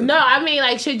negative? No, I mean,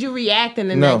 like, should you react in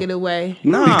a No. negative way?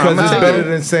 nah, Because I'm it's not- better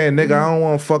than saying, nigga, I don't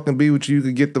want to fucking be with you. You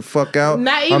can get the fuck out.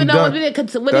 Not even I'm though done. when That's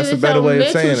it's a better some way of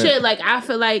mental saying shit, it. like, I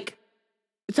feel like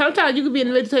sometimes you could be in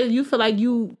the middle of you feel like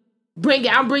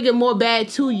I'm bringing more bad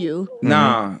to you.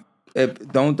 Nah.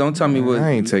 Don't tell me what.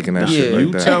 I ain't taking that Yeah, shit like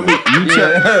you that. Tell me,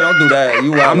 Don't do that.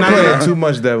 You I'm wild. not playing too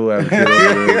much devil advocate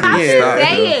over there. I'm Yeah. just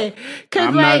saying. Because,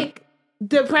 I'm not- like,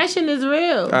 depression is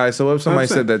real. All right, so what if somebody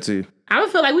said that to you? I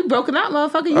would feel like we broken up,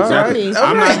 motherfucker. You All tell right. me.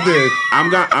 I'm not there.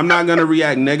 I'm not gonna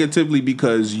react negatively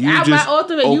because you My just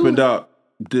ultimate, opened up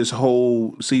this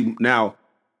whole. See, now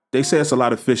they say it's a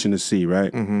lot of fish in the sea,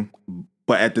 right? Mm-hmm.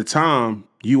 But at the time,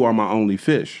 you are my only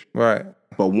fish. Right.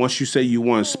 But once you say you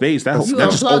want space, that You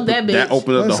just unplug opened that bitch. that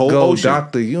opened up Let's the whole go. ocean.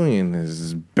 Dr. Union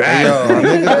is bad. Yo, I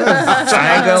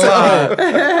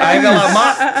ain't gonna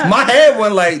lie. My head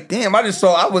went like, damn. I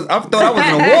thought I was in the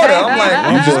water. I'm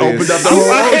like, You just boy opened is up the whole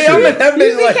so- I'm in that bitch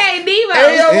You like, became Devo.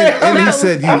 Hey, yo, And he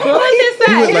said, What was his he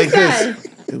side? went like His side.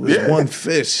 this. It was one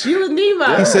fish. You was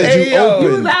Nemo. He said Hey, you yo. You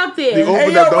was opened. out there. You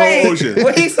opened up the whole ocean.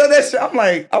 When he said that shit, I'm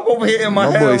like, I'm over here in my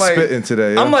My head. boy I'm like, spitting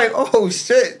today. Yeah. I'm like, oh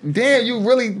shit, damn, you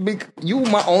really you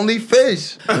my only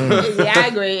fish. Yeah, I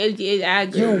agree. I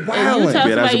agree. You're If wildin'. you tell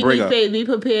Yeah, that's a somebody you need breakup. space, be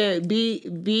prepared.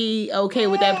 Be okay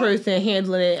with that person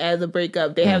handling it as a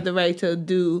breakup. They have the right to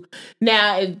do.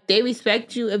 Now, if they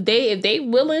respect you, if they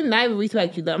willing, not even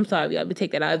respect you. I'm sorry, y'all. But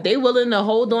take that out. If they willing to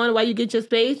hold on while you get your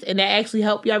space and that actually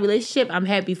help your relationship, I'm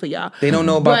happy for y'all. They don't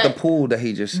know about But- the pool that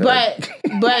he just said.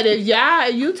 But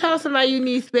if you tell somebody you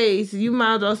need space, you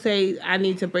might as well say I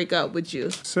need to break up with you.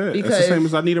 That's it. It's the same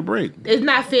as I need a break. It's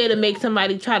not fair to make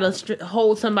somebody try to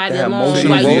hold somebody That along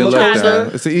emotional while you roller try coaster.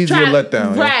 to. It's an easier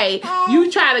letdown. Yeah. Right.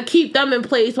 You try to keep them in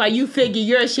place while you figure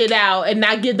your shit out and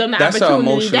not give them the that's an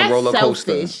opportunity. emotional That's roller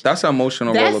coaster. selfish. That's an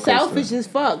emotional roller That's coaster. selfish as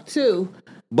fuck too.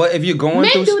 But if you're going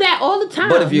Men through do that all the time.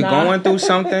 But if you're Nah. going through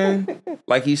something,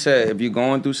 like he said, if you're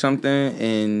going through something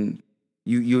and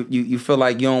you feel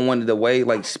like you don't want it away,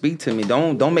 like speak to me.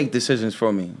 Don't make decisions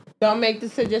for me. Don't make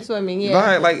decisions for me. Yeah.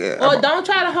 Right? Like Or don't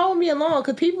try to hold me along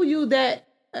because people use that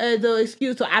as an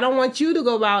excuse. So I don't want you to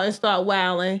go out and start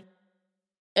wilding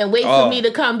and wait for me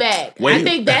to come back. I Wait.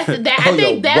 think that's that. Oh, I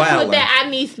think yo, that's what wildin'. that I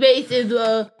need space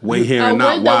is. Wait here and a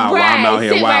not window. wild while I'm out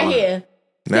here Sit right wilding. here.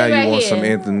 Now Sit you right want here. some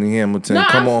Anthony Hamilton? No,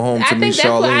 Come on home I to me, think that's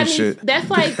what I Charlene need. shit. That's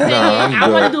like saying I'm I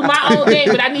want good. to do my own thing,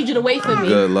 but I need you to wait for me.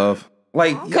 Good love.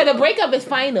 like Because a breakup is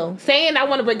final. Saying I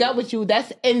want to break up with you,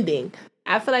 that's ending.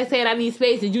 I feel like saying I need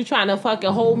space is you trying to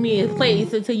fucking hold me in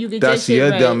place until you get That's your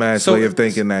your shit right. dumbass So- way of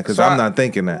thinking that, because so I'm I- not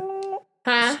thinking that.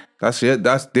 Huh? That's their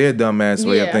dumbass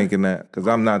way of Yeah. thinking that, because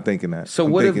I'm not thinking that. So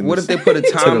I'm what if thinking they put a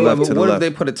the time left, limit? to the What if left. they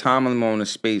put a time limit on the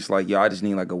space? Like, yo, I just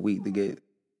need like a week to get.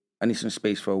 I need some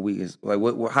space for a week. It's like,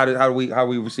 how are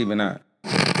we receiving that?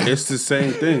 It's the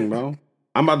same thing, bro.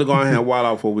 I'm about to go ahead and wild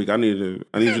out for a week. I need you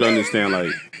to understand,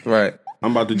 like, Right.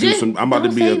 I'm about to do some. I'm about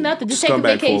don't to be say a nothing. Just take a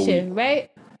scumbag for a week. vacation, right?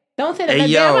 Don't say that. Hey,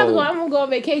 Like, "Damn, yo. I'm gonna go on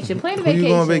vacation. Plan a Who vacation. you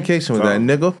going on vacation with, that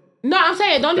nigga? No, I'm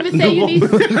saying don't even say you need.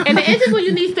 And the instance when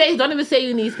you need space, don't even say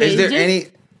you need space. Is there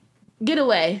Just get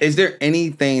away? Is there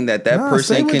anything that Nah,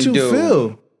 person say what can you do?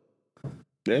 feel.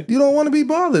 Yeah. You don't want to be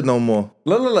bothered no more.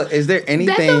 Look. Is there That don't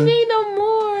anything? mean no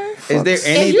more. Is there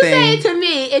If you say anything? it to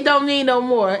me, it don't mean no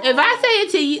more. If I say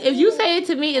it to you, if you say it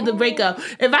to me, it's a breakup.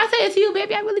 If I say it to you,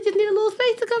 baby, I really just need a little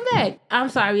space to come back. I'm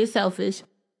sorry, it's selfish.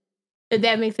 If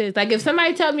that makes sense. Like if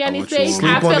somebody tell me I need want you space, to I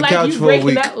sleep on feel the like couch you for a breaking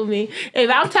week. up with me. If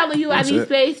I'm telling you That's I need it.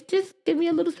 space, just give me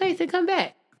a little space and come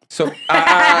back. So,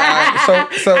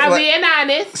 so I'm like, being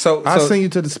honest. so I'll send you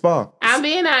to the spa I'm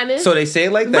being honest. So they say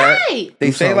it like that. Right. They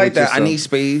Do say it something like with that. I yourself. need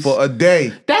space. for a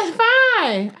day. That's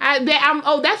fine.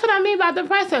 That's what I mean by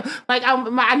depression. Like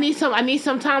I need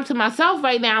some time to myself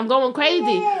right now. I'm going crazy.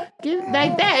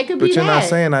 Like that. It could But be you're that. not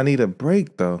saying I need a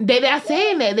break, though. They're not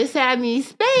saying that. They say I need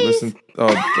space. Listen, a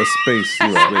space.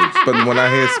 You right. But when I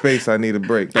hear space, I need a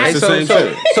break. That's Hey, the same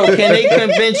shit. so can they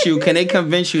convince you? Can they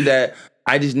convince you that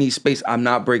I just need space? I'm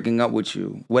not breaking up with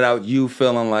you without you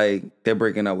feeling like they're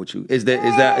breaking up with you. Is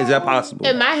that possible?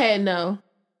 In my head, no.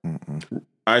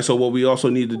 All right, so what we also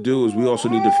need to do is we also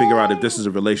need to figure out if this is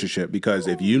a relationship, because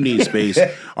if you need space,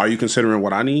 are you considering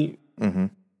what I need? Mm-hmm.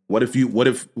 What if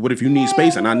you need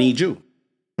space and I need you?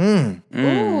 Ooh.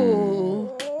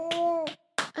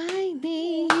 I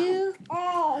need you.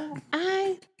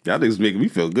 Y'all niggas making me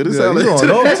feel good as Yeah, hell. you going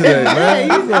off today,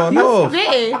 man. You going off.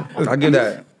 Spitting.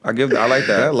 I give that. I like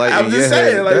that. That light I'm in just your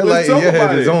saying, head. like, That let's light in talk your head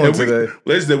about is it. on And we- today.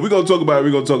 Listen, we're gonna talk about it.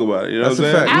 We're gonna talk about it. You know That's what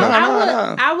a I'm saying?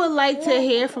 fact. I would like to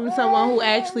hear from someone who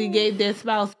actually gave their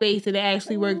spouse space and it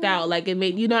actually worked out. Like it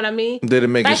made, you know what I mean? Did it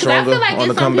make it Like, 'cause I stronger feel like on the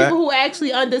it's some comeback? people who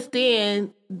actually understand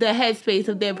the headspace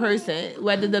of their person,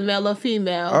 whether the male or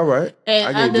female. All right.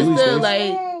 And I gave Julie understood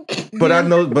space. like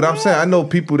But I'm saying I know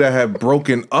people that have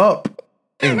broken up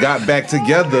and got back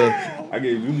together I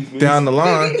gave you these down the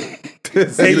line.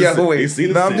 Hey, yo, wait.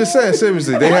 No, I'm just saying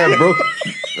seriously. They have broke.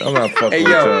 I'm not fucking Hey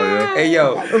with y'all, yo, yeah. hey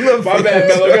yo. My bad,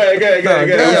 Mello. Go ahead. Hey, I'm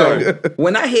yo, sorry.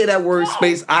 when I hear that word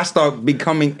space, I start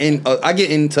becoming I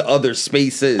get into other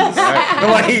spaces.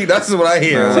 Like that's what I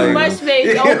hear. too Like, much space.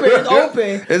 It's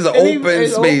open. It's an open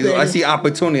space. I see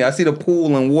opportunity. I see the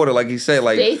pool and water, like you said.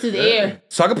 Like Space is air.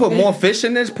 so, I can put more fish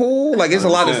in this pool. Like it's a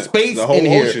lot of space The whole in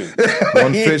here. ocean.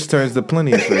 One fish turns to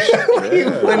plenty of fish. Plenty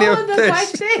What of was the fish.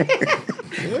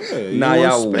 question? Nah,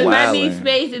 y'all If I need wildin'.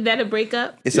 space, is that a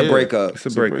breakup? It's a breakup. It's a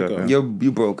breakup. breakup. yeah.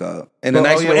 You broke up in the Oh,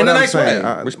 nice yeah, way. In what the I'm nice saying, way.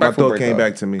 my Respectful thought came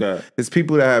breakup. back to me. Go ahead. It's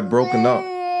people that have broken up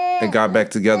and got back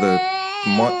together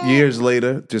years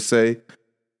later, just say,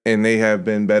 and they have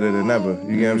been better than ever.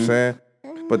 You get what I'm saying?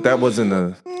 But that wasn't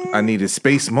a I needed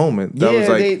space moment. That was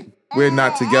Yeah, like we're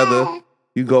not together,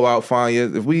 You go out, find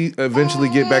your. If we eventually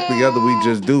get back together, we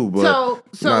just do. But so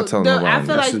not telling I nobody.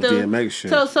 feel That's like some the DMX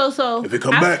shit. so If it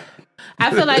come back.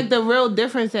 I feel like the real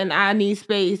difference in I need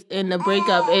space in the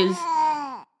breakup is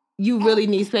you really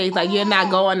need space. Like you're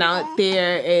not going out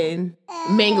there and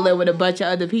mingling with a bunch of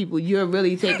other people. You're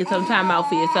really taking some time out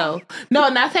for yourself. No,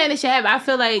 not saying it should happen. I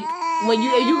feel like when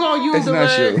you gonna use It's the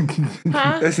not word, true.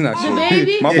 huh? That's not The true.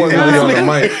 baby. My boy He really really on on the the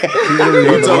mic. mic. He really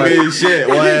on You the talking mic. shit.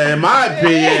 Well, in my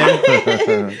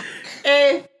opinion.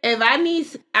 If I need,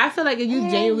 I feel like if you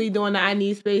genuinely doing the I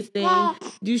need space thing,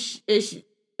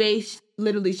 space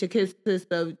literally should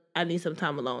consist of I need some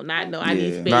time alone. Not no I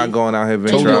need Yeah. space. Not going out here And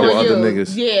venturing you out with doing other you.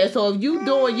 niggas. Yeah, so if you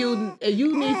doing you, if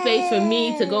you need space for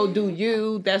me to go do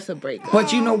you, that's a breakup.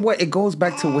 But you know what? It goes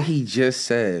back to what he just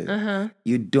said.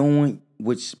 You're doing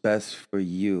what's best for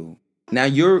you. Now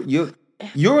you're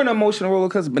an emotional roller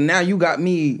coaster, but now you got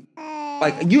me.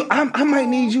 Like you, I might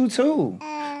need you too.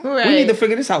 Right. We need to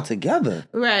figure this out together.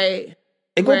 Right.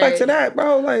 It go back Right. to that,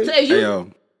 bro. Like, So if you, Hey,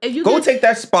 yo. if you go get- take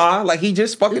that spa, like he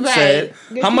just fucking Right. said.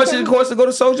 Get How you much some- did it cost to go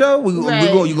to Sojo? We Right.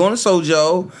 go. You going to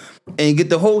Sojo and get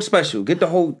the whole special. Get the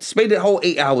whole. Spend the whole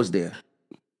 8 hours there.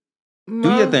 Do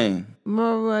your thing.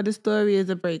 Moral of the story is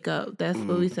a breakup. That's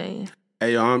what we saying.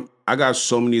 Hey, I got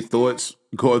so many thoughts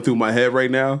going through my head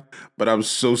right now, but I'm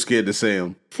so scared to say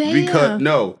them. Say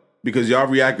 'em. Because y'all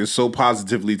reacted so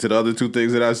positively to the other two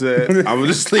things that I said. I'm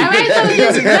just leaving All right, so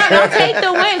you don't take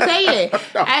the win. Say it.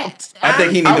 I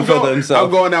think he need to filter himself. I'm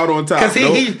going out on top. Cause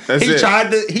That's he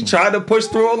it. tried to push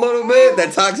through a little bit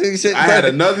that toxic shit. I had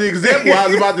another example. I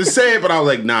was about to say it, but I was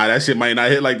like, nah, that shit might not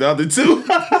hit like the other two.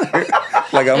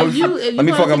 Like If you let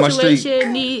me fuck up my street.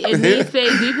 need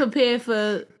space, be prepared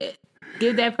for.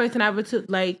 Give that person opportunity.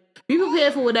 Like, be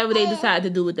prepared for whatever they decide to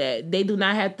do with that. They do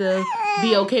not have to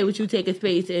be okay with you taking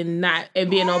space and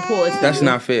being on pause. That's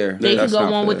not fair. They That's can go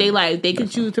not on with fair. their life. They can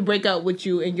choose to break up with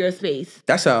you in your space.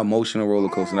 That's an emotional roller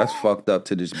coaster. That's fucked up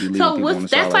to just be leaving So people on the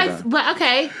what's side that's like like? that. But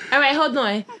okay, all right, hold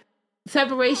on.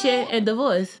 Separation and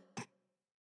divorce.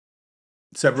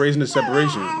 Separation is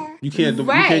separation. You can't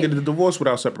Right. get a divorce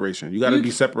without separation. You got to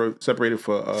be separated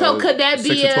for. So could that 6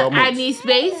 be to a 12 months. I need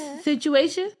space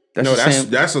situation? That's No, the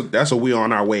same. that's a we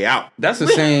on our way out. That's the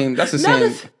same. That's the No, same.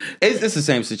 this- It's the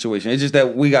same situation. It's just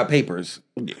that we got papers.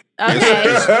 Okay.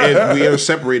 If we are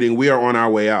separating, we are on our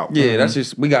way out. Yeah, that's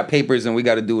just we got papers and we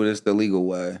got to do this the legal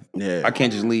way. Yeah. I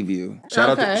can't just leave you.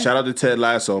 Shout Okay. out to Ted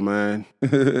Lasso, man.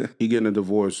 He getting a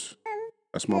divorce.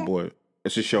 That's my boy.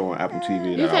 It's a show on Apple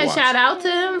TV. You that I can watch. shout out to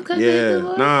him because Yeah,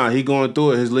 nah, he going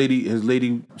through it. His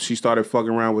lady, she started fucking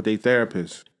around with a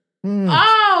therapist.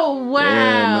 Oh wow,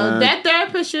 man. that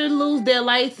therapist should lose their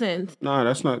license. Nah,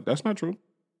 that's not true.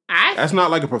 That's not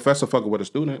like a professor fucking with a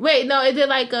student. Wait, no, is it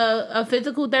like a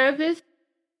physical therapist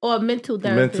or a mental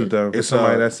therapist? Mental therapist. It's,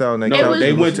 Somebody that sound like No, was-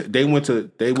 they went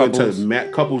to Couples.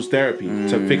 couples therapy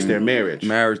to fix their marriage.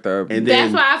 Marriage therapy. And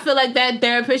That's then why I feel like that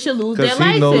therapist should lose their because he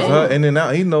license. knows her in and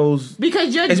out. He knows.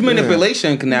 Because you're It's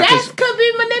manipulation now. that could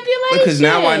be manipulation. Because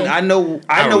now I know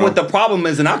don't what know. the problem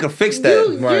is and I can fix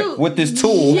that with this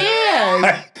tool.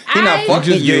 Yeah. He not He fucking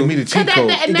just you. gave me the cheat code.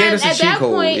 At He gave us a cheat that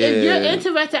code, point, if you're yeah.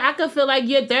 interested, I could feel like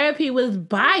your therapy was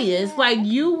biased. Like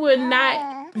you were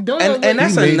not doing And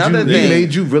that's He made another you, thing. He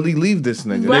made you really leave this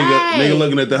nigga. Right. nigga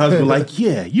looking at the husband like,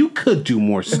 yeah, you could do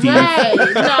more, Steve. Right. No,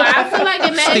 I feel like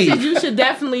in that Steve. instance, you should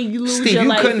definitely lose Steve, your you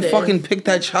license. couldn't fucking pick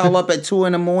that child up at 2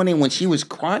 a.m. when she was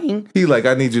crying. He like,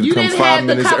 I need you to You come didn't 5 have the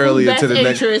minutes couple's earlier to best the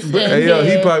next. interest in Hey, yo, he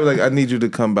there. probably like, I need you to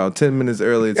come about 10 minutes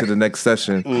earlier to the next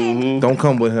session. Don't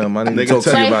come with him. I need to Nigga, talk to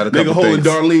you tell- about a Nigga couple holding things.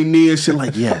 Darlene knee and shit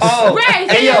like, yes. Oh,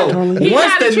 Right. hey yo, He once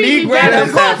gotta the treat knee me grab better. is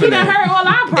Of course, he done happening, heard all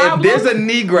our if problems. there's a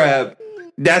knee grab,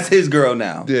 that's his girl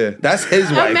now. Yeah. That's his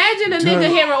wife. Imagine a nigga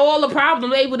hearing all the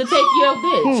problems, able to take your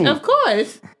bitch. Of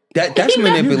course. That's You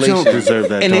don't manipulation. deserve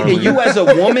that, and darling. you as a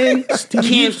woman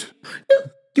can't.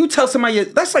 You tell somebody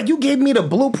that's like you gave me the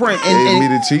blueprint Gave me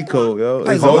and the cheat code, yo.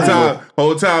 Like, It's Whole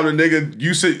over. time, the nigga,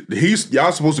 you sit,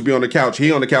 y'all supposed to be on the couch.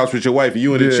 He on the couch with your wife, and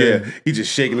you in the Yeah. chair. He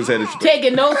just shaking his head.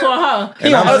 Taking notes on her.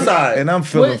 he on her side. And I'm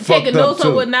feeling fucked Taking up notes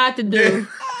on too. what not to do.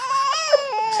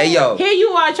 Hey yo, Here you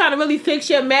are trying to really fix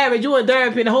your marriage. You in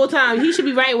therapy and the whole time. He should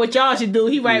be writing what y'all should do.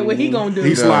 He write what he gonna do.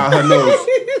 He slide her nose.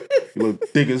 You look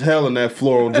thick as hell in that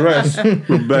floral dress,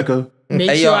 Rebecca. Make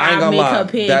hey sure yo, I ain't gonna make lie. her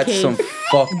pancakes. That's some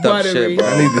fucked up buttery. shit, bro.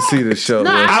 I need to see this show.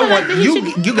 No, yo. I I feel want like he you.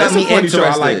 should- You got That's me a funny show. interested.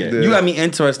 I like it. You got me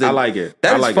interested. I like it. I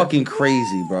That's like it. fucking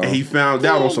crazy, bro. And he found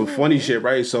out on some funny shit,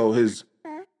 right? So his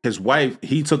wife,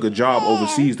 he took a job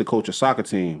overseas to coach a soccer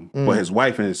team, but his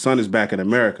wife and his son is back in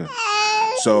America.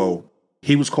 So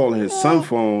he was calling his son's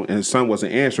phone, and his son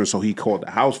wasn't answering, so he called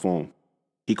the house phone.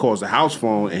 he calls the house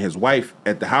phone and his wife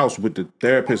at the house with the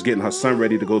therapist getting her son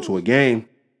ready to go to a game.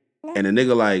 And the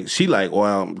nigga like, she like,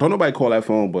 well, don't nobody call that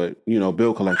phone but, you know,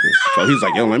 bill collector. So he's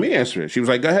like, yo, let me answer it. She was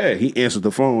like, go ahead. He answered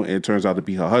the phone and it turns out to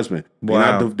be her husband.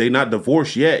 Wow. They not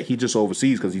divorced yet. He just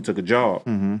overseas because he took a job.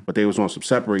 But they was on some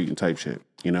separating type shit.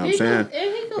 You know what I'm saying?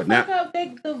 And he could fuck up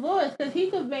their divorce because he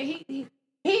could make,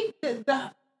 he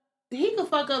could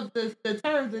fuck up the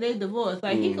terms of their divorce.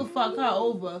 Like, he could fuck her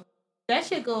over. That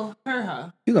shit go hurt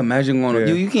her. You can imagine going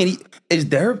on. You can't. Is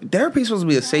therapy supposed to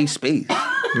be a safe space?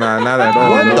 Nah, not at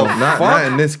all. What no, the not fuck?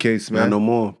 in this case, man. Not no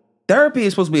more. Therapy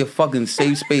is supposed to be a fucking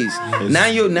safe space. Now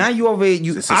you over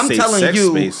here. It's a I'm safe telling sex you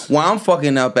space. where I'm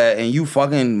fucking up at, and you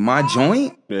fucking my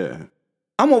joint. Yeah.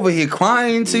 I'm over here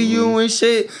crying to you and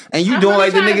shit, and you I'm doing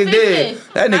really like the trying to nigga fix did.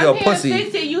 it. That nigga I'm a here pussy. to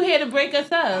fix it. You here to break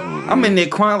us up. I'm in there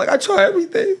crying like I try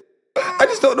everything. I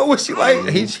just don't know what she like.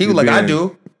 He was You're like, I being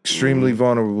do. Extremely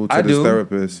vulnerable to I this do.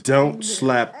 therapist. Don't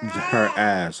slap her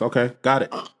ass. Okay, got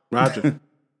it. Roger.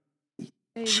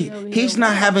 He's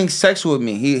not having sex with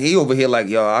me. He over here like,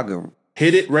 yo, I can.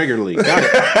 Hit it regularly. Got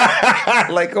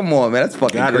it. Like, come on, man. That's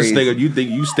fucking God, this crazy. nigga,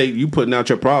 you think you putting out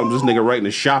your problems. This nigga writing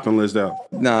a shopping list out.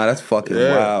 Nah, that's fucking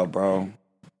Yeah. wild, bro.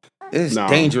 It's Nah.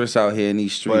 dangerous out here in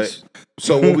these streets. But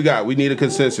so what we got? We need a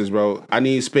consensus, bro. I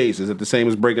need space. Is it the same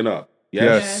as breaking up?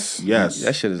 Yes. Yes.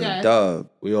 That shit is a Yes. dub.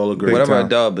 We all agree. Whatever time. a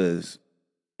dub is.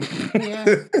 Yeah.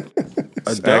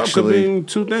 A dub Actually- could mean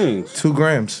two things. 2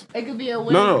 grams. It could be a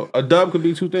win. No, a dub could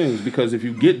be two things because if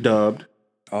you get dubbed,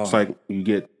 it's like you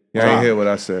get. Y'all ain't dropped. hear what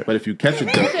I said. But if you catch a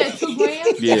You dub, said 2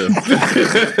 grams? yeah.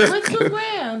 What's 2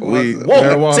 grams? We Whoa,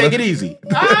 marijuana. take it easy.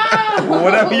 Oh!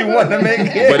 Whatever you want to make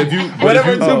it. But if you,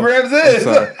 Whatever 2 grams is.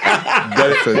 Sorry.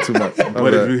 I said too much.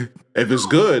 but if it's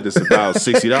good, it's about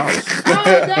 $60. Oh,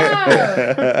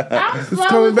 no. I'm slow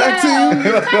coming back to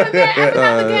you. It's coming back. I'm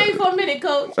out the game for a minute,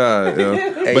 coach. Yo.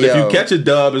 Hey, But if yo. you catch a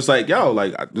dub, it's like, yo,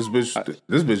 like this bitch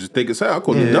is thick as hell. I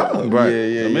call it dub. Right.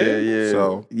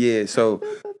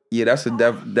 Yeah, that's a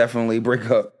definitely break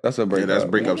up. That's a break Yeah, that's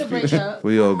up. break up It's a break speech. up.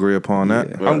 We all agree upon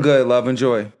that. I'm good, love and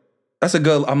joy.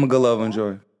 I'm a good love and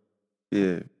joy. Yeah.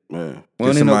 Man. We don't Get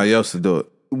need somebody else to do it.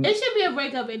 It should be a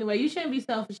breakup anyway. You shouldn't be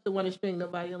selfish to want to string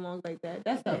nobody along like that.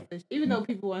 That's selfish. Even though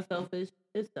people are selfish,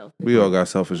 it's selfish. We all got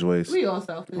selfish ways. We all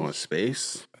selfish. On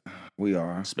space. We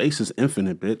are. Space is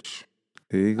infinite, bitch.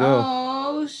 Here you go.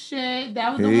 Oh shit!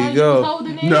 That was Here the you one go. you was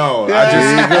holding in. No, Here I just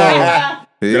you go.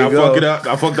 Here did you I go. fuck it up.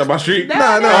 I fucked up my street. Nah,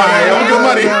 All right, I'm good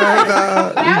money.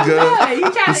 That You was good. good.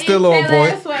 You trying to Still eat on that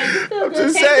point. last one. You still good.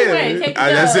 Just Take the saying. win. Take the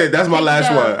That's dub. it. That's my Take the last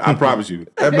dub. one. I promise you.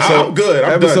 Episode- I'm good.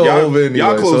 I'm episode done. Y'all, over anyway,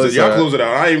 y'all so close it's it. Y'all all right. close it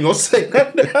out. I ain't even gonna say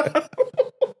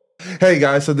nothing. Hey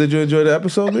guys, so did you enjoy the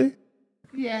episode, Lee?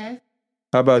 Yes.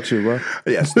 How about you, bro?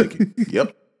 Yes, thank you.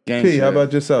 Yep. Gang P, shit. how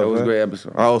about yourself? It was a man? great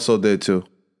episode. I also did too.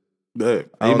 Good.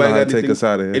 I don't know how to take us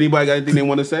out of here. Anybody got anything they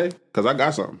want to say? Because I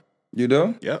got something. You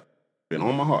do? Yep. Been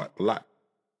on my heart a lot.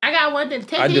 I got one thing.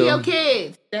 Take I in do. your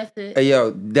kids. That's it. Hey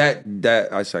yo, that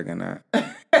I second that.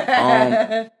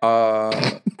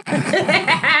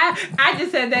 I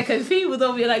just said that because he was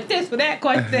over here like this for that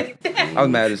question. I was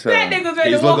mad as hell. That nigga was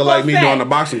ready He's to walk looking like off me set. during the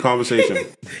boxing conversation.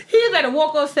 He was ready to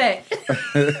walk off set.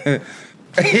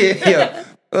 Yeah,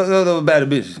 a little bad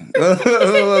bitch. A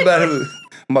little bad bitch.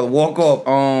 I'm about to walk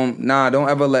off. Nah, don't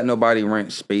ever let nobody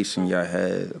rent space in your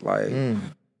head. Like,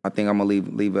 I think I'm gonna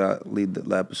leave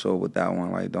the episode with that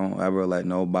one. Like, don't ever let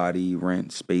nobody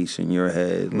rent space in your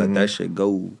head. Let that shit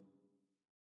go.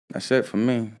 That's it for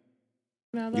me.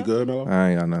 You good, Melo?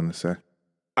 I ain't got nothing to say. All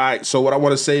right, so what I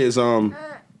want to say is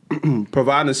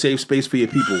providing a safe space for your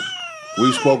people.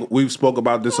 We've spoke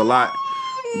about this a lot,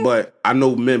 but I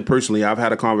know men personally, I've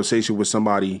had a conversation with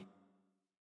somebody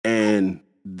and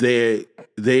they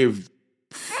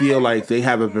feel like they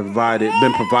haven't been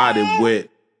provided with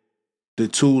the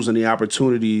tools and the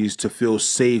opportunities to feel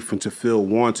safe and to feel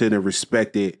wanted and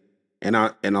respected. And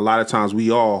a lot of times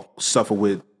we all suffer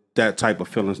with that type of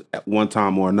feelings at one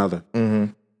time or another.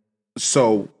 Mm-hmm.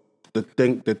 So the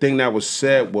thing that was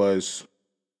said was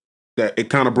that it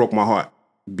kind of broke my heart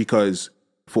because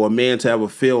for a man to ever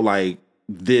feel like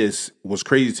this was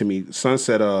crazy to me. Son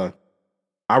said, I'd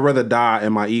rather die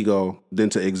in my ego than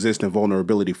to exist in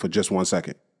vulnerability for just 1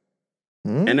 second.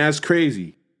 Mm-hmm. And that's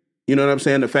crazy. You know what I'm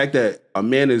saying? The fact that a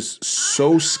man is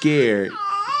so scared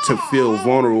to feel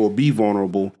vulnerable, be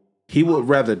vulnerable, he would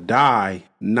rather die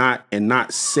not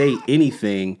say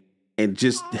anything and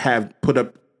just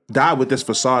die with this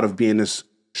facade of being this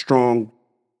strong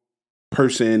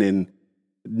person and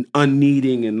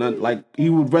unneeding and like he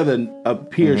would rather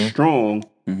appear strong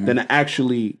than to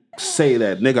actually say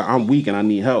that, nigga, I'm weak and I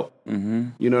need help.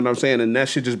 You know what I'm saying? And that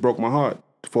shit just broke my heart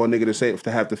for a nigga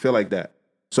to have to feel like that.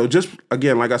 So just,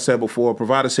 again, like I said before,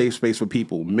 provide a safe space for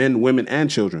people, men, women, and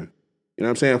children. You know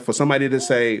what I'm saying? For somebody to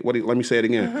say, let me say it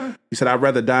again. He said, I'd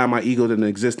rather die in my ego than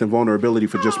exist in vulnerability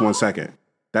for just 1 second.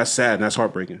 That's sad and that's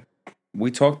heartbreaking. We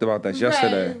talked about that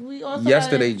yesterday.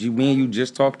 Yesterday, me and you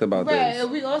just talked about this.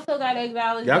 We also got to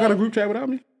acknowledge Y'all got a group chat without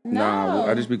me? Nah,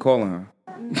 I just be calling her.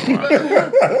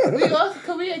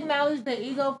 Can we acknowledge the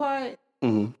ego part?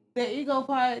 Mm-hmm. The ego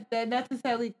part that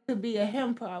necessarily could be a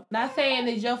him problem. Not saying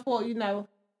it's your fault, you know.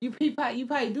 You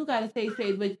probably do got to say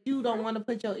straight, but you don't want to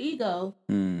put your ego.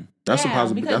 That's a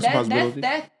possibility.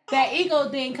 That ego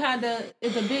thing kind of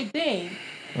is a big thing.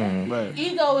 Right.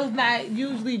 Ego is not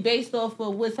usually based off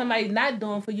of what somebody's not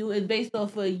doing for you. It's based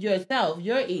off of yourself,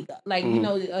 your ego, like you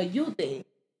know, a you thing.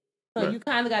 So you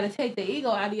kind of got to take the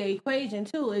ego out of your equation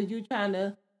too. If you trying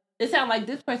to, it sounds like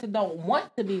this person don't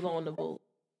want to be vulnerable.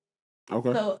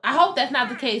 Okay. So I hope that's not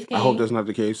the case, King. I hope that's not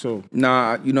the case too.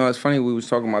 Nah, you know, it's funny. We was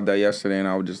talking about that yesterday, and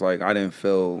I was just like, I didn't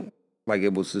feel like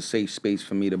it was a safe space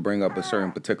for me to bring up a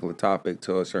certain particular topic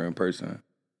to a certain person.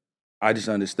 I just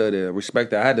understood it,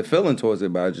 respect it. I had the feeling towards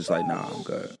it, but I was just like, nah, I'm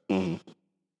good. Mm-hmm.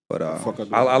 But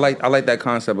I like that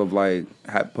concept of like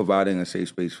providing a safe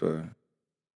space for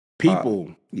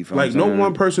people. Like no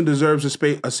one person deserves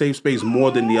a safe space more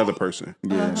than the other person.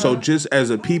 Yeah. So just as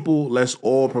a people, let's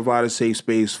all provide a safe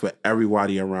space for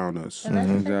everybody around us. Exactly.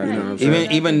 You know what I'm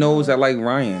saying? Even those that like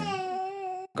Ryan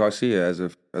Garcia as a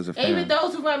fan. Even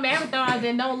those who run marathons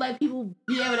and don't let people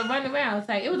be able to run around. It's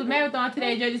like, it was a marathon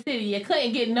today in Jersey City. You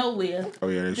couldn't get nowhere. Oh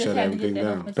yeah, they Just shut had to everything get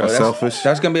that down. off. That's selfish.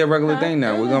 That's gonna be a regular thing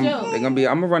now. It was a joke. I'm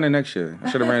gonna run it next year. I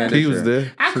should have ran it next He year. was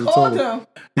there. I Should've called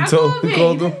told him. You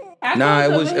called him? Nah,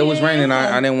 it was raining.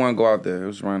 I didn't want to go out there. It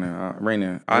was raining. It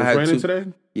was raining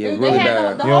today? Yeah, really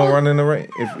bad. You don't run in the rain.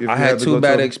 If I had two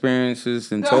bad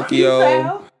experiences in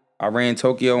Tokyo. I ran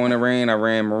Tokyo in the rain. I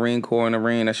ran Marine Corps in the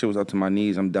rain. That shit was up to my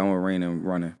knees. I'm done with rain and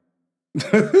running.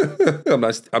 I'm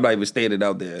not even standing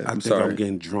out there. I think sorry. I'm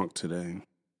getting drunk today.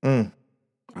 Mm.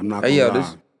 I'm not gonna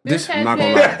lie. This I'm not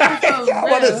gonna lie. I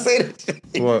want to say that.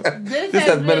 What? This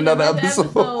has been another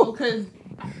episode.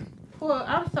 Well,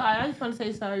 I'm sorry. I just want to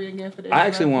say sorry again for this. I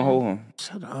actually want to hold him.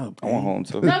 Shut up. I want to hold him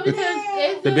too. No, because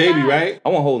it's The baby, right? I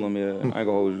want to hold him. Yeah, I ain't gonna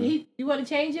hold you. You want to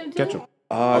change him too? Catch him.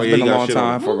 It's yeah, been you a got long shit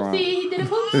time on. for around. Poopsie, he did a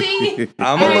poopsie.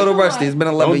 I'm a little rusty. It's been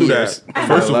 11 Don't do years. that.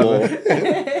 First of all,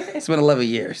 It's been 11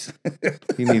 years.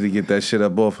 You need to get that shit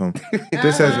up off him.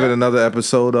 This has been another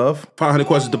episode of 500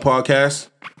 Questions, the podcast.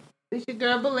 It's your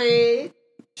girl, Believe.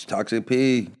 It's Toxic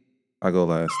P. I go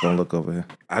last. Don't look over here.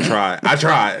 I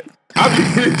tried.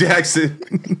 I'm Peter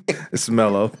Jackson. It's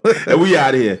mellow. And we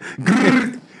out here.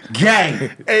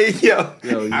 Gang. Hey, yo.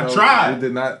 I tried. You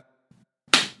did not.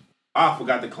 I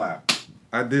forgot to clap.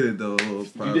 I did it though. You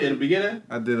did in the beginning?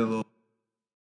 I did a little.